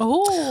buddies?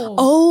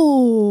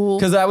 Oh.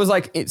 Because I was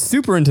like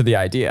super into the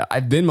idea.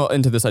 I've been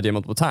into this idea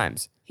multiple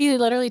times. He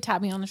literally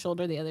tapped me on the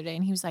shoulder the other day,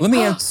 and he was like, Let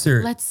me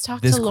answer let's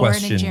talk this to Lauren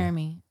question and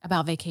Jeremy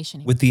about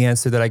vacationing. with the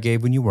answer that I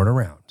gave when you weren't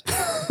around.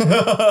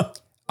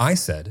 I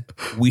said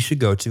we should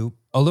go to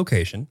a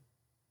location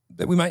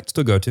that we might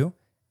still go to.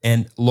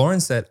 And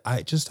Lauren said,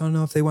 I just don't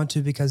know if they want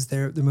to because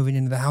they're moving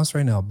into the house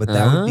right now, but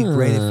that would be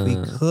great if we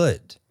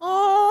could.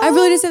 I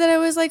really did say that. I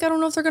was like, I don't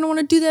know if they're going to want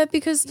to do that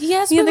because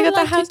Yes, they we got would the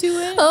like to house. do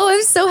it. Oh,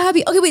 I'm so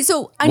happy. Okay, wait.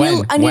 So I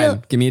When?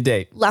 need Give me a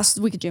date. last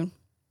week of June.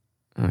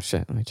 Oh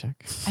shit, let me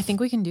check. I think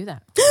we can do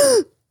that.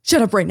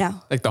 Shut up right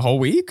now. Like the whole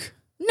week?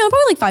 No,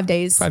 probably like 5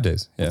 days. 5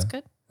 days. Yeah. That's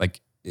good. Like,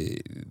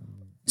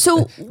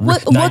 So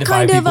what 9 to 5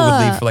 kind of people would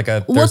leave for like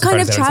a what Thursday, kind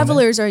Friday, of Saturday,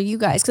 travelers are you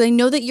guys? Because I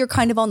know that you're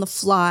kind of on the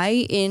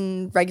fly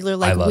in regular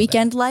like love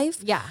weekend life.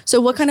 Yeah. So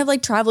what kind of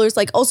like travelers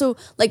like also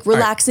like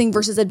relaxing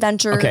versus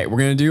adventure? Okay, we're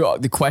gonna do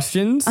the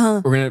questions.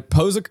 We're gonna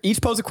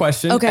each pose a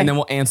question, Okay. and then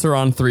we'll answer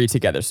on 3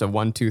 together. So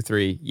 1, 2,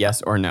 3,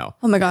 yes or no.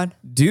 Oh my god.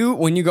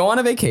 When you go on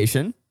a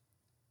vacation,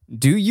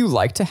 do you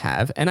like to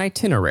have an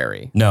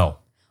itinerary? no.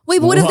 Wait,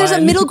 but what if there's a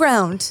One. middle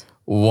ground?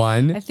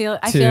 1, I feel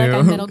like 2,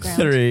 I'm middle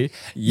ground. 3,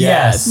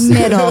 yes.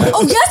 Middle.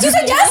 Oh yes, you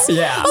said yes.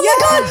 Yeah. Oh my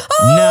god.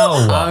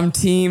 Oh. No. I'm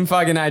team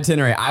fucking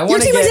itinerary. I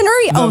want to team get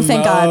itinerary? the Oh,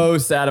 thank God.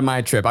 most out of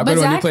my trip. I'll go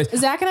But to a new place.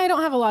 Zach and I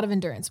don't have a lot of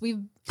endurance. We've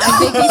You guys are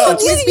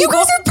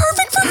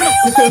perfect for me.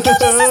 Oh my god,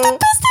 this is the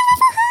best thing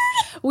I've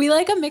ever heard. we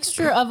like a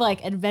mixture of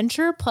like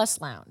adventure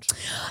plus lounge.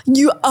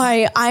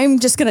 I'm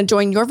just gonna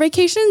join your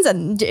vacations,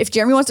 and if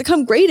Jeremy wants to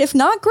come, great. If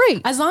not,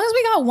 great. As long as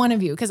we got one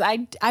of you, because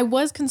I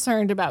was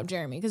concerned about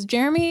Jeremy, because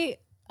Jeremy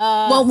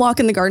Won't walk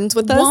in the gardens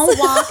with us. won't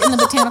walk in the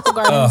botanical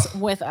gardens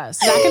with us.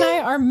 Zach and I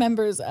are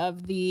members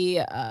of the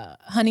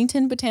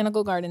Huntington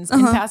Botanical Gardens in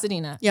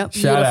Pasadena. Yep.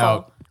 Shout Beautiful.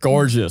 out.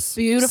 Gorgeous.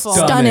 Beautiful.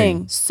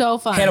 Stunning. So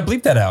fun. Hannah,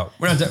 bleep that out.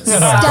 We're not gardens.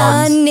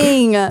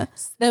 Stunning.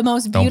 The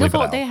most Don't bleep it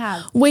beautiful. out. They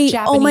have Wait,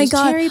 Japanese oh my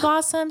God. cherry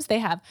blossoms. They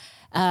have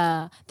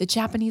the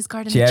Japanese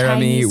garden, the Jeremy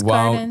Chinese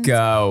won't gardens,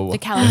 go. the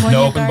California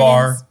No open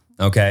gardens. bar.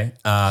 Okay.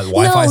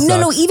 Wi-Fi sucks.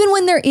 No. Even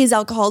when there is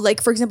alcohol,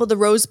 like for example, the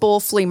Rose Bowl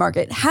flea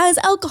market has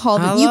alcohol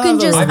that you can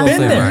just. I've been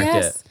there.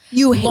 Yes.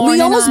 We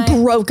Lauren almost and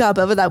I- broke up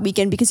over that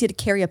weekend because he had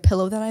to carry a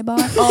pillow that I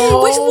bought, which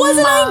Oh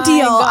wasn't my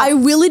ideal. God. I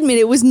will admit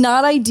it was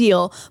not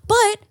ideal,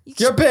 but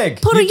You're big.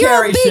 you're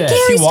carry a big, shit.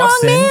 carry, She walks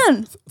strong in,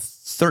 man.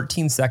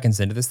 13 seconds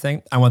into this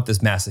thing, I want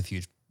this massive,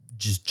 huge,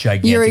 just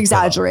gigantic. You're pillow.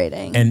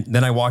 exaggerating. And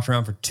then I walked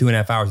around for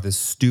 2.5 hours with this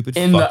stupid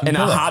in fucking a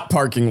pillow. hot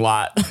parking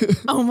lot.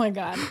 Oh my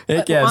God.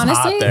 It gets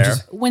Honestly, hot there.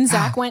 when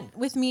Zach went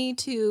with me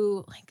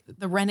to like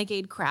the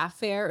Renegade Craft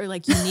Fair or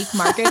like unique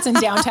markets in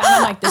downtown,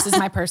 I'm like, this is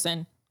my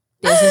person.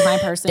 This is my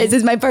person. This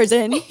is my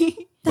person.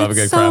 Love a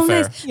good so craft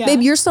fair. nice. Yeah.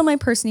 Babe, you're still my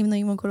person, even though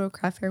you won't go to a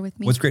craft fair with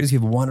me. What's great is you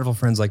have wonderful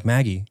friends like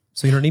Maggie,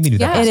 so you don't need me to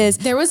do that. Yeah, It is.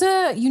 There was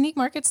a unique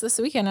markets this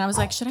weekend, and I was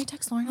like, should I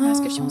text Lauren and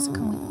ask if she wants to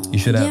come? You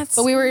should have. Yes.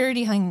 But we were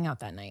already hanging out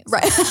that night.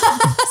 Right.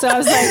 So I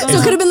was like, So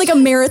it could have been like a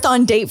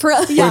marathon date for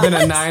us. Would have been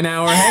a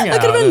 9-hour hangout.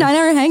 It could have been a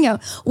 9-hour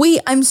hangout. Wait,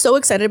 I'm so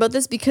excited about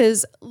this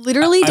because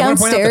literally I wanna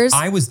point out that downstairs.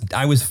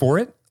 I was for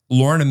it.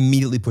 Lauren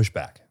immediately pushed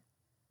back.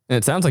 And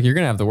it sounds like you're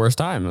gonna have the worst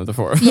time of the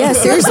four. Yeah,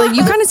 seriously.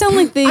 You kind of sound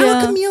like the.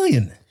 I'm a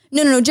chameleon.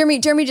 No.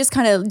 Jeremy just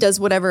kind of does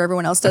whatever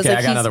everyone else does. Okay, like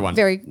I got he's another one.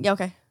 Very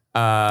okay.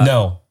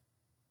 No.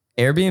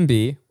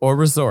 Airbnb or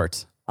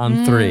resort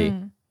on 3.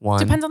 1.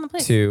 Depends on the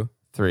place. 2,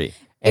 3.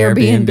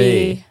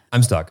 Airbnb.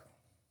 I'm stuck.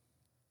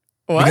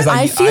 What? Because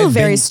I feel I've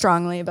very been-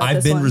 strongly about I've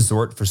this been one.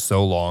 resort for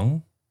so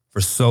long.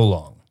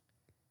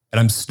 And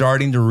I'm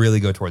starting to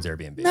really go towards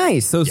Airbnb.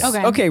 Nice. So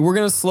okay, we're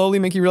gonna slowly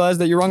make you realize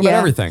that you're wrong about Yeah.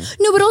 everything.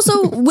 No, but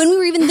also when we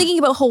were even thinking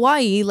about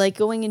Hawaii, like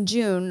going in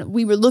June,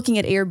 we were looking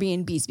at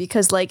Airbnbs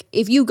because, like,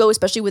 if you go,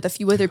 especially with a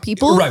few other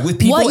people, Right, with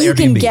people, what you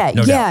can Airbnb, get,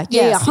 no yeah, doubt.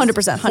 yeah,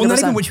 100%, 100%. Well, not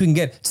even what you can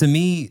get. To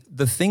me,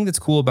 the thing that's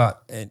cool about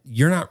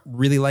you're not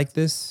really like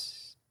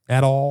this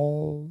at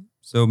all.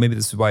 So maybe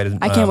this is why it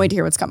doesn't. I can't wait to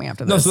hear what's coming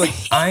after No, this. so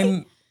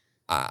like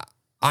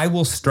I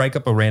will strike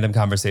up a random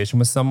conversation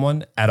with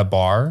someone at a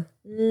bar,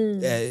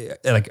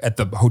 like at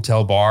the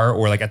hotel bar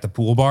or like at the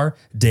pool bar,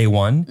 day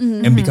one,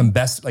 and become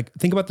best. Like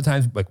think about the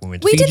times like when we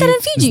went to We Fiji. did that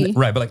in Fiji.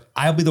 Right? But like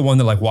I'll be the one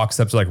that like walks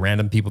up to like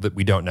random people that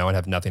we don't know and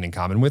have nothing in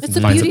common with, It's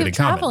and the find beauty something of in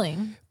common.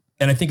 traveling.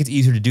 And I think it's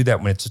easier to do that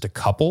when it's just a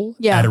couple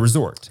Yeah. at a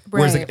resort.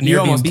 Whereas like an You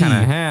Airbnb, almost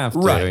kinda have to,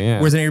 right? yeah.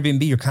 Whereas an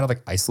Airbnb, you're kind of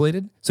like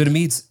isolated. So to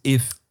me, it's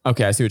if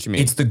Okay, I see what you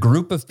mean. it's the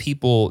group of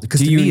people.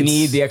 Because Do to you me, it's,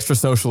 need the extra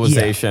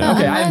socialization? But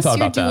Okay, I hadn't unless thought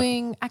you're about that.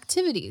 doing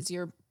activities,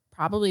 you're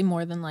probably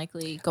more than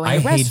likely going I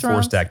to hate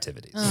restaurants. forced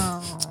activities.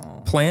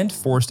 Planned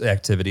forced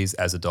activities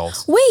as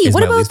adults. Wait, is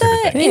what my about least favorite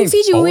that thing. in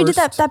Fiji when we did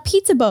forced. that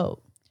pizza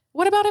boat?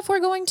 What about if we're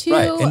going to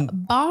Right,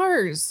 and-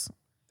 bars?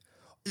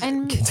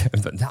 And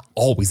But not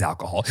always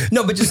alcohol.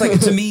 No, but just like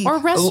to me, Or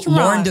restaurants.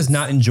 Lauren does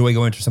not enjoy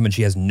going to someone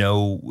she has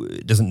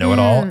doesn't know at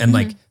all, and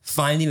like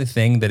finding a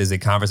thing that is a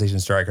conversation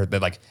starter that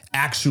like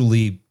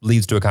actually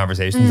leads to a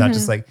conversation. It's not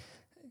just like,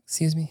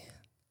 excuse me,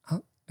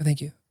 oh,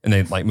 thank you, and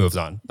then like moves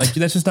on. Like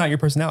that's just not your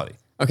personality.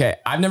 Okay,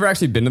 I've never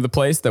actually been to the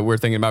place that we're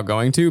thinking about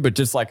going to, but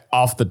just like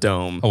off the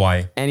dome.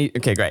 Hawaii.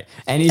 Okay, great.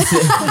 Any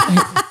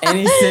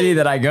city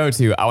that I go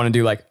to, I want to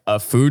do like a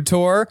food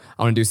tour.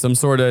 I want to do some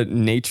sort of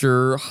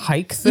nature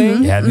hike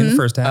thing. You had me in the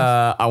first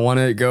half. I want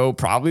to go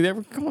probably there.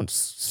 Come on,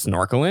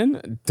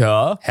 snorkeling.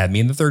 Duh. Had me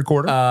in the third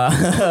quarter.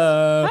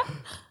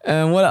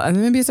 And what?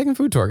 And maybe a second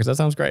food tour because that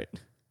sounds great.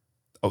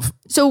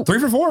 So 3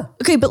 for 4.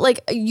 okay, but like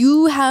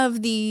you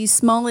have the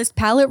smallest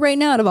palate right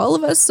now out of all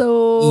of us.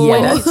 So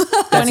Yeah,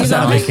 when he's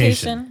not on a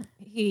vacation,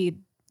 he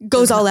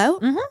goes all out.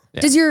 Yeah.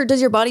 Does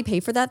your body pay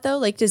for that though?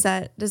 Like does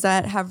that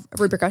have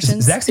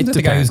repercussions? Zach seems It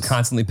like the guy who's depends.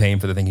 constantly paying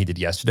for the thing he did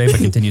yesterday, but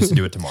continues to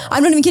do it tomorrow.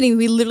 I'm not even kidding.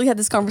 We literally had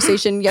this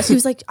conversation. Yes, he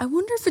was like, I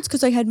wonder if it's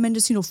because I had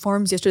Mendocino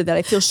Farms yesterday that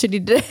I feel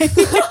shitty today.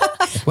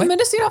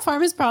 Mendocino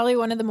Farm is probably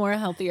one of the more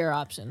healthier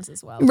options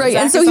as well. Right.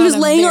 Zach And so is he was a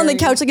laying on the very-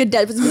 couch like a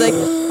dead person, like,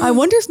 I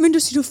wonder if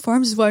Mendocino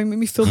Farms is why it made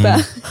me feel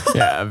bad.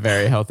 Yeah,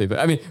 very healthy. But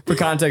I mean, for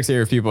context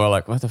here, if people are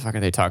like, what the fuck are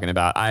they talking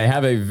about? I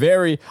have an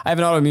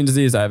autoimmune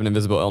disease. I have an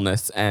invisible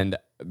illness. And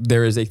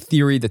there is a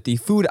theory that the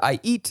food I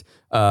eat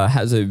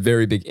has a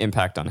very big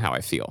impact on how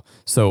I feel.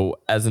 So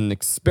as an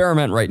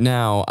experiment right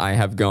now, I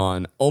have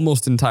gone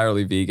almost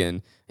entirely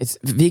vegan. It's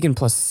vegan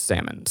plus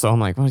salmon. So I'm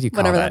like, what do you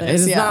call Whatever that? that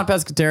is, It's yeah. not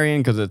pescatarian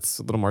because it's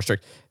a little more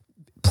strict.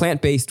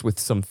 Plant-based with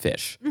some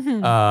fish.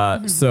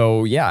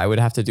 So yeah, I would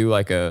have to do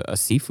like a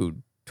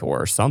seafood tour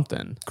or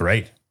something.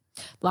 Great.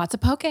 Lots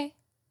of poke. And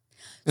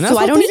So that's I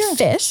what don't they eat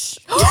do. fish.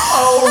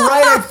 Oh,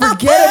 right. I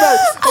forget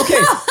about.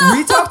 Okay,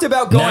 we talked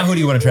about going. Now who do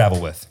you want to travel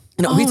with?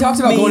 No, we talked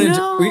about going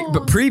no.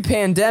 but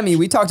pre-pandemic,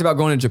 we talked about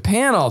going to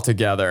Japan all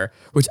together,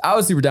 which I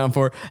was super down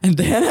for. And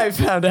then I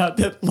found out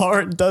that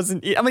Lauren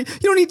doesn't eat. I'm like, you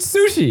don't eat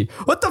sushi.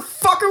 What the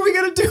fuck are we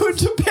gonna do in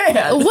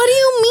Japan? What do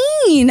you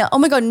mean? Oh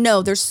my God,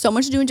 no. There's so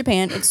much to do in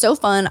Japan. It's so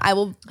fun. I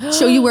will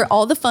show you where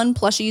all the fun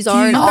plushies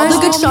are and all the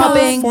good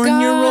shopping.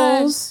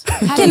 rolls.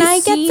 Can I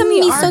get some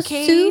miso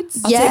soup?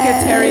 I'll take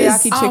a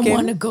teriyaki I chicken.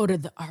 want to go to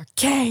the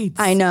arcades.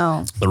 I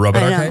know. The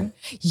robot I know. arcade?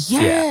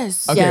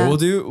 Yes. Okay, Yeah.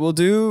 we'll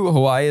do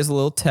Hawaii as a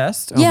little test.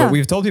 Yeah. But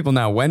we've told people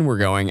now when we're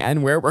going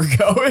and where we're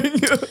going.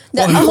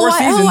 Well, in 4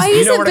 seasons, Hawaii you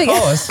is know a where to big-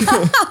 call us.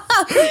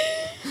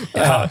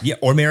 Yeah,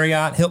 or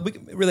Marriott.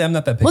 Really, I'm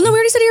not that picky. Well, no, we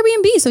already said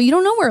Airbnb, so you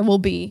don't know where it will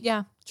be.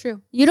 Yeah.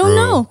 True. You don't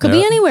know. Could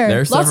be anywhere.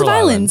 There's Lots of several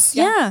islands.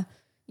 Yeah.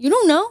 You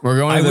don't know. We're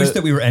going. I wish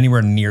that we were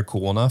anywhere near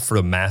cool enough for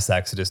a mass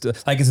exodus.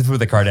 Like as if we're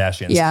the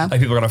Kardashians. Yeah. Like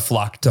people are going to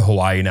flock to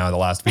Hawaii now the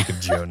last week of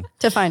June.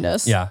 To find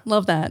us. Yeah.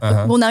 Love that.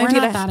 Well, now you We're have to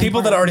not get a that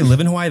People that already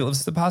live in Hawaii that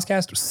listen to the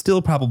podcast still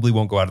probably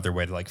won't go out of their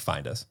way to like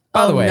find us.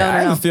 By the Oh, way, no, no, I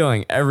have no. a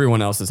feeling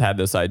everyone else has had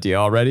this idea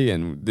already,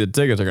 and the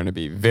tickets are going to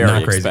be very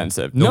Not crazy.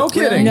 expensive. Nope. No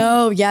kidding.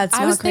 No, yeah, it's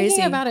I not was crazy.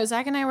 thinking about it.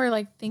 Zach and I were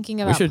like thinking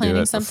We about should do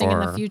planning it something in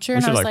the before- future. we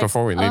And I should, was like, like,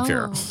 before we leave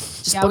here.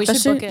 Just Yeah, book we that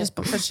should shit. book it. Just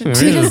book that shit. We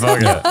just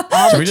fuck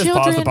it. Should we just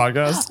pause the children-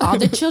 podcast? All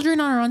the children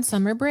are on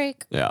summer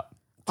break Yeah.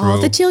 All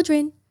the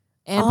children.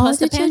 and All plus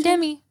the children.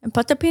 pandemic. And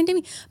plus the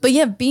pandemic. But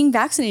yeah, being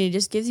vaccinated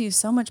just gives you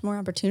so much more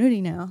opportunity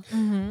now.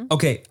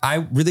 Okay,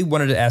 I really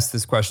wanted to ask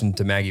this question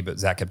to Maggie, but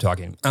Zach kept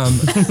talking.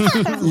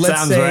 Let's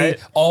Sounds say right.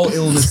 all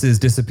illnesses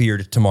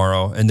disappeared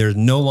tomorrow and there's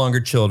no longer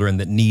children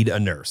that need a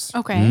nurse,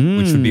 Okay.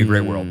 which would be a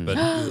great world. But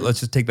let's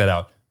just take that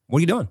out. What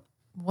are you doing?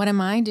 What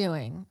am I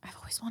doing? I've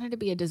always wanted to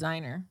be a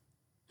designer.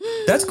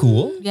 That's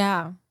cool.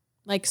 Yeah.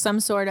 Like some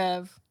sort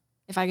of,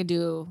 if I could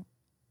do,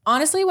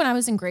 honestly, when I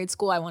was in grade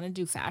school, I wanted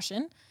to do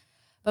fashion,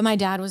 but my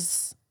dad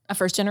was a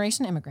first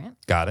generation immigrant.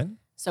 Got it.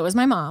 So was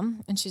my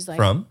mom. And she's like,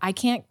 From? I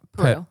can't,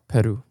 Peru.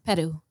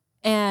 Peru.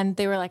 And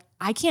they were like,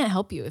 I can't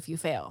help you if you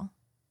fail.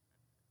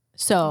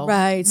 So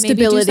Right, maybe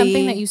do stability.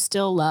 something that you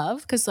still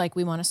love. Cause like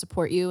we want to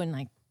support you and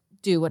like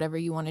do whatever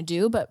you want to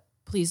do, but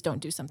please don't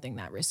do something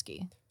that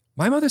risky.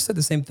 My mother said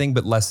the same thing,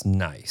 but less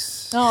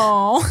nice.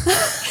 Oh,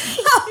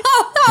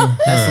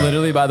 That's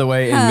literally, by the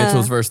way, in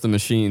Mitchell's versus the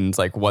Machines,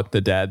 like what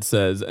the dad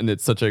says, and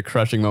it's such a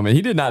crushing moment.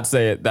 He did not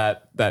say it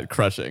that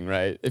crushing,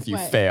 right? If you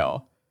Right.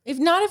 fail. if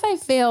not, if I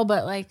fail,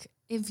 but like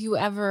if you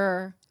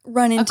ever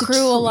Run into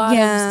accrue a lot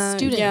of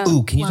students. Yeah.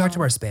 Ooh, can you talk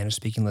to our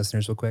Spanish-speaking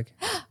listeners real quick?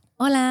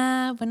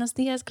 Hola, buenos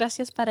días,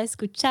 gracias para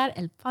escuchar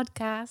el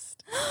podcast.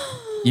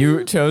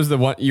 You chose the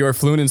one, you are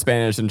fluent in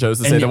Spanish and chose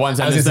to say And the you- one I was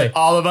sentence gonna that say-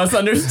 all of us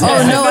understand.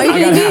 Oh no, are you I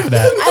got kidding half me? of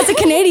that. As a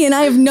Canadian,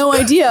 I have no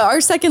idea.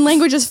 Our second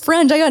language is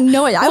French. I got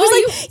no idea. I was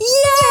like,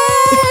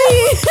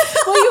 yay!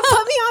 Well, you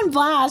put me on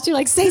blast. You're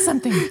like, say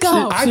something,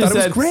 go. I She thought it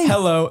was said, great.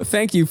 hello,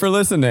 thank you for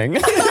listening.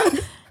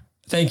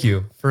 Thank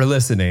you for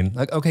listening.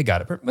 Like, okay,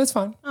 got it. That's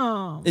fine.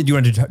 Oh, Do you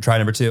want to try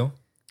number 2?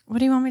 what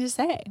do you want me to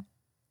say?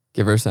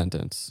 Give her a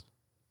sentence.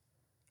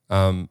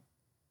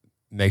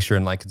 Make sure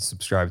and like and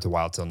subscribe to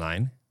Wild Till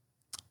 9.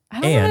 I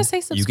don't know how to And say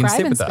you can subscribe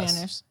sit in with us.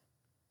 Spanish.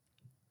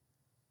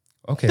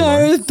 Okay,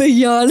 Lauren. The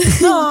yawn.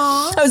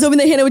 Aw. I was hoping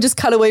that Hannah would just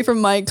cut away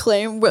from my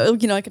claim,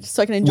 you know,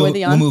 so I can enjoy We'll, the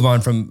we'll yawn. move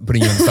on from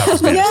putting you in the spot for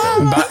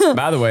Spanish.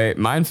 By the way,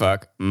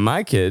 mindfuck,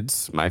 my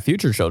kids, my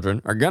future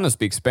children, are going to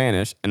speak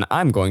Spanish, and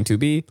I'm going to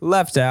be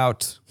left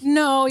out.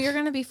 No, you're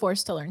going to be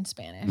forced to learn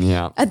Spanish.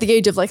 Yeah. At the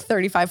age of like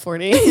 35,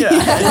 40. You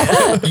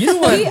know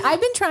what?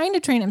 I've been trying to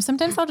train him.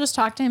 Sometimes I'll just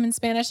talk to him in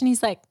Spanish and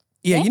he's like,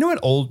 Yeah, you know what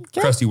old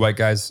crusty white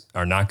guys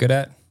are not good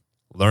at?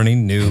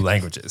 Learning new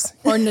languages.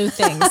 or new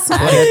things.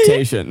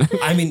 Adaptation.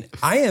 I mean,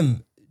 I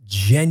am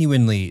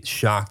genuinely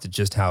shocked at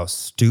just how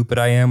stupid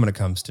I am when it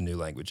comes to new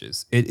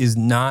languages. It is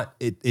not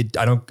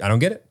I don't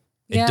get it.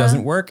 It Yeah.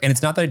 doesn't work. And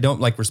it's not that I don't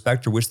like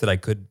respect or wish that I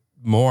could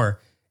more.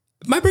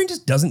 My brain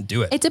just doesn't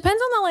do it. It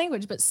depends on the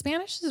language, but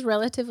Spanish is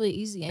relatively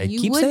easy and I you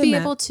keep would saying be that.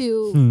 able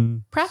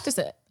to practice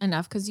it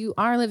enough because you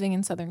are living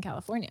in Southern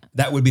California.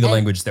 That would be the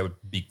language that would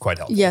be quite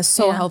helpful. Yes,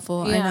 so Yeah.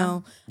 helpful. I Yeah.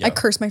 know. Yeah. I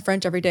curse my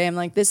French every day. I'm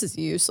like, this is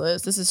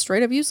useless. This is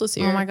straight up useless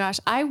here. Oh my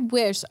gosh. I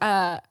wish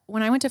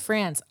when I went to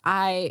France,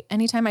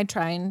 anytime I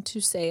tried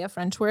to say a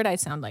French word, I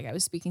sound like I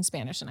was speaking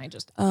Spanish and I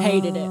just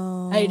hated it.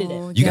 Hated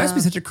it. You guys would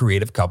be such a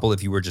creative couple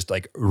if you were just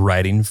like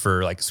writing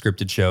for like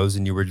scripted shows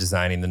and you were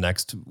designing the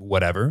next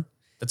whatever.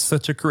 That's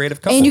such a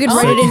creative couple. And you could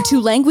write it in 2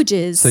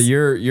 languages. So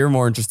you're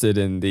more interested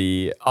in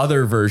the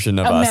other version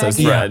of us as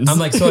Maggie. friends. I'm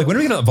like, so like, when are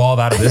we going to evolve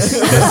out of this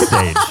stage?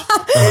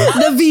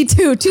 the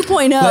V2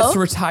 2.0. Let's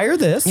retire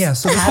this. Yeah,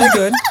 so this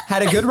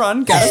had a good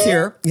run. Got us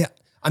here. Yeah,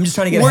 I'm just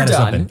trying to get We're ahead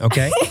done. of something.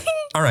 Okay.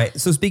 All right.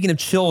 So speaking of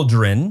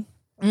children,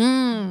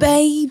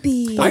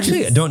 Baby.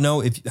 actually, I don't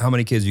know how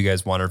many kids you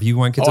guys want or if you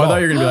want kids Oh, I at all.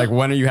 thought you were gonna be like,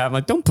 when are you having?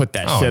 Like, don't put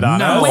that Oh, shit on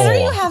no. us. When are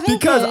you having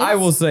Because kids? I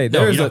will say No,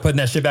 there's you're not putting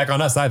that shit back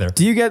on us either.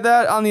 Do you get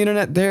that on the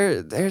internet?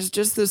 There's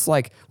just this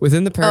like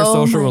within the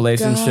parasocial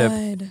relationship,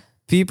 God.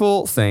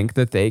 people think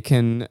that they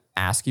can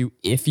ask you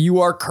if you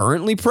are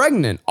currently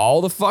pregnant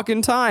all the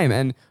fucking time,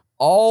 and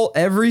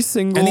every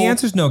single And the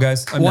answer is no,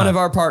 guys. I'm one not. of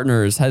our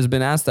partners has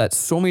been asked that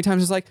so many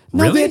times. It's like,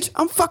 no, Really? bitch,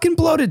 I'm fucking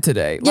bloated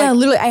today. Yeah, Like,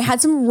 literally, I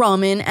had some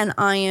ramen and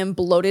I am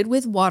bloated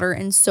with water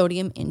and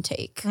sodium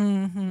intake.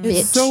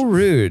 it's so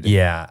rude.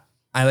 Yeah.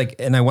 I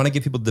want to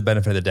give people the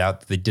benefit of the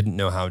doubt that they didn't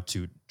know how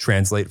to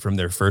translate from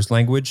their first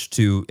language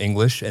to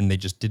English and they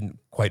just didn't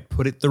quite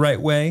put it the right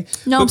way.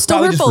 No, But I'm still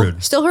probably just hurtful.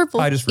 rude. Still hurtful.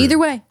 Probably just rude. Either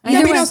way. Yeah, I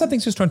Either mean, way. how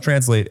something's just trying to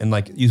translate and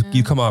like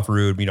you come off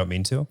rude when you don't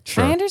mean to.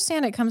 I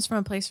understand it comes from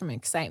a place from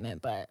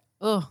excitement, but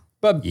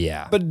But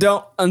Yeah. but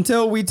don't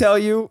until we tell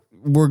you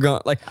we're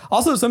going. Like,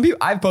 also some people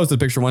I've posted a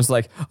picture once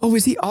like, oh,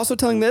 is he also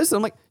telling this? And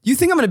I'm like, you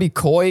think I'm gonna be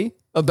coy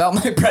about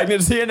my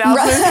pregnancy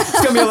announcement. It's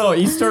going to be a little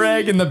Easter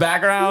egg in the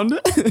background.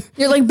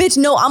 You're like, bitch,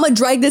 no, I'm going to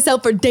drag this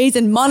out for days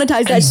and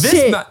monetize that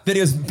shit. This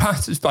video is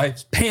sponsored by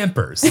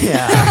Pampers.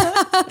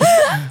 Yeah.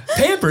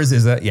 Pampers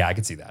is I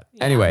can see that.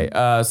 Anyway,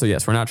 so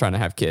yes, we're not trying to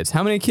have kids.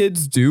 How many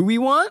kids do we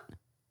want?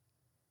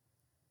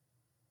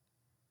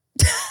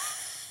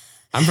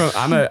 I'm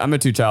a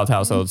 2-child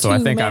household, so I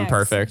think I'm max.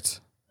 perfect.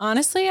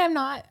 Honestly, I'm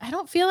not. I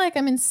don't feel like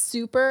I'm in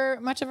super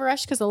much of a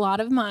rush because a lot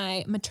of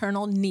my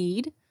maternal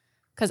need,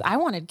 because I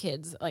wanted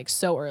kids like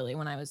so early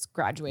when I was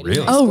graduating.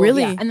 Really? high school. Oh,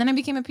 really? Yeah. And then I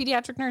became a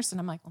pediatric nurse,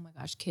 and I'm like, oh my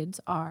gosh, kids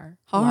are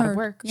a lot of Hard.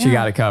 work. She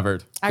got it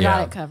covered. I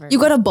got it covered. You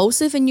got a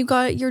BOSIF and you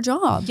got your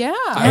job. yeah.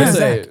 I would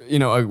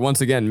say,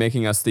 once again,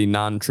 making us the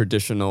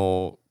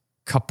non-traditional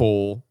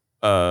couple,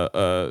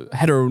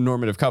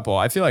 heteronormative couple.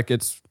 I feel like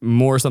it's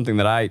more something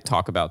that I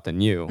talk about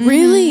than you.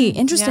 Really?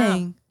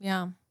 Interesting.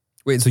 Yeah.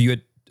 Wait, so you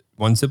had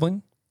one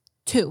sibling?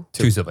 Two.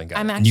 Two sibling. Got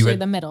I'm it. And you actually had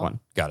the middle. one.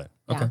 Got it.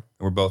 Yeah. Okay. And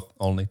we're both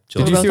only Did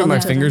children. you both see what my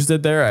only children. fingers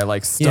did there? I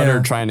like stuttered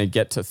Yeah. trying to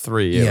get to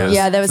 3. It Yeah. was,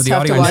 Yeah, that was For the tough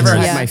audio to watch. never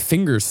listeners, had Yeah. my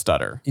fingers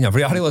stutter. For the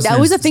audio listeners. That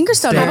was a finger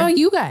stutter. How about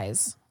you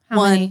guys? How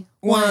One. many?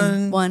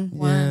 One.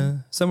 Yeah.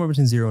 Somewhere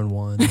between 0 and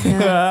 1. Okay.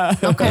 Yeah.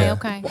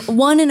 Okay.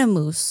 One and a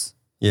moose.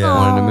 Yeah.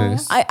 One and a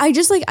moose. I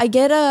just like I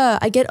get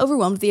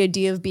overwhelmed with the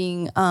idea of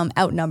being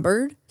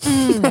outnumbered.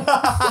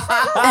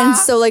 And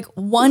so like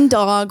one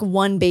dog,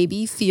 one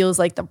baby feels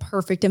like the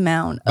perfect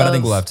amount. But I of-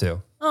 think we'll have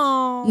 2.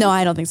 Oh. No,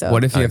 I don't think so.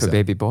 What if you I have a think so.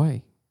 baby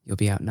boy? You'll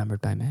be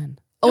outnumbered by men.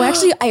 Oh,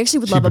 actually, I actually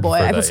would She love a would boy.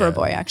 prefer I that, prefer a yeah.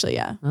 boy, actually.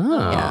 Yeah.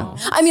 Oh. Yeah.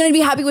 I mean, I'd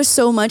be happy with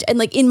so much. And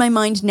like in my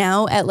mind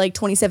now at like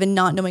 27,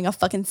 not knowing a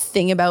fucking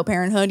thing about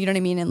parenthood, you know what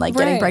I mean? And like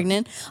getting Right.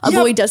 pregnant, a Yeah.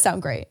 boy does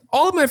sound great.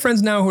 All of my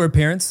friends now who are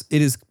parents,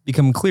 it has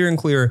become clear and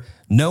clear.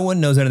 No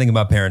one knows anything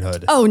about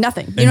parenthood Oh,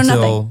 nothing. You know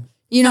until nothing.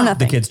 You know the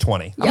nothing. kid's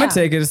 20. I'm gonna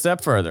take it a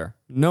step further.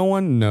 No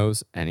one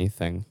knows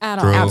anything. At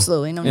True. all.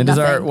 Absolutely. No, It is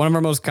nothing. one of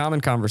our most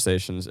common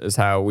conversations is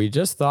how we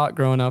just thought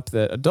growing up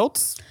that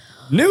adults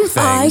knew things.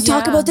 I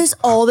talk Yeah. about this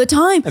all the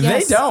time. They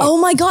don't. Oh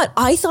my God.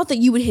 I thought that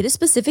you would hit a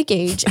specific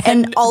age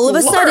and all of a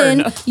learn.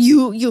 sudden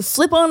you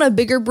flip on a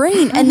bigger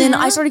brain. And then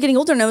I started getting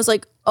older and I was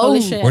like, oh,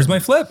 Holy shit. Where's my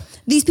flip?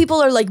 these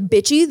people are like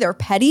bitchy. They're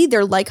petty.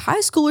 They're like high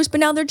schoolers, but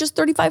now they're just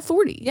 35,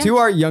 40. To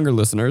our younger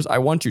listeners, I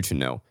want you to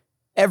know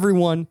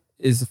everyone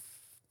is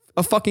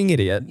a fucking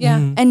idiot. Yeah.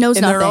 And knows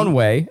In nothing. their own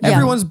way. Yeah.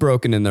 Everyone's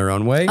broken in their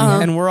own way.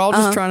 And we're all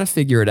just trying to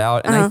figure it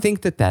out. And I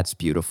think that that's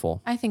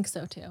beautiful. I think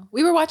so too.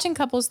 We were watching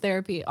couples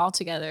therapy all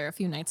together a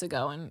few nights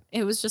ago, and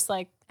it was just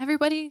like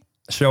everybody.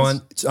 Show on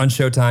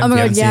Showtime. Oh if my you God,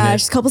 haven't yeah, seen it,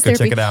 just couples go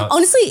therapy. check it out.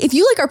 Honestly, if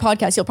you like our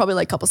podcast, you'll probably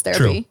like couples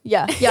therapy. True.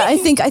 Yeah. I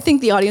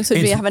think the audience would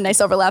have a nice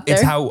overlap there.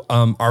 It's how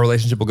our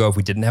relationship will go if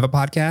we didn't have a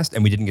podcast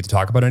and we didn't get to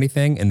talk about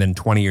anything. And then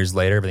 20 years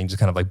later, everything just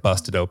kind of like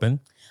busted open.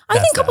 I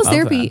think couples Love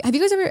therapy. that. Have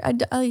you guys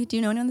ever? Do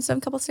you know anyone that's done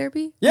couples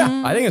therapy?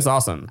 Yeah, I think it's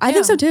awesome. I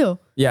think so too.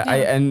 Yeah,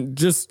 and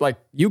just like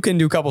you can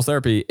do couples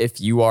therapy if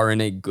you are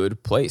in a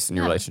good place in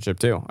your relationship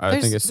too. I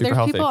think it's super there's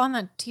healthy. people on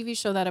that TV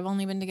show that have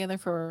only been together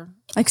for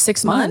Like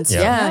 6 months.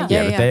 Yeah.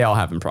 Yeah. but they all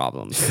having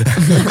problems.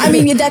 I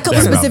mean, that couple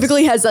They're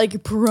specifically has like They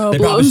problems.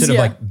 probably should have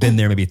yeah. like been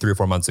there maybe 3 or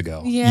 4 months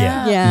ago.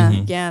 Yeah. Yeah,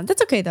 yeah.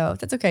 That's okay though.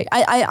 That's okay.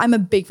 I'm a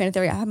big fan of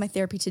therapy. I had my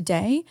therapy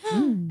today,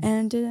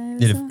 and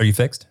Are you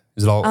fixed?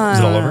 Is it all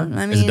over? I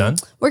mean, Is it done?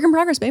 Work in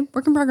progress, babe.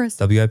 Work in progress.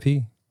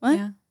 WIP. What?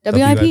 Yeah.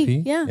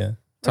 WIP. Yeah. Yeah.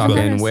 Talking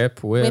progress.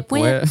 whip. Whip,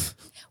 whip.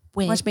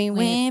 Whip, Watch me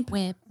whip.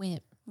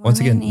 whip. Once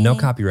again, no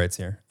copyrights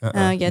here.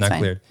 Yeah, it's not fine.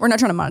 cleared. We're not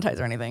trying to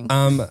monetize or anything.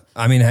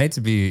 I mean, I hate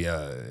to be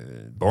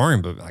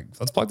boring, but like,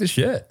 let's plug this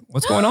shit.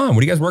 What's going on? What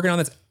are you guys working on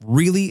that's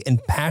really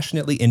and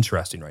passionately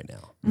interesting right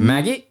now?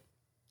 Maggie?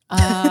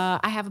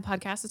 I have a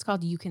podcast. It's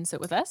called You Can Sit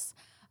With Us.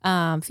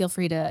 Feel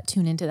free to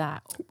tune into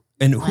that.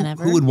 And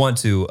Whenever. who would want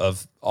to,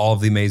 of all of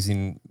the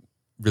amazing,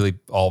 really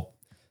all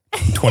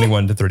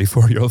 21 to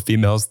 34-year-old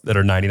females that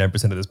are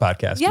 99% of this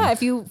podcast? Yeah,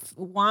 if you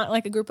want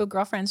like a group of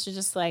girlfriends to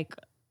just like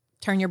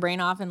turn your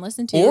brain off and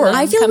listen to. Or- then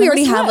I feel like come we and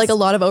already listen to have like a us.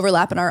 lot of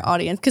overlap in our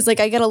audience because like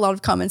I get a lot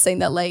of comments saying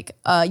that like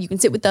you can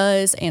sit with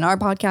us and our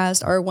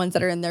podcast are ones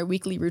that are in their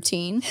weekly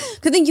routine. Because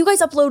I think you guys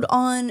upload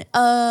on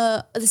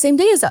the same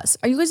day as us.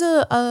 Are you guys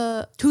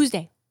a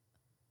Tuesday.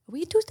 Are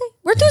we a Tuesday?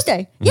 We're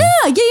Tuesday.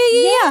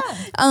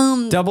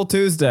 Yeah. Double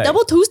Tuesday.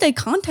 Double Tuesday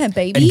content,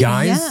 baby. And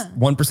guys, Yeah.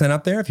 1%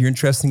 out there, if you're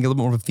interested in getting a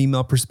little more of a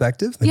female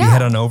perspective, maybe Yeah,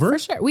 head on over. For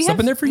sure. We Something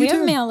have, there for you we have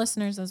too. male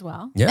listeners as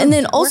well. Yeah. And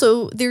then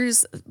also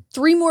there's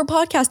 3 more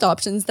podcast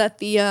options that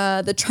the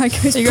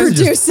Trikers You guys are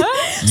produce. just- so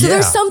Yeah.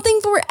 there's something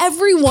for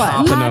everyone.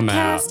 Popping them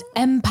out. Podcast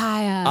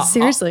Empire.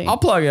 Seriously. I'll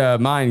plug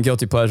mine,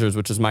 Guilty Pleasures,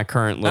 which is my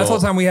current That's little, all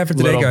the time we have for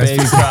today, little guys.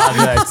 baby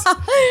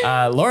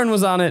project. Lauren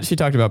was on it. She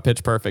talked about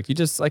Pitch Perfect. You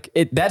just like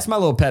it. That's my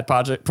little pet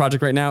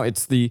project right now.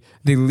 It's the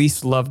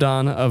least loved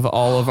on of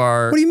all of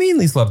our. What do you mean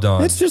least loved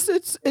on? It's just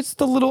it's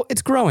the little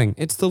it's growing.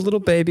 It's the little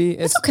baby.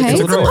 It's okay. the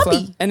It's a little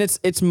puppy. fun. And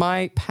it's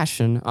my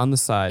passion on the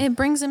side. It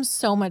brings him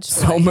so much joy.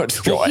 So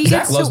much joy. He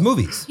Zach gets loves to-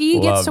 movies. He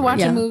gets to Love watch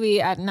it. a Yeah.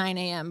 movie at 9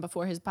 a.m.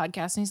 before his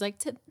podcast. And he's like,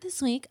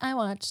 this week I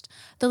watched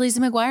the Lizzie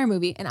McGuire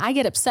movie. And I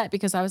get upset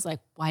because I was like,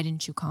 why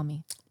didn't you call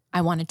me? I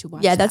wanted to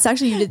watch. Yeah, that's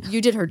actually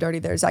you did her dirty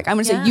there, Zach. I'm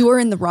gonna say Yeah. you were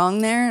in the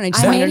wrong there, and I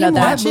just I wanted made to know him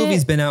that. watch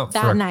movie's it been out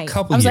that for a night.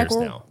 couple I was years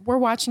like, now. We're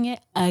watching it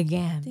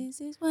again. This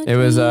is what It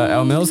was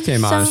Elle Mills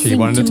came on. She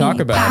wanted to talk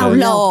about it.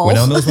 Paolo. When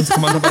Elle Mills wants to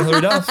come on about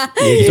Hillary Duff. You talk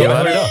know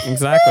about Hillary that? Duff.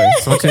 Exactly.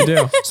 That's what you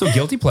do. So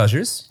Guilty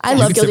Pleasures. I You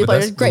love can sit Guilty with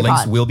Pleasures. us. Great The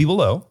links pod. will be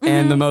below.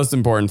 And the most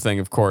important thing,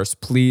 of course,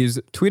 please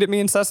tweet at me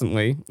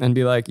incessantly and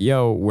be like,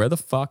 yo, where the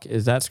fuck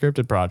is that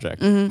scripted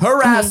project?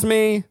 Harass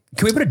me.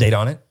 Can we put a date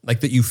on it? Like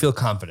that you feel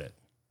confident.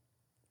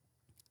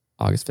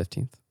 August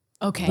 15th,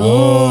 Okay.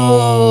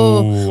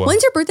 Oh.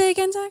 When's your birthday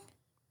again, Zach?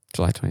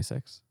 July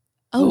 26th.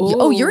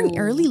 You're an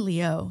early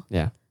Leo.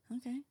 Yeah.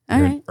 Okay. All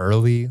You're right. an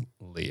early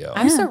Leo.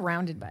 I'm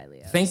surrounded by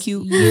Leo. Thank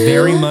you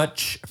very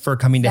much for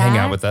coming to hang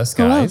out with us,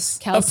 Who guys. else?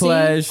 Kelsey. A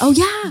pledge. Oh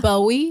yeah.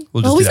 Bowie.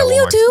 We'll just Oh, do he's that a one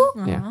Leo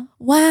more. too. Yeah.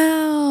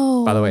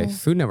 Wow. By the way,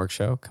 Food Network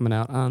show coming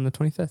out on the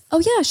 25th. Oh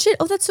yeah. Shit.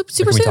 Oh, that's super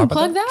Can we talk soon. about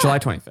Plug that. July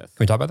 25th. Can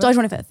we talk about July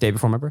that? 25th. Day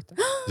before my birthday.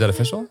 Is that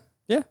official?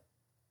 Yeah.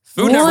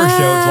 Food Network show,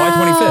 July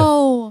 25th.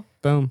 Wow.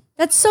 Boom.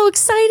 That's so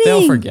exciting.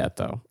 They'll forget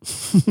though.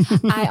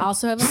 I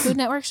also have a Food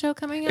Network show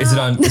coming out. Is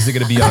it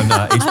going to be on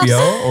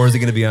HBO or is it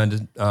going to be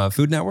on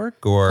Food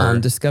Network or On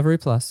Discovery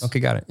Plus. Okay,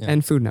 got it. Yeah.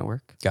 And Food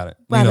Network. Got it.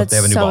 Wow, You know, that's they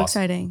have a new so boss.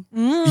 exciting.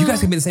 You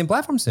guys can be the same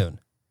platform soon.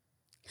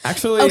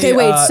 Actually, Okay,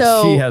 wait,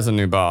 so- she has a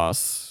new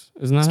boss.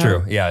 Isn't that It's her?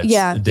 true. Yeah. It's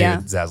Yeah, David yeah.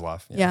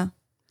 Zasloff. Yeah.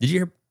 Did you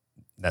hear?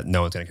 That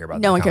no one's gonna care about.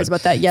 No that one cares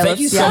comment. about that. Yeah. Thank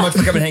you let's- so yeah. much for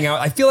coming and hang out.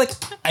 I feel like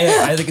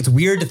I think it's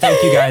weird to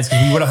thank you guys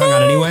because we would have hung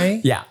on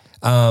anyway. Yeah.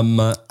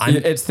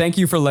 It's thank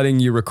you for letting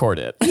you record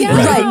it. Yeah.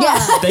 Right. Yeah.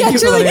 Thank you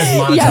for letting us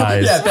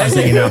monetize. Yeah. us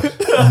hanging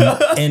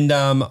out.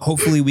 And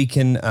hopefully we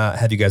can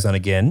have you guys on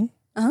again.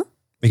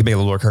 We can make a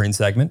little recurring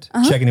segment.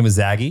 Checking in with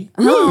Zaggy.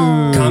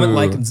 Comment,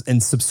 like,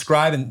 and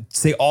subscribe and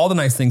say all the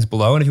nice things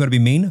below. And if you want to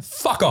be mean,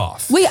 fuck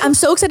off. Wait, I'm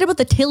so excited about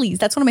the Tillies.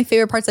 That's one of my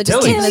favorite parts I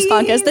just did in this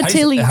podcast. The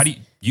Tillies. How do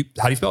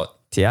you spell it?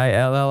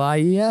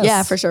 TILLIES.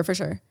 Yeah, for sure, for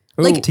sure.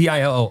 Ooh. Like,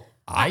 TILLIES?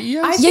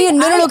 yeah,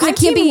 no, 'cause I'm it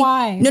can't be. Team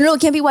Y. No,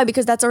 it can't be Y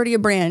because that's already a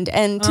brand,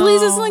 and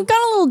Tilly's is like gone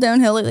a little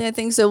downhill lately, I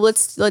think. So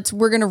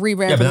we're gonna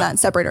rebrand from that and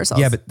separate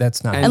ourselves. Yeah, but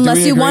that's not. And unless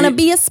do we you want to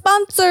agree- be a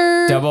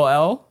sponsor. Double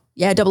L?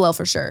 Yeah, double L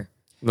for sure.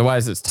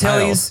 Otherwise, it's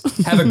Tilly's. Tiles.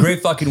 Have a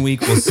great fucking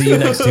week. We'll see you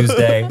next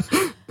Tuesday.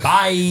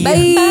 Bye.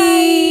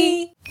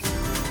 Bye.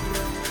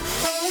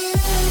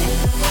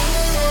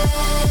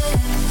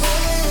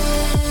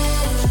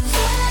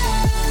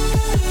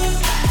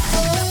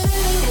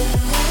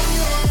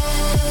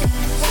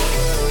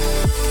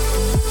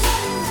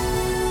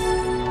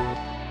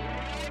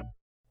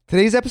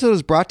 Today's episode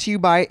is brought to you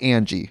by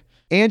Angie.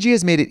 Angie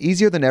has made it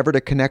easier than ever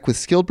to connect with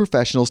skilled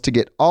professionals to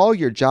get all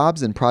your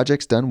jobs and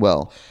projects done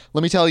well.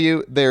 Let me tell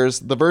you, there's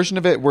the version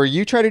of it where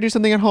you try to do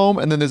something at home,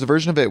 and then there's a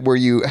version of it where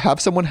you have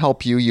someone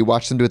help you, you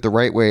watch them do it the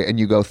right way, and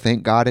you go,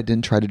 thank God I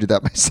didn't try to do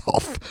that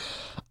myself.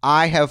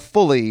 I have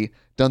fully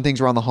done things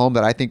around the home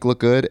that I think look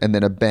good, and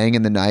then a bang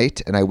in the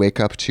night, and I wake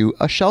up to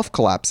a shelf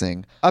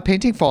collapsing, a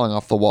painting falling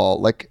off the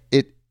wall.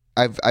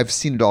 I've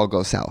seen it all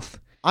go south.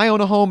 I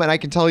own a home, and I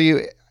can tell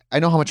you, I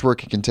know how much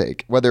work it can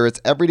take. Whether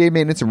it's everyday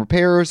maintenance and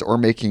repairs or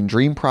making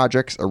dream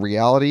projects a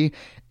reality,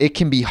 it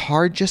can be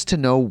hard just to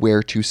know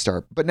where to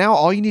start. But now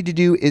all you need to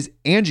do is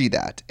Angie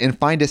that and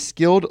find a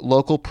skilled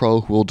local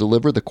pro who will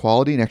deliver the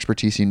quality and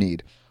expertise you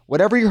need.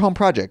 Whatever your home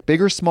project,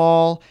 big or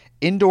small,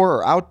 indoor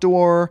or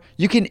outdoor,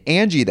 you can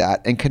Angie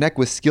that and connect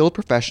with skilled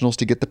professionals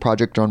to get the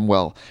project done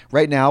well.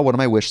 Right now, one of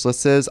my wish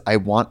lists is I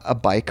want a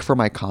bike for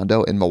my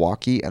condo in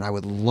Milwaukee, and I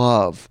would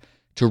love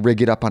to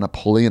rig it up on a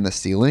pulley in the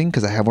ceiling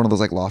because I have one of those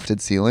like lofted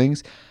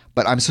ceilings,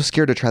 but I'm so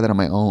scared to try that on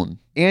my own.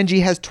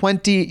 Angie has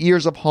 20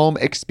 years of home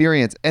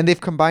experience, and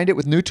they've combined it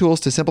with new tools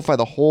to simplify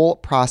the whole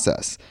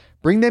process.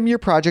 Bring them your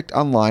project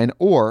online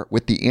or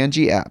with the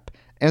Angie app.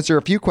 Answer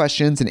a few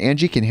questions and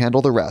Angie can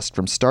handle the rest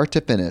from start to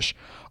finish,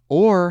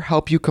 or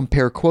help you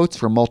compare quotes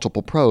from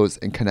multiple pros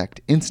and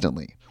connect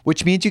instantly,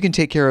 which means you can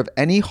take care of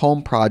any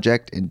home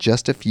project in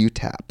just a few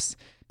taps.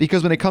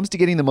 Because when it comes to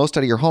getting the most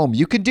out of your home,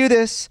 you can do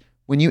this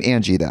when you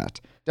Angie that.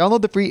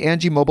 Download the free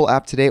Angie mobile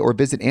app today or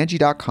visit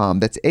Angie.com.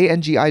 That's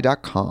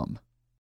ANGI.com.